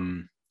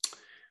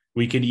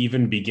we could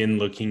even begin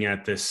looking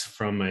at this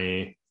from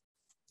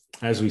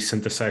as we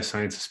synthesize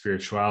science and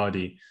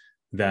spirituality,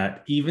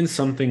 that even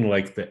something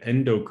like the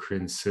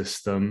endocrine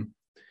system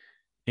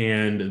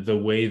and the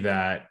way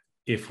that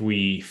if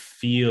we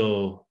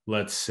feel,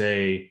 let's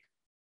say,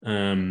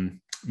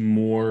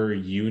 more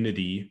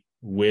unity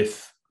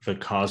with the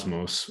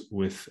cosmos,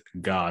 with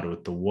God,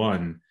 with the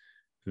one,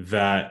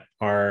 that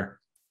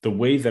the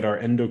way that our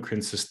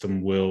endocrine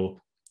system will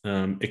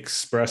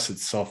express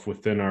itself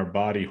within our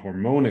body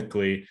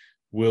hormonically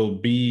will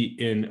be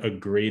in a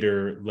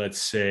greater,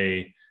 let's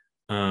say,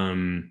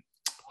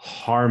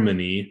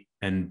 harmony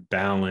and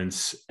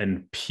balance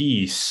and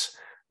peace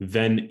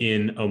than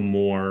in a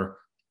more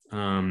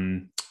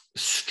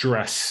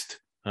stressed,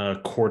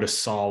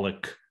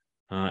 cortisolic,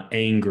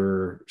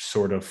 anger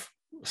sort of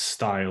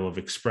style of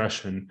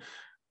expression,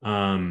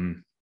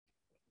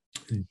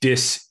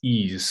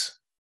 dis-ease,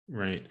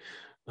 right?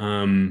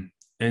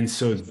 And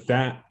so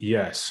that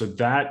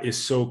is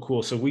so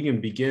cool. So we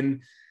can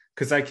begin,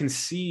 because I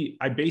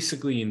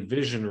basically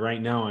envision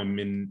right now, I'm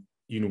in,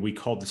 we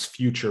call this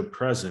future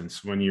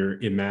presence, when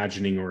you're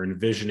imagining or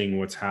envisioning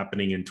what's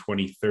happening in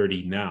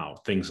 2030 now,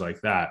 things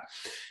like that.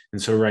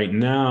 And so right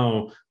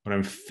now, what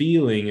I'm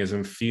feeling is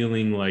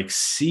like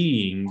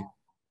seeing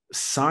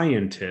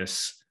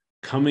scientists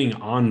coming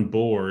on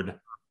board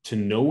to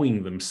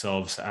knowing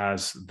themselves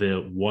as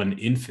the one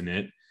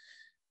infinite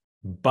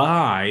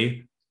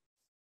by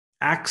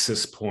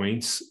access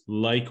points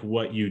like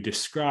what you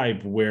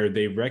described, where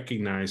they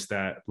recognize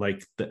that,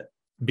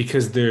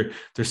 because there's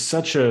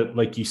such a,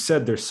 like you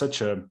said, there's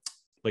such a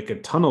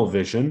tunnel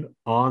vision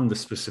on the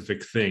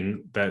specific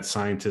thing that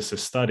scientists are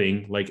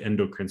studying, like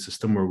endocrine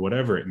system or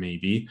whatever it may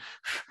be.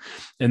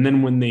 And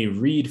then when they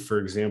read, for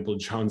example,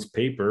 John's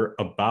paper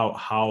about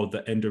how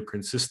the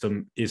endocrine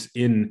system is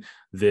in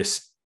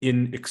this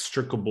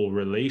inextricable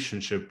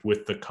relationship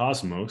with the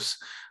cosmos,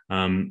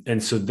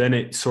 and so then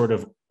it sort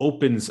of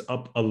opens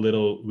up a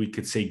little, we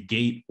could say,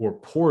 gate or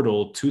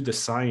portal to the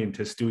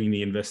scientists doing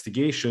the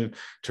investigation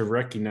to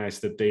recognize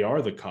that they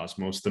are the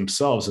cosmos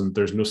themselves, and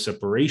there's no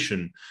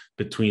separation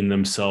between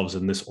themselves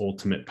and this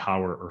ultimate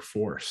power or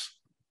force.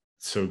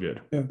 So good.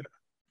 Yeah,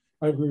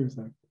 I agree with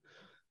that.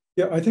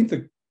 Yeah, I think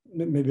that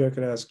maybe I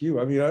could ask you.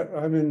 I mean,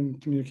 I'm in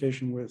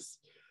communication with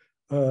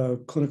a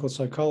clinical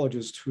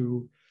psychologist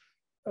who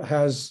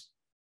has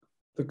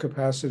the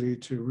capacity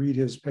to read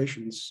his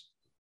patients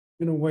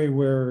in a way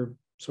where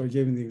So I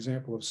gave him the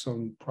example of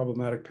some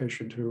problematic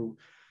patient who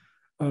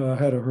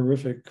had a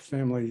horrific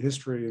family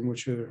history in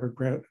which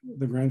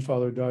the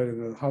grandfather died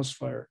in a house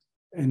fire,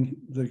 and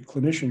the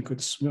clinician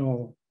could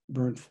smell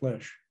burnt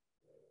flesh.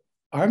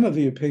 I'm of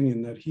the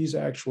opinion that he's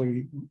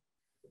actually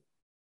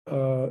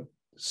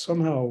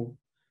somehow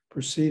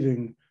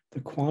perceiving the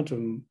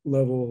quantum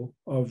level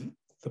of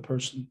the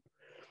person.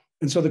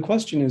 And so the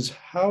question is,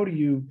 how do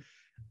you,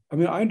 I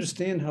mean, I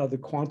understand how the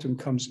quantum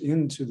comes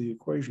into the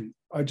equation.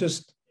 I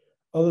just,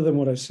 other than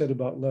what I said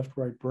about left,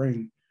 right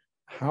brain,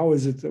 how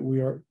is it that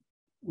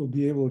will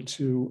be able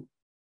to,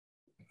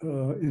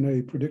 in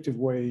a predictive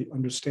way,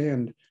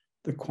 understand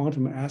the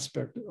quantum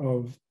aspect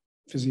of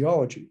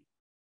physiology?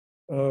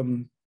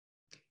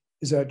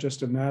 Is that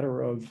just a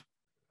matter of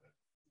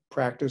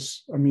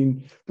practice? I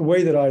mean, the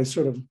way that I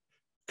sort of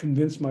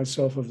convinced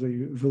myself of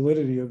the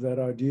validity of that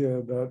idea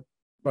about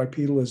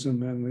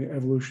bipedalism and the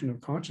evolution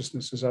of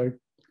consciousness is I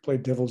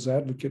played devil's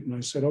advocate and I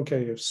said,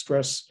 okay, if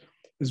stress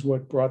is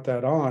what brought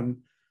that on,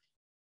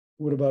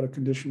 what about a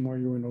condition where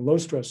you're in a low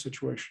stress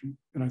situation?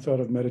 And I thought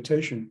of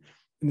meditation,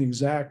 and the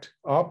exact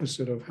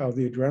opposite of how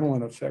the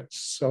adrenaline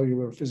affects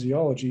cellular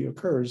physiology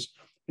occurs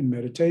in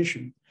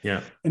meditation.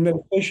 Yeah. And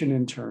meditation,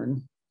 in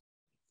turn,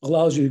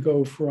 allows you to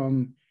go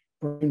from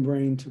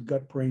brain to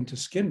gut brain to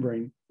skin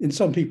brain. In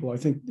some people, I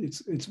think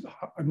it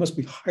must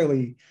be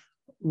highly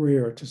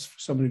rare to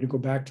somebody to go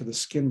back to the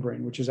skin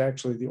brain, which is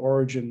actually the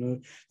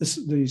origin.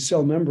 The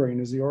cell membrane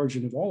is the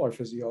origin of all our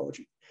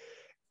physiology.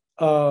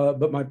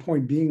 But my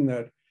point being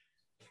that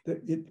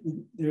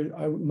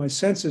my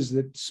sense is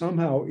that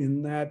somehow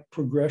in that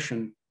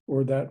progression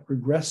or that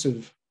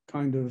regressive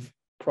kind of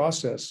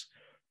process,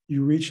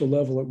 you reach a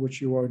level at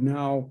which you are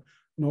now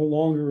no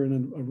longer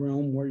in a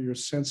realm where you're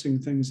sensing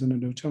things in a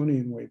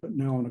Newtonian way, but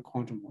now in a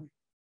quantum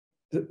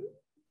way.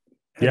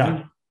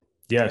 Yeah.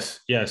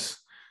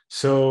 Yes.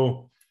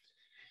 So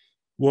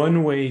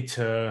one way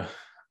to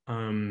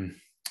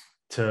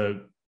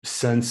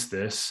sense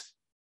this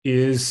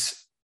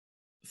is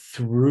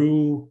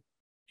through,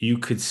 you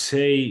could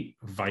say,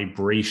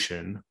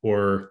 vibration,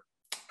 or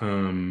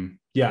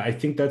I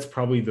think that's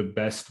probably the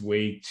best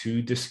way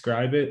to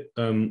describe it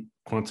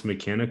quantum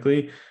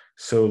mechanically.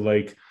 So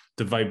like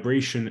the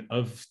vibration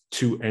of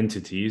two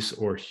entities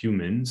or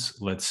humans,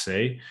 let's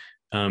say,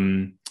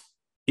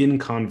 in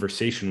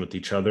conversation with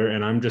each other.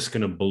 And I'm just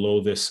going to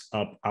blow this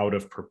up out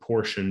of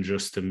proportion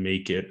just to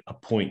make it a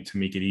point, to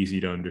make it easy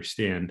to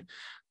understand.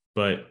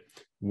 But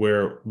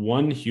where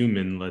one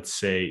human, let's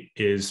say,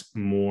 is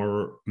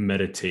more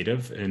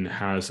meditative and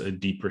has a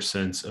deeper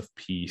sense of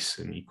peace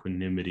and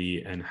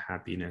equanimity and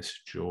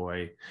happiness,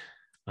 joy.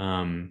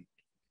 And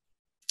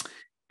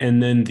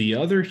then the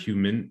other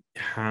human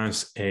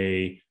has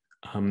high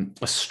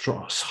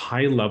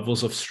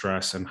levels of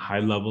stress and high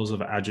levels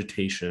of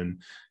agitation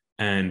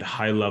and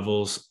high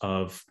levels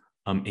of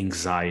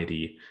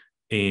anxiety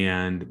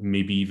and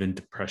maybe even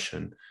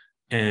depression.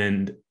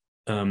 And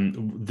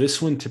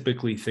this one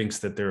typically thinks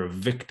that they're a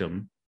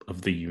victim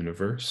of the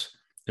universe.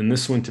 And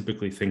this one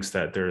typically thinks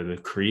that they're the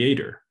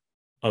creator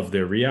of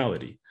their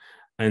reality.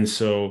 And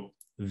so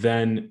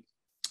then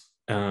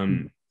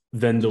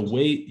the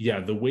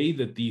way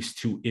that these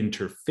two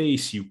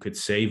interface, you could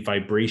say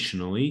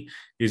vibrationally,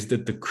 is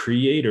that the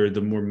creator,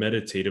 the more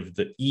meditative,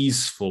 the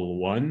easeful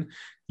one,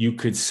 you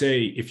could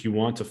say, if you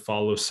want to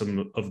follow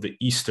some of the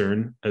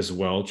Eastern as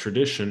well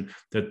tradition,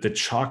 that the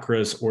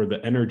chakras or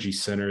the energy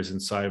centers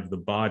inside of the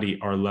body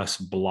are less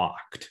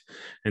blocked.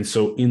 And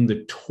so in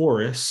the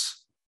torus,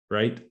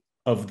 right,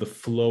 of the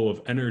flow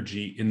of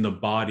energy in the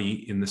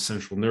body, in the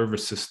central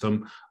nervous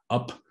system,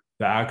 up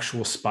the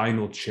actual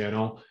spinal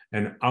channel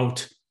and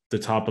out the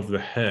top of the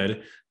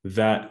head,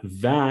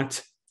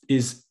 that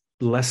is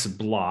less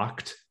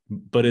blocked.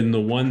 But in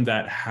the one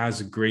that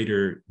has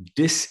greater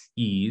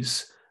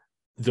dis-ease,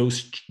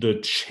 the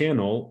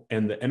channel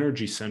and the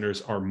energy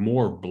centers are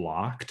more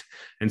blocked.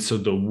 And so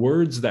the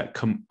words that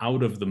come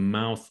out of the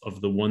mouth of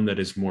the one that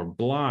is more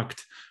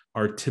blocked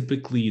are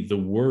typically the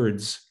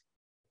words.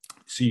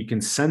 So you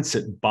can sense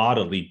it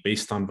bodily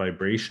based on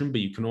vibration,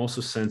 but you can also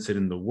sense it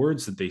in the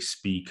words that they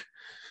speak,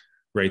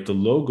 right? The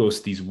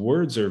logos, these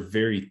words are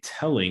very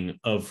telling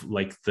of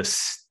like the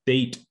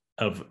state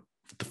of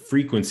the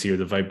frequency or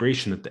the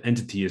vibration that the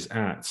entity is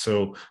at.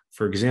 So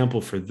for example,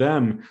 for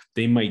them,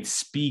 they might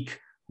speak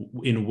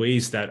in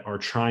ways that are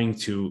trying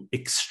to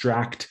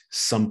extract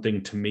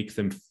something to make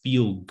them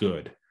feel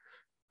good,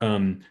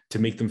 to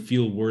make them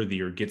feel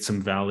worthy or get some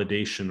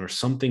validation or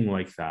something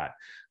like that.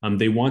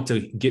 They want to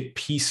get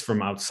peace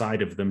from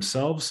outside of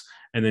themselves.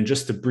 And then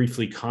just to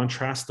briefly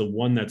contrast, the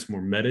one that's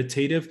more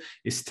meditative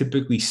is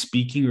typically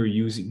speaking or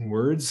using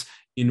words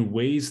in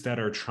ways that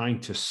are trying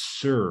to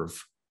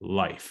serve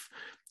life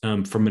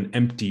from an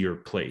emptier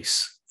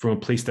place, from a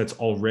place that's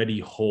already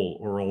whole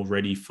or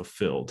already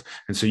fulfilled.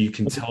 And so you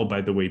can tell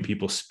by the way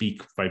people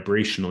speak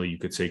vibrationally, you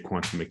could say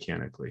quantum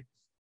mechanically.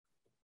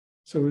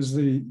 So is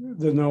the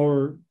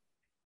knower,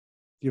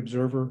 the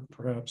observer,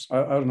 perhaps,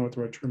 I don't know what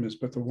the right term is,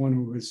 but the one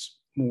who is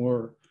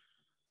more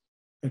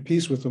at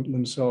peace with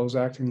themselves,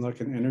 acting like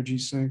an energy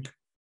sink.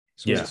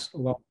 So Yeah. it's a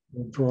lot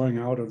drawing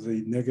out of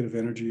the negative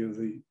energy of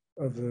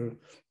the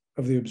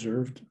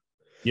observed.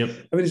 Yep.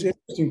 I mean, it's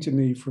interesting to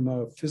me from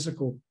a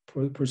physical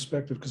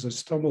perspective because I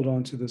stumbled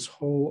onto this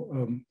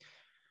whole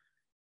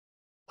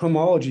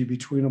homology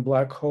between a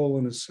black hole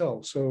and a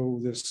cell. So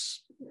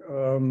this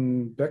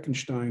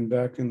Bekenstein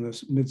back in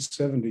the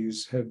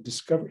mid-70s had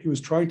discovered, he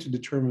was trying to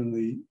determine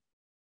the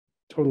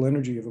total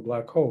energy of a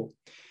black hole.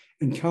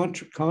 And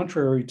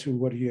contrary to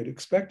what he had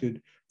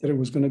expected, that it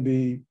was going to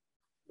be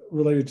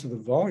related to the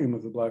volume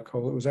of the black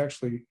hole, it was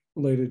actually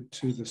related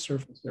to the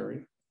surface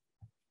area.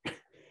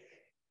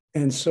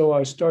 And so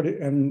I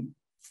started, and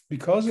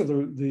because of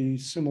the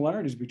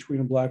similarities between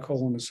a black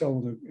hole and a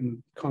cell in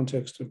the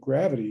context of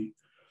gravity,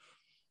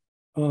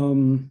 I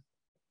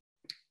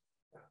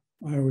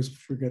always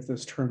forget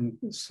this term,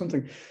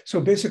 something.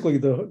 So basically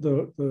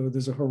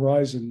there's a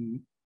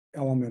horizon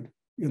element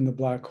in the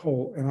black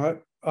hole. And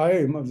I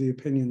am of the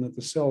opinion that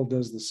the cell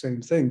does the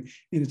same thing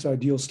in its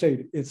ideal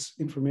state. Its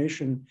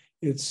information,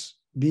 its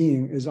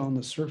being is on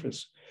the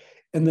surface.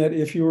 And that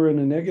if you're in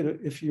a negative,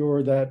 if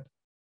you're that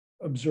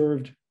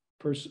observed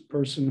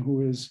person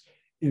who is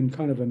in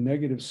kind of a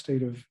negative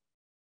state of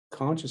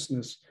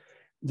consciousness,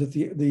 that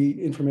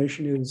the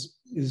information is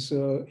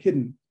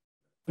hidden,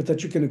 but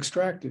that you can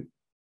extract it,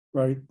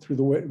 right, through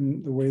the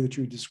way that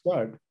you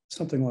described,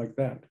 something like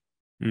that.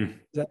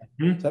 Does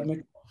that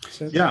make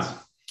sense? Yeah.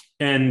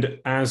 And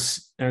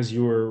as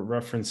you were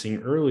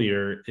referencing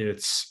earlier,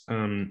 it's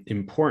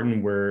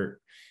important where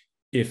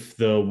if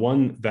the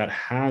one that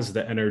has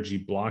the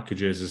energy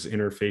blockages is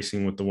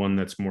interfacing with the one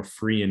that's more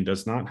free and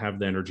does not have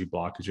the energy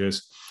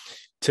blockages,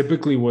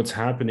 typically what's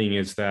happening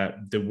is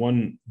that the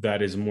one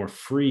that is more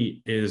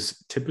free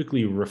is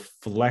typically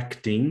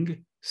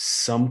reflecting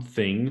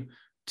something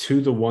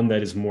to the one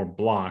that is more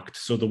blocked.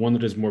 So the one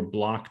that is more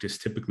blocked is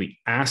typically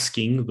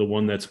asking the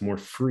one that's more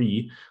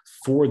free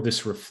for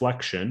this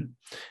reflection.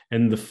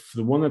 And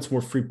the one that's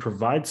more free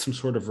provides some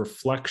sort of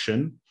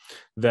reflection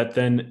that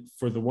then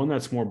for the one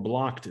that's more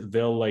blocked,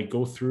 they'll like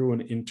go through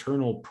an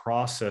internal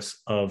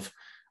process of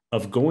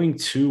going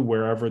to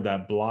wherever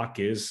that block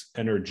is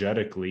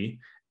energetically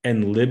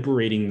and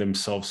liberating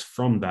themselves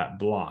from that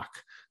block.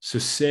 So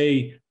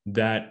say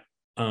that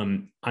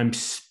I'm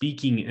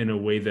speaking in a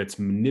way that's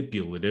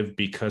manipulative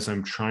because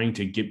I'm trying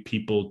to get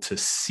people to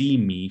see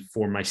me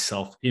for my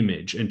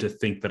self-image and to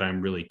think that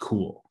I'm really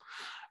cool.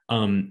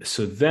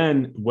 So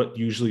then what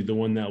usually the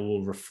one that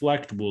will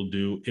reflect will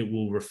do, it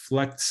will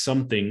reflect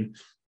something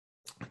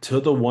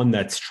to the one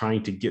that's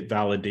trying to get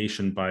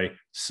validation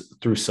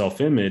through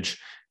self-image,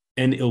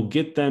 and it'll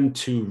get them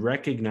to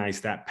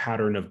recognize that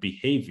pattern of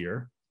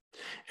behavior.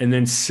 And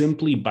then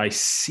simply by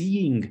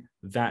seeing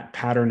that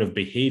pattern of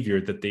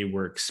behavior that they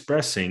were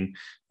expressing,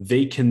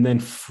 they can then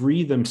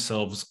free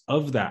themselves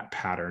of that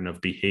pattern of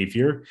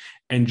behavior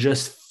and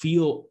just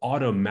feel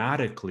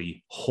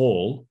automatically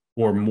whole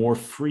or more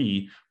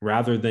free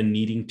rather than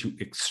needing to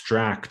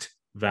extract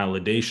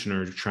validation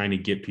or trying to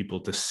get people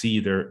to see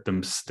their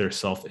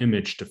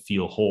self-image to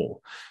feel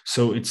whole.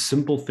 So it's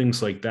simple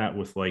things like that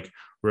with like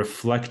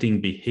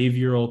reflecting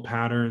behavioral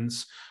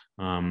patterns,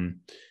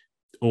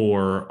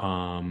 or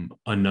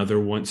another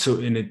one. So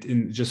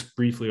in just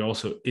briefly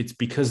also, it's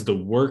because the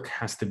work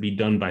has to be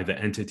done by the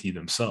entity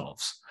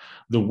themselves.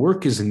 The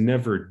work is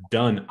never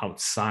done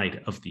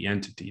outside of the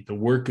entity. The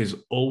work is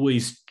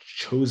always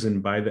chosen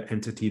by the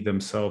entity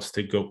themselves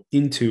to go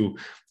into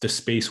the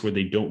space where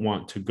they don't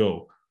want to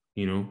go,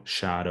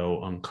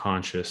 shadow,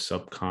 unconscious,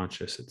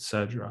 subconscious,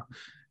 etc.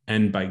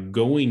 And by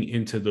going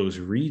into those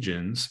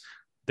regions,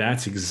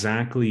 that's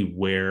exactly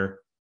where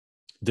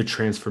the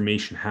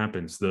transformation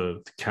happens.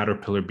 The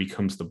caterpillar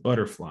becomes the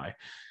butterfly,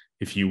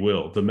 if you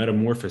will. The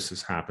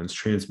metamorphosis happens,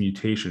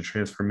 transmutation,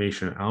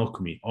 transformation,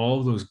 alchemy. All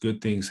of those good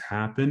things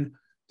happen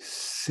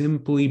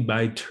simply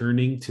by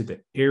turning to the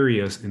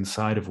areas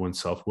inside of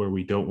oneself where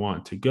we don't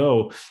want to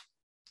go.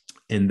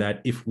 And that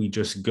if we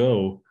just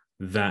go,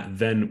 that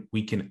then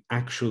we can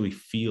actually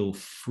feel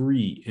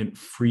free and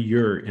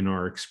freer in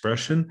our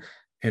expression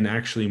and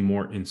actually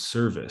more in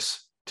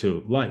service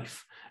to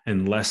life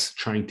and less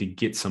trying to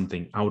get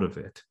something out of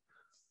it.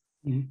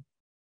 Mm-hmm.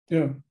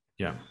 Yeah.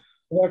 Yeah.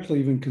 I've actually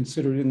even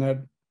considered in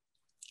that,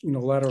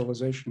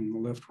 lateralization in the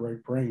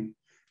left-right brain,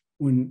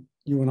 when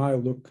you and I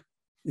look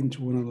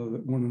into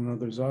one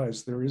another's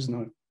eyes, there is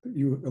not,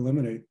 you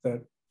eliminate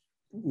that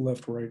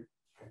left-right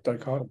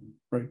dichotomy,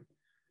 right?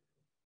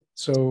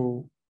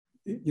 So,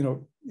 in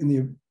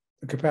the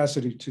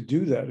capacity to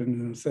do that in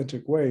an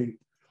authentic way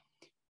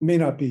may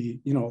not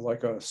be,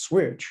 like a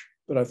switch,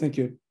 but I think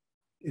it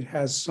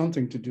has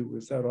something to do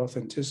with that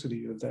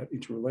authenticity of that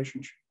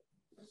interrelationship,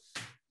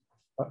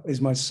 is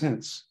my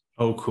sense.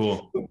 Oh,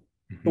 cool.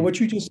 But what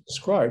you just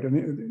described, I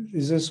mean,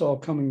 is this all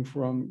coming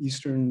from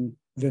Eastern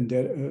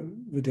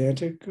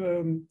Vedantic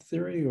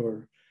theory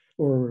or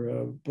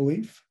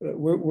belief?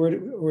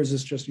 Or is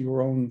this just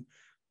your own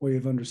way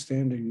of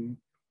understanding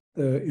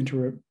the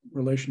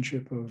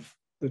interrelationship of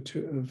the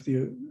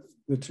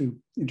two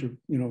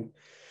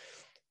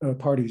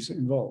parties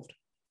involved?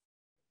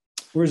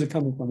 Where is it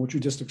coming from? What you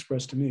just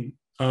expressed to me?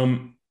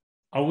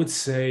 I would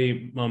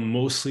say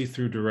mostly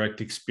through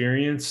direct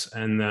experience,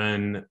 and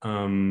then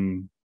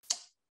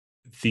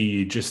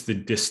the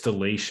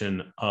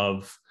distillation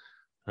of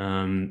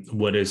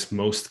what is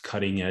most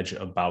cutting edge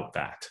about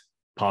that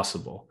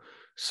possible.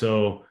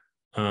 So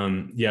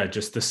yeah,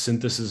 just the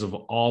synthesis of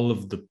all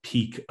of the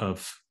peak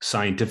of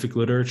scientific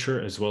literature,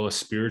 as well as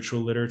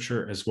spiritual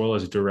literature, as well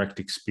as direct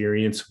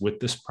experience with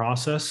this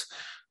process.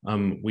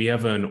 We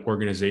have an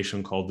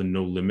organization called the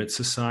No Limit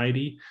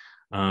Society.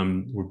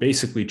 We're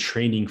basically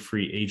training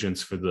free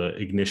agents for the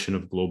ignition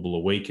of global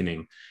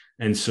awakening.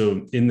 And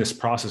so in this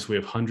process, we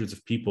have hundreds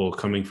of people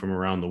coming from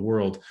around the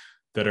world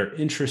that are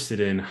interested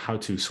in how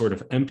to sort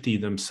of empty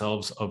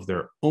themselves of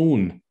their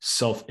own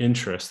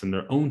self-interest and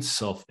their own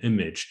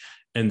self-image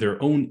and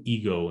their own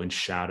ego and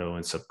shadow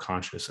and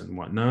subconscious and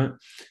whatnot,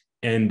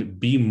 and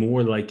be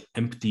more like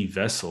empty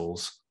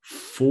vessels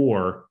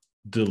for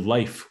the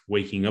life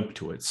waking up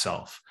to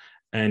itself,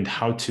 and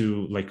how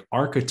to like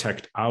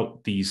architect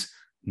out these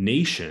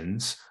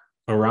nations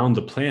around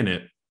the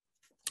planet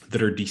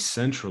that are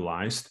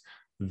decentralized,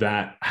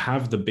 that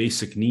have the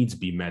basic needs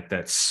be met,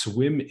 that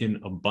swim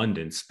in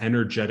abundance,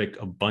 energetic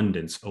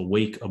abundance,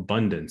 awake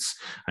abundance.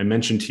 I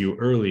mentioned to you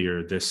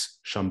earlier this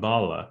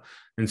Shambhala.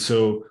 And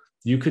so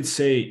you could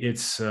say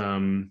it's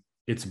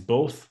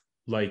both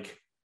like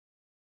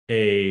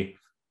a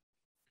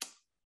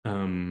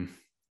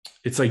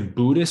it's like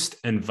Buddhist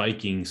and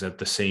Vikings at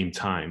the same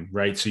time,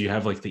 right? So you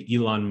have like the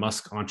Elon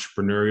Musk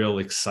entrepreneurial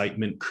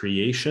excitement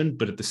creation,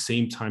 but at the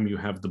same time you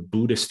have the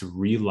Buddhist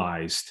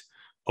realized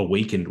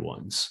awakened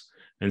ones.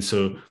 And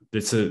so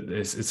it's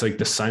like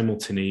the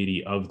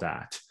simultaneity of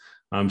that.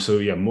 So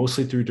yeah,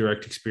 mostly through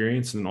direct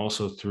experience, and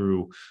also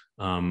through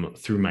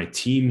my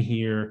team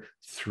here,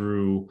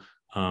 through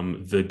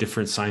the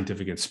different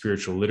scientific and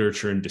spiritual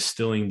literature, and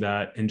distilling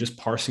that and just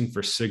parsing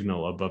for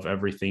signal above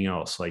everything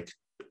else, like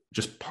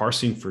just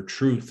parsing for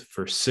truth,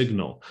 for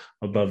signal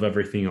above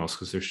everything else,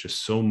 because there's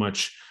just so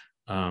much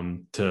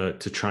to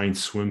try and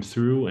swim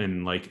through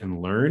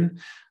and learn.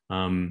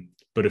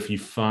 But if you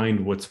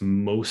find what's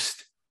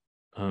most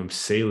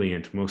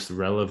salient, most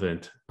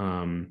relevant,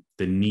 the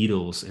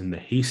needles in the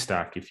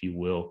haystack, if you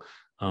will,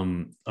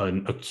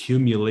 an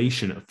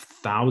accumulation of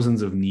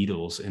thousands of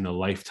needles in a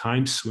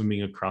lifetime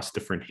swimming across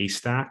different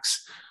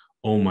haystacks,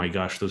 oh my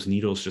gosh, those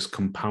needles just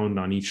compound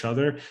on each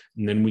other.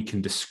 And then we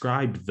can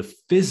describe the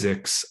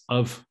physics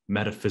of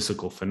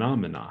metaphysical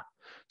phenomena.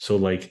 So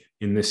like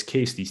in this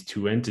case, these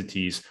two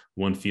entities,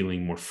 one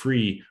feeling more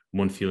free,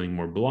 one feeling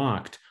more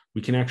blocked,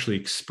 we can actually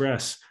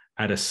express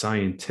at a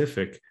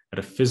scientific, at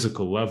a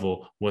physical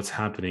level, what's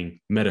happening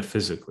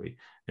metaphysically.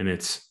 And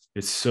it's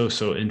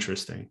so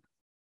interesting.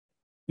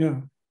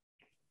 Yeah.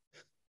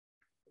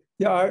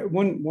 Yeah,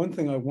 one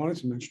thing I wanted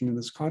to mention in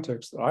this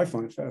context that I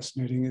find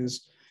fascinating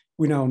is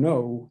we now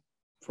know,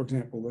 for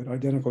example, that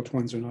identical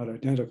twins are not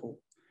identical.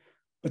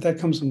 But that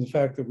comes from the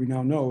fact that we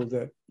now know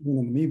that an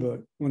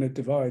amoeba, when it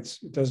divides,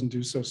 it doesn't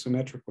do so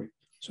symmetrically.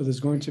 So there's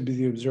going to be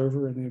the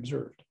observer and the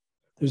observed.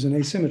 There's an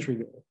asymmetry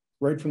there,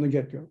 right from the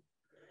get-go.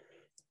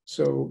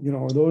 So,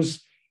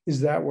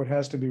 is that what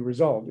has to be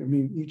resolved? I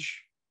mean,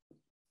 each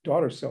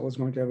daughter cell is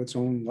going to have its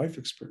own life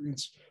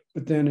experience.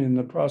 But then in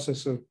the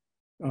process of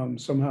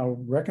somehow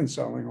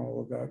reconciling all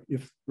of that,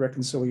 if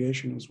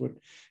reconciliation is what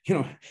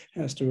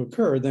has to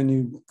occur, then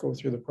you go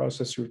through the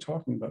process you were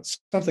talking about,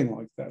 something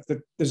like that.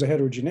 That there's a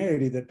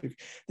heterogeneity that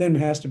then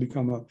has to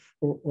become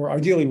or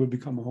ideally would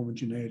become a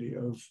homogeneity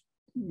of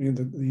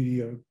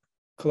the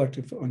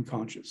collective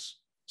unconscious,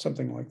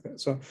 something like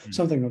that. So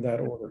something of that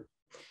order.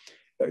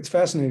 It's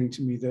fascinating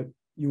to me that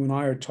you and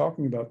I are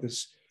talking about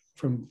this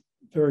from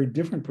very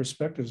different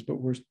perspectives, but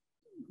we're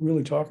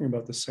really talking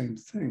about the same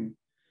thing.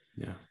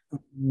 Yeah,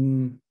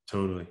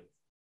 totally.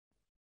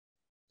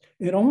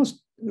 It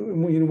almost,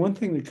 one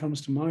thing that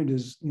comes to mind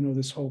is,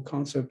 this whole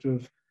concept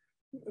of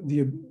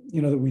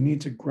that we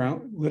need to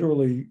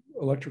literally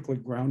electrically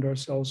ground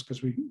ourselves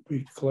because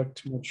we collect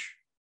too much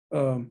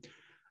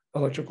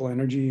electrical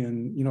energy,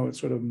 and, it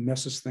sort of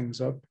messes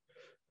things up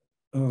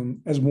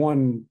as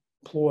one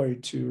ploy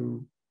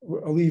to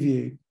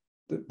alleviate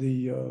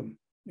the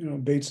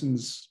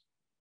Bateson's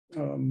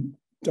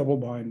double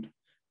bind,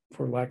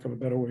 for lack of a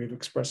better way of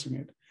expressing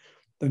it,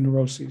 the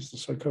neuroses, the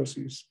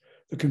psychoses,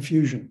 the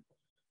confusion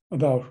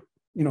about,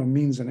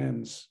 means and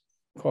ends,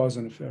 cause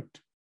and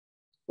effect,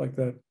 like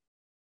that.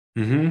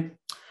 Mm-hmm.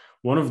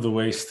 One of the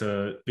ways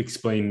to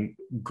explain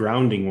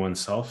grounding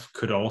oneself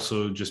could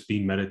also just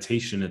be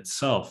meditation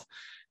itself.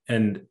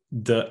 And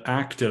the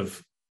act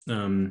of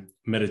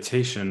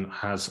meditation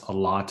has a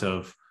lot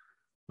of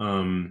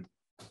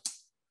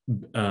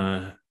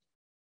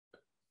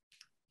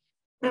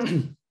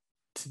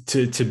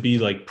to be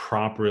like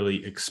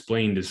properly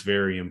explained is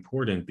very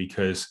important,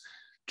 because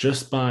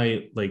just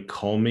by like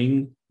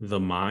calming the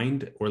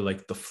mind, or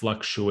like the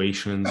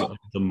fluctuations of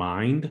the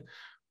mind,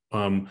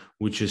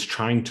 which is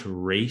trying to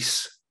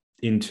race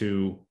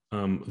into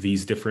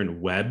these different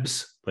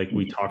webs, like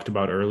we talked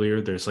about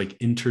earlier, there's like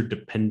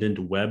interdependent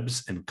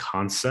webs and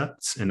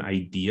concepts and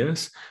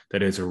ideas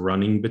that is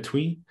running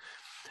between.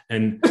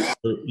 And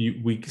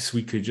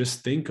we could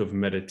just think of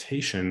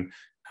meditation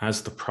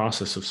as the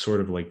process of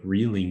sort of like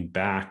reeling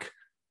back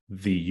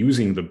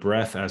using the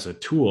breath as a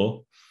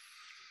tool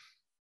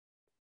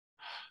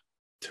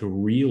to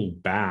reel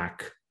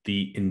back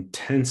the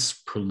intense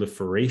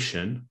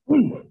proliferation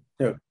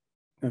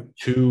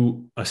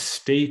to a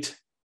state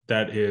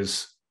that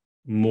is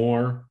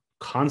more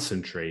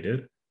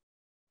concentrated,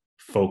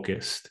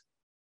 focused,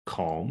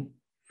 calm.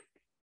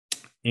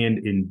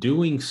 And in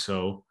doing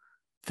so,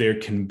 there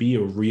can be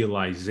a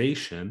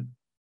realization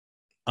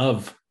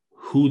of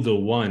who the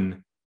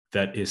one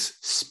that is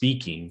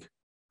speaking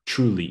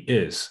truly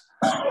is,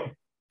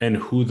 and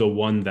who the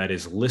one that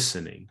is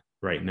listening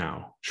right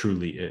now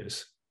truly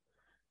is,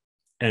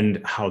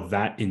 and how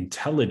that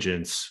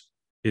intelligence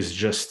is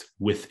just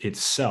with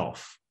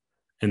itself,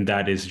 and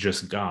that is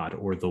just God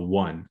or the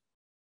one,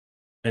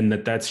 and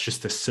that's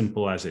just as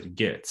simple as it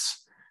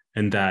gets.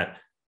 And that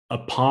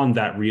upon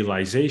that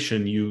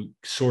realization, you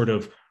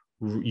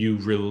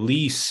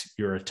release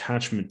your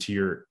attachment to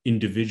your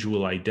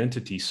individual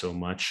identity so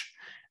much,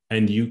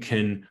 and you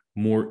can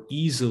more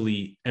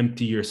easily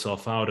empty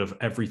yourself out of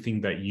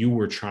everything that you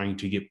were trying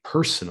to get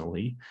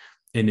personally.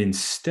 And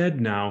instead,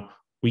 now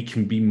we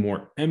can be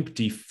more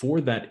empty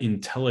for that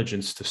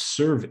intelligence to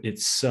serve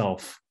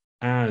itself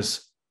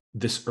as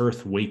this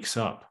earth wakes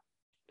up.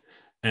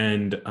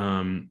 And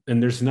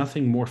there's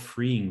nothing more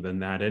freeing than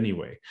that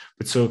anyway.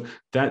 But so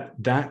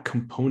that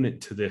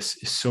component to this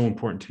is so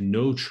important, to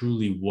know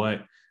truly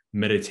what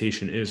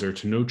meditation is, or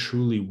to know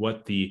truly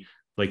what the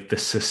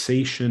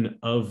cessation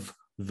of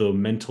the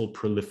mental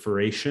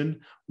proliferation,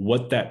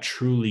 what that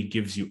truly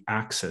gives you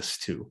access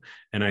to.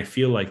 And I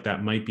feel like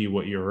that might be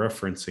what you're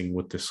referencing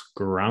with this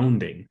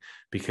grounding,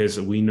 because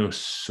we know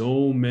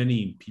so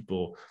many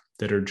people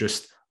that are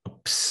just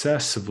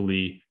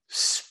obsessively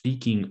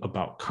speaking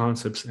about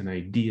concepts and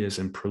ideas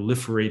and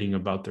proliferating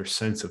about their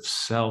sense of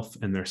self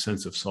and their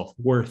sense of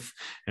self-worth,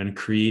 and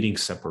creating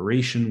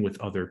separation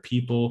with other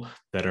people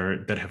that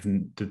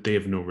they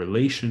have no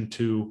relation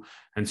to.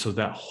 And so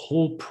that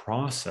whole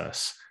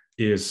process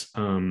is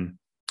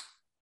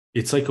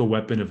it's like a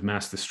weapon of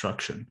mass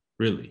destruction,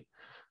 really.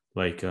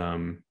 Like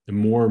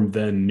more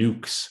than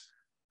nukes,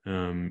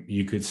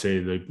 you could say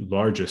the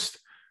largest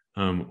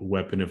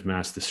weapon of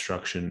mass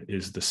destruction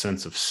is the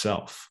sense of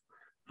self,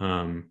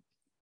 and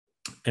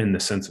the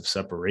sense of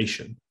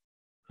separation.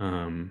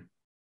 And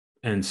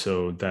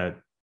so that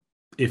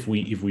if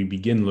we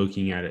begin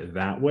looking at it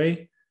that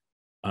way,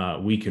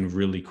 we can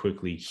really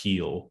quickly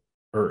heal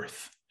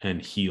Earth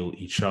and heal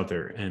each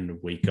other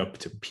and wake up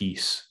to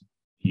peace,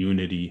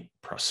 unity,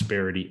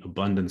 prosperity,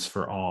 abundance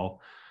for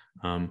all.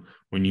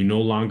 When you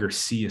no longer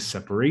see a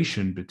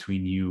separation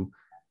between you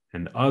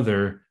and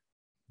other,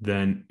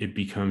 then it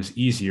becomes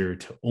easier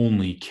to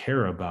only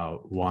care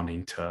about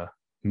wanting to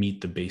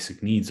meet the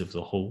basic needs of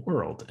the whole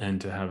world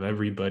and to have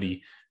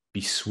everybody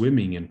be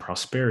swimming in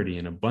prosperity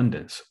and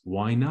abundance.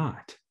 Why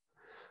not?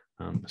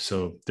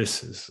 So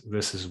this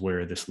is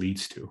where this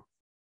leads to.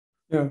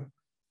 Yeah.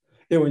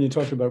 When you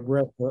talked about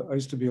breath, I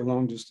used to be a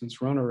long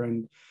distance runner,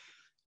 and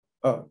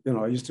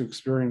I used to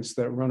experience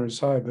that runner's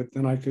high, but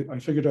then I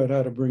figured out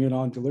how to bring it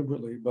on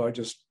deliberately by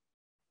just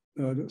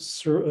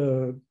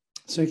syncing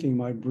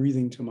my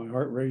breathing to my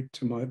heart rate,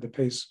 to the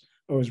pace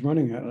I was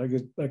running at.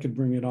 I could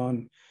bring it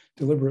on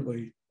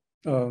deliberately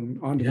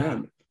on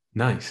demand.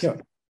 Nice.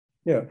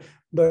 Yeah.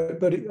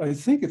 But I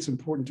think it's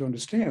important to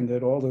understand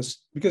that all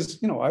this, because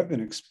I've been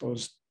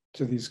exposed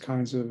to these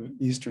kinds of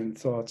Eastern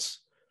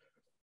thoughts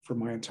for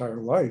my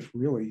entire life,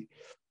 really.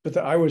 But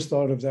I always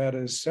thought of that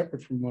as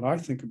separate from what I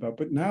think about.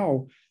 But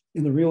now,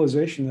 in the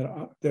realization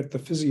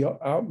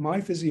that my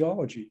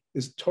physiology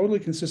is totally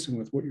consistent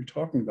with what you're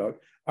talking about,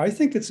 I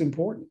think it's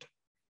important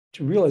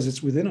to realize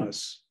it's within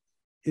us.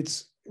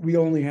 We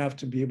only have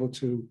to be able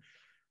to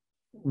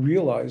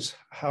realize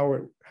how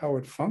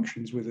it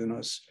functions within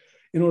us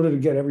in order to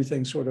get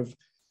everything sort of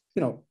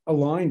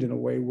aligned in a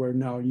way where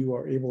now you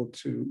are able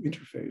to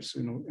interface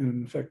in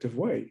an effective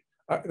way.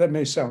 That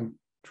may sound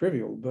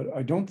trivial, but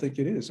I don't think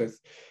it is.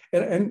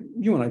 And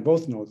you and I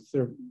both know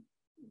that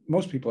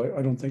most people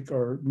I don't think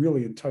are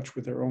really in touch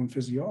with their own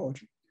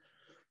physiology.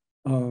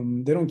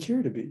 They don't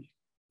care to be.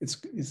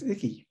 It's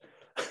icky.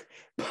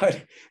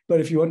 but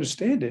if you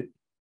understand it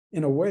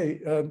in a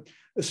way,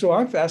 so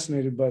I'm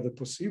fascinated by the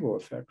placebo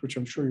effect, which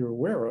I'm sure you're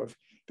aware of,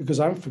 because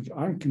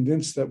I'm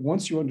convinced that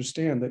once you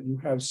understand that you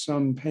have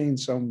some pain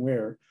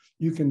somewhere,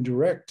 you can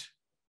direct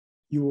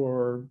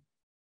your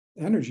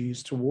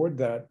energies toward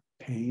that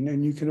pain,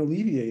 and you can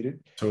alleviate it.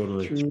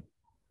 Totally.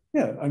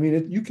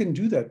 You can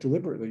do that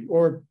deliberately,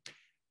 or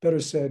better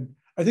said,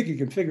 I think you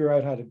can figure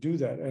out how to do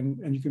that,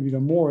 and you can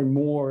become more and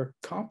more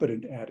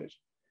competent at it,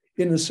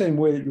 in the same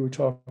way that you were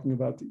talking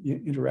about the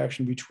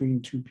interaction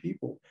between two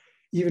people.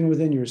 Even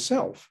within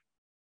yourself,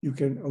 you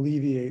can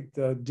alleviate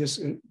the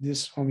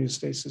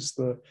dyshomeostasis,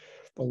 the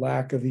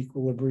lack of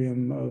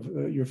equilibrium of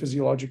your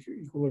physiologic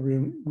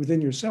equilibrium within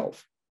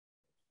yourself,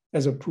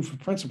 as a proof of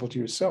principle to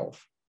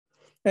yourself.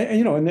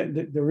 And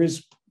there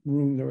is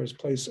room, there is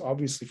place,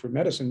 obviously, for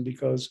medicine,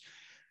 because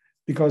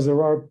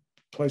there are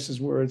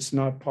places where it's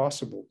not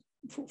possible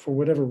for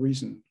whatever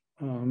reason.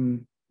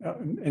 And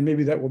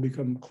maybe that will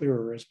become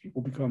clearer as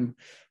people become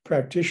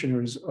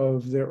practitioners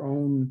of their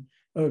own,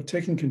 of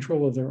taking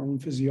control of their own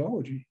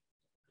physiology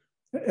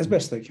as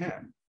best they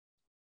can.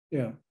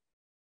 Yeah.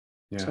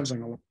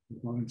 Something along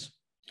those lines.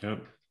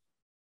 Yep.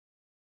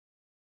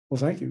 Well,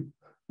 thank you.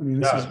 I mean,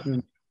 this has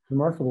been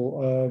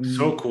remarkable.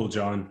 So cool,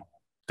 John.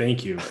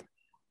 Thank you.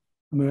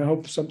 I mean, I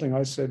hope something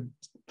I said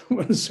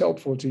was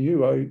helpful to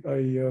you.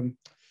 I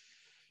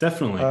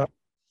definitely.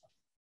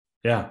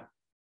 Yeah.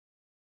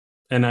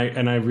 And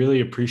I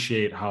really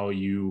appreciate how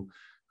you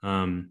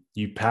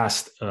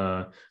passed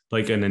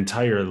like an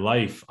entire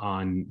life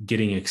on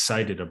getting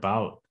excited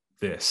about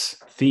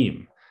this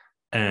theme,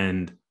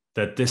 and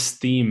that this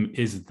theme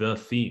is the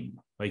theme.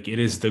 Like, it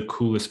is the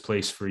coolest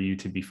place for you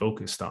to be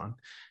focused on.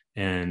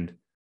 And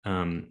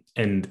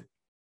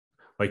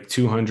like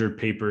 200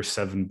 papers,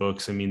 7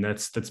 books. I mean,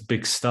 that's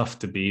big stuff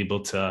to be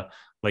able to,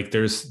 like,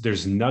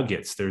 there's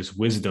nuggets, there's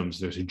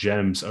wisdoms, there's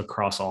gems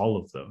across all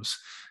of those.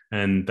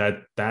 And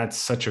that's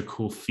such a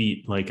cool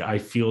feat. Like, I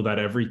feel that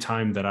every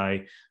time that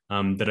I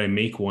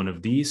make one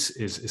of these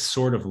is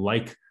sort of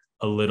like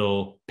a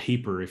little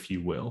paper, if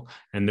you will.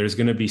 And there's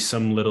going to be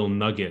some little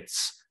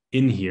nuggets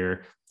in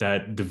here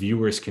that the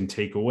viewers can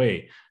take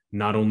away,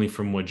 not only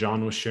from what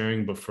John was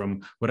sharing, but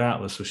from what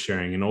Atlas was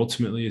sharing. And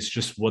ultimately, it's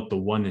just what the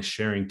one is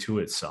sharing to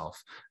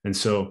itself. And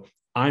so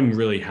I'm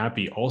really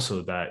happy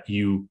also that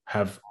you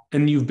have,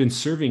 and you've been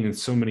serving in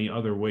so many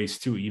other ways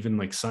too, even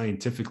like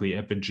scientifically,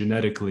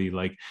 epigenetically,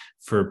 like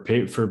for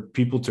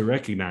people to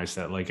recognize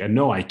that, like, I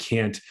know I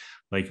can't,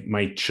 like,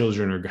 my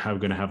children are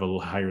going to have a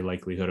higher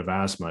likelihood of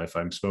asthma if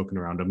I'm smoking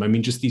around them. I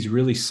mean, just these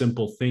really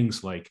simple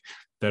things, like,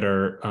 that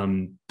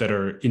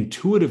are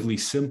intuitively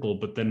simple,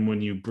 but then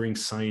when you bring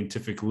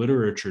scientific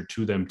literature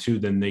to them too,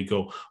 then they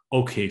go,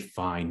 okay,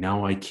 fine,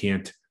 now I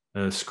can't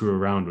screw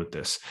around with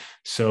this.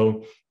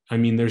 So, I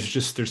mean,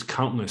 there's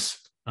countless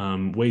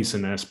ways,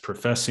 and as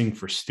professing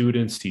for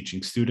students,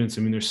 teaching students,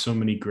 I mean, there's so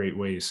many great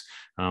ways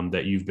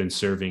that you've been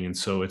serving. And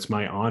so it's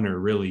my honor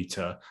really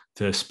to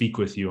speak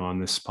with you on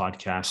this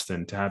podcast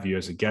and to have you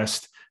as a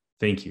guest.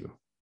 Thank you.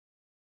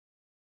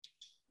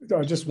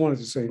 I just wanted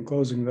to say in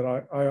closing that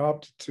I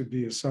opted to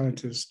be a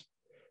scientist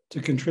to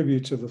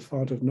contribute to the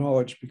font of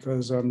knowledge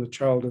because I'm the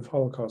child of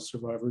Holocaust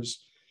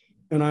survivors.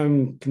 And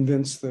I'm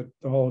convinced that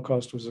the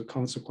Holocaust was a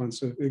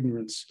consequence of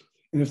ignorance.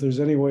 And if there's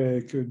any way I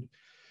could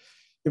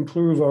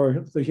improve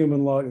the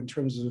human lot in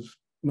terms of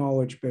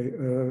knowledge,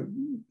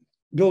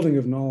 building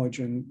of knowledge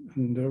and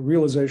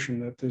realization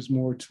that there's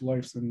more to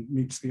life than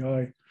meets the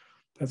eye,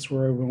 that's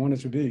where I want it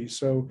to be.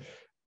 So,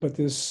 but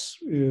this,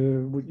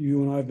 what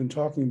you and I have been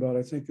talking about,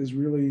 I think is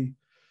really,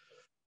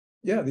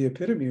 the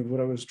epitome of what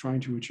I was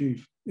trying to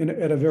achieve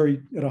at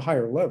a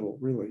higher level,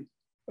 really,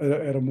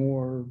 at a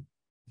more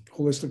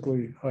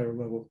holistically higher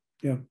level.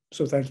 Yeah.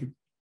 So thank you.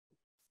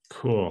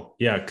 Cool.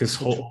 Yeah. Because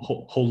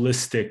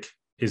holistic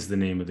is the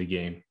name of the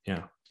game.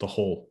 Yeah. The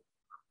whole.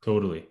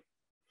 Totally.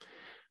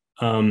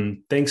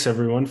 Thanks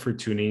everyone for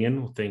tuning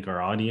in. We'll thank our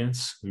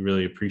audience. We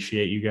really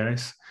appreciate you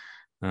guys.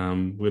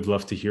 We'd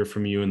love to hear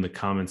from you in the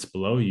comments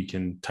below. You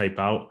can type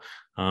out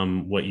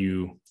what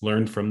you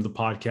learned from the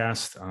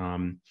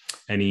podcast,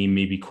 any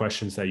maybe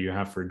questions that you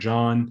have for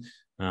John.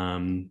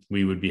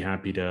 We would be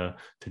happy to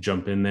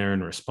jump in there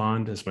and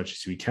respond as much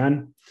as we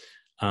can.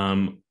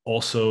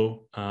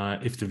 Also,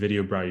 if the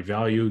video brought you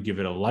value, give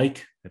it a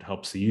like. It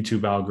helps the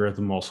YouTube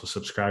algorithm. Also,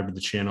 subscribe to the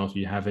channel if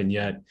you haven't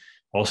yet.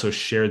 Also,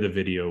 share the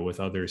video with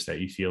others that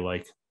you feel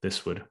like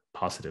this would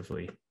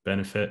positively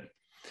benefit.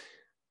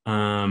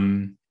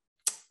 And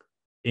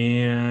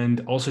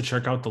also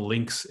check out the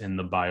links in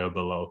the bio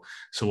below.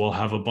 So we'll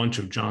have a bunch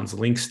of John's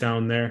links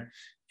down there,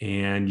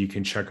 and you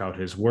can check out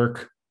his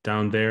work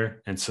down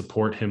there and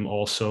support him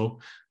also.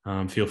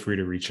 Feel free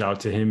to reach out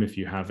to him if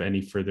you have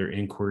any further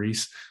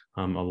inquiries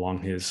along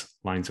his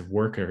lines of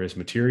work or his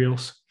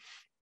materials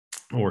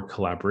or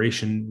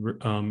collaboration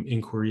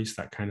inquiries,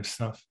 that kind of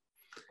stuff.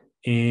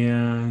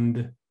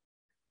 And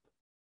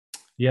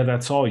yeah,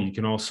 that's all. You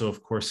can also,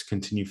 of course,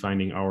 continue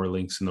finding our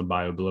links in the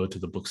bio below to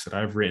the books that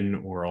I've written,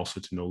 or also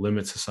to No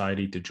Limit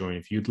Society to join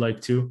if you'd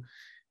like to.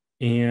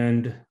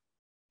 And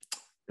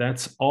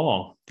that's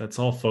all. That's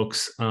all,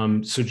 folks.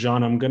 So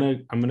John, I'm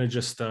gonna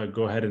just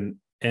go ahead and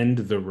end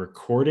the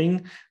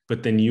recording,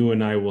 but then you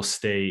and I will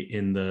stay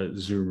in the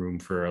Zoom room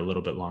for a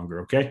little bit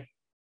longer. Okay?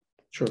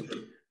 Sure.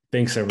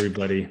 Thanks,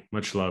 everybody.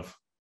 Much love.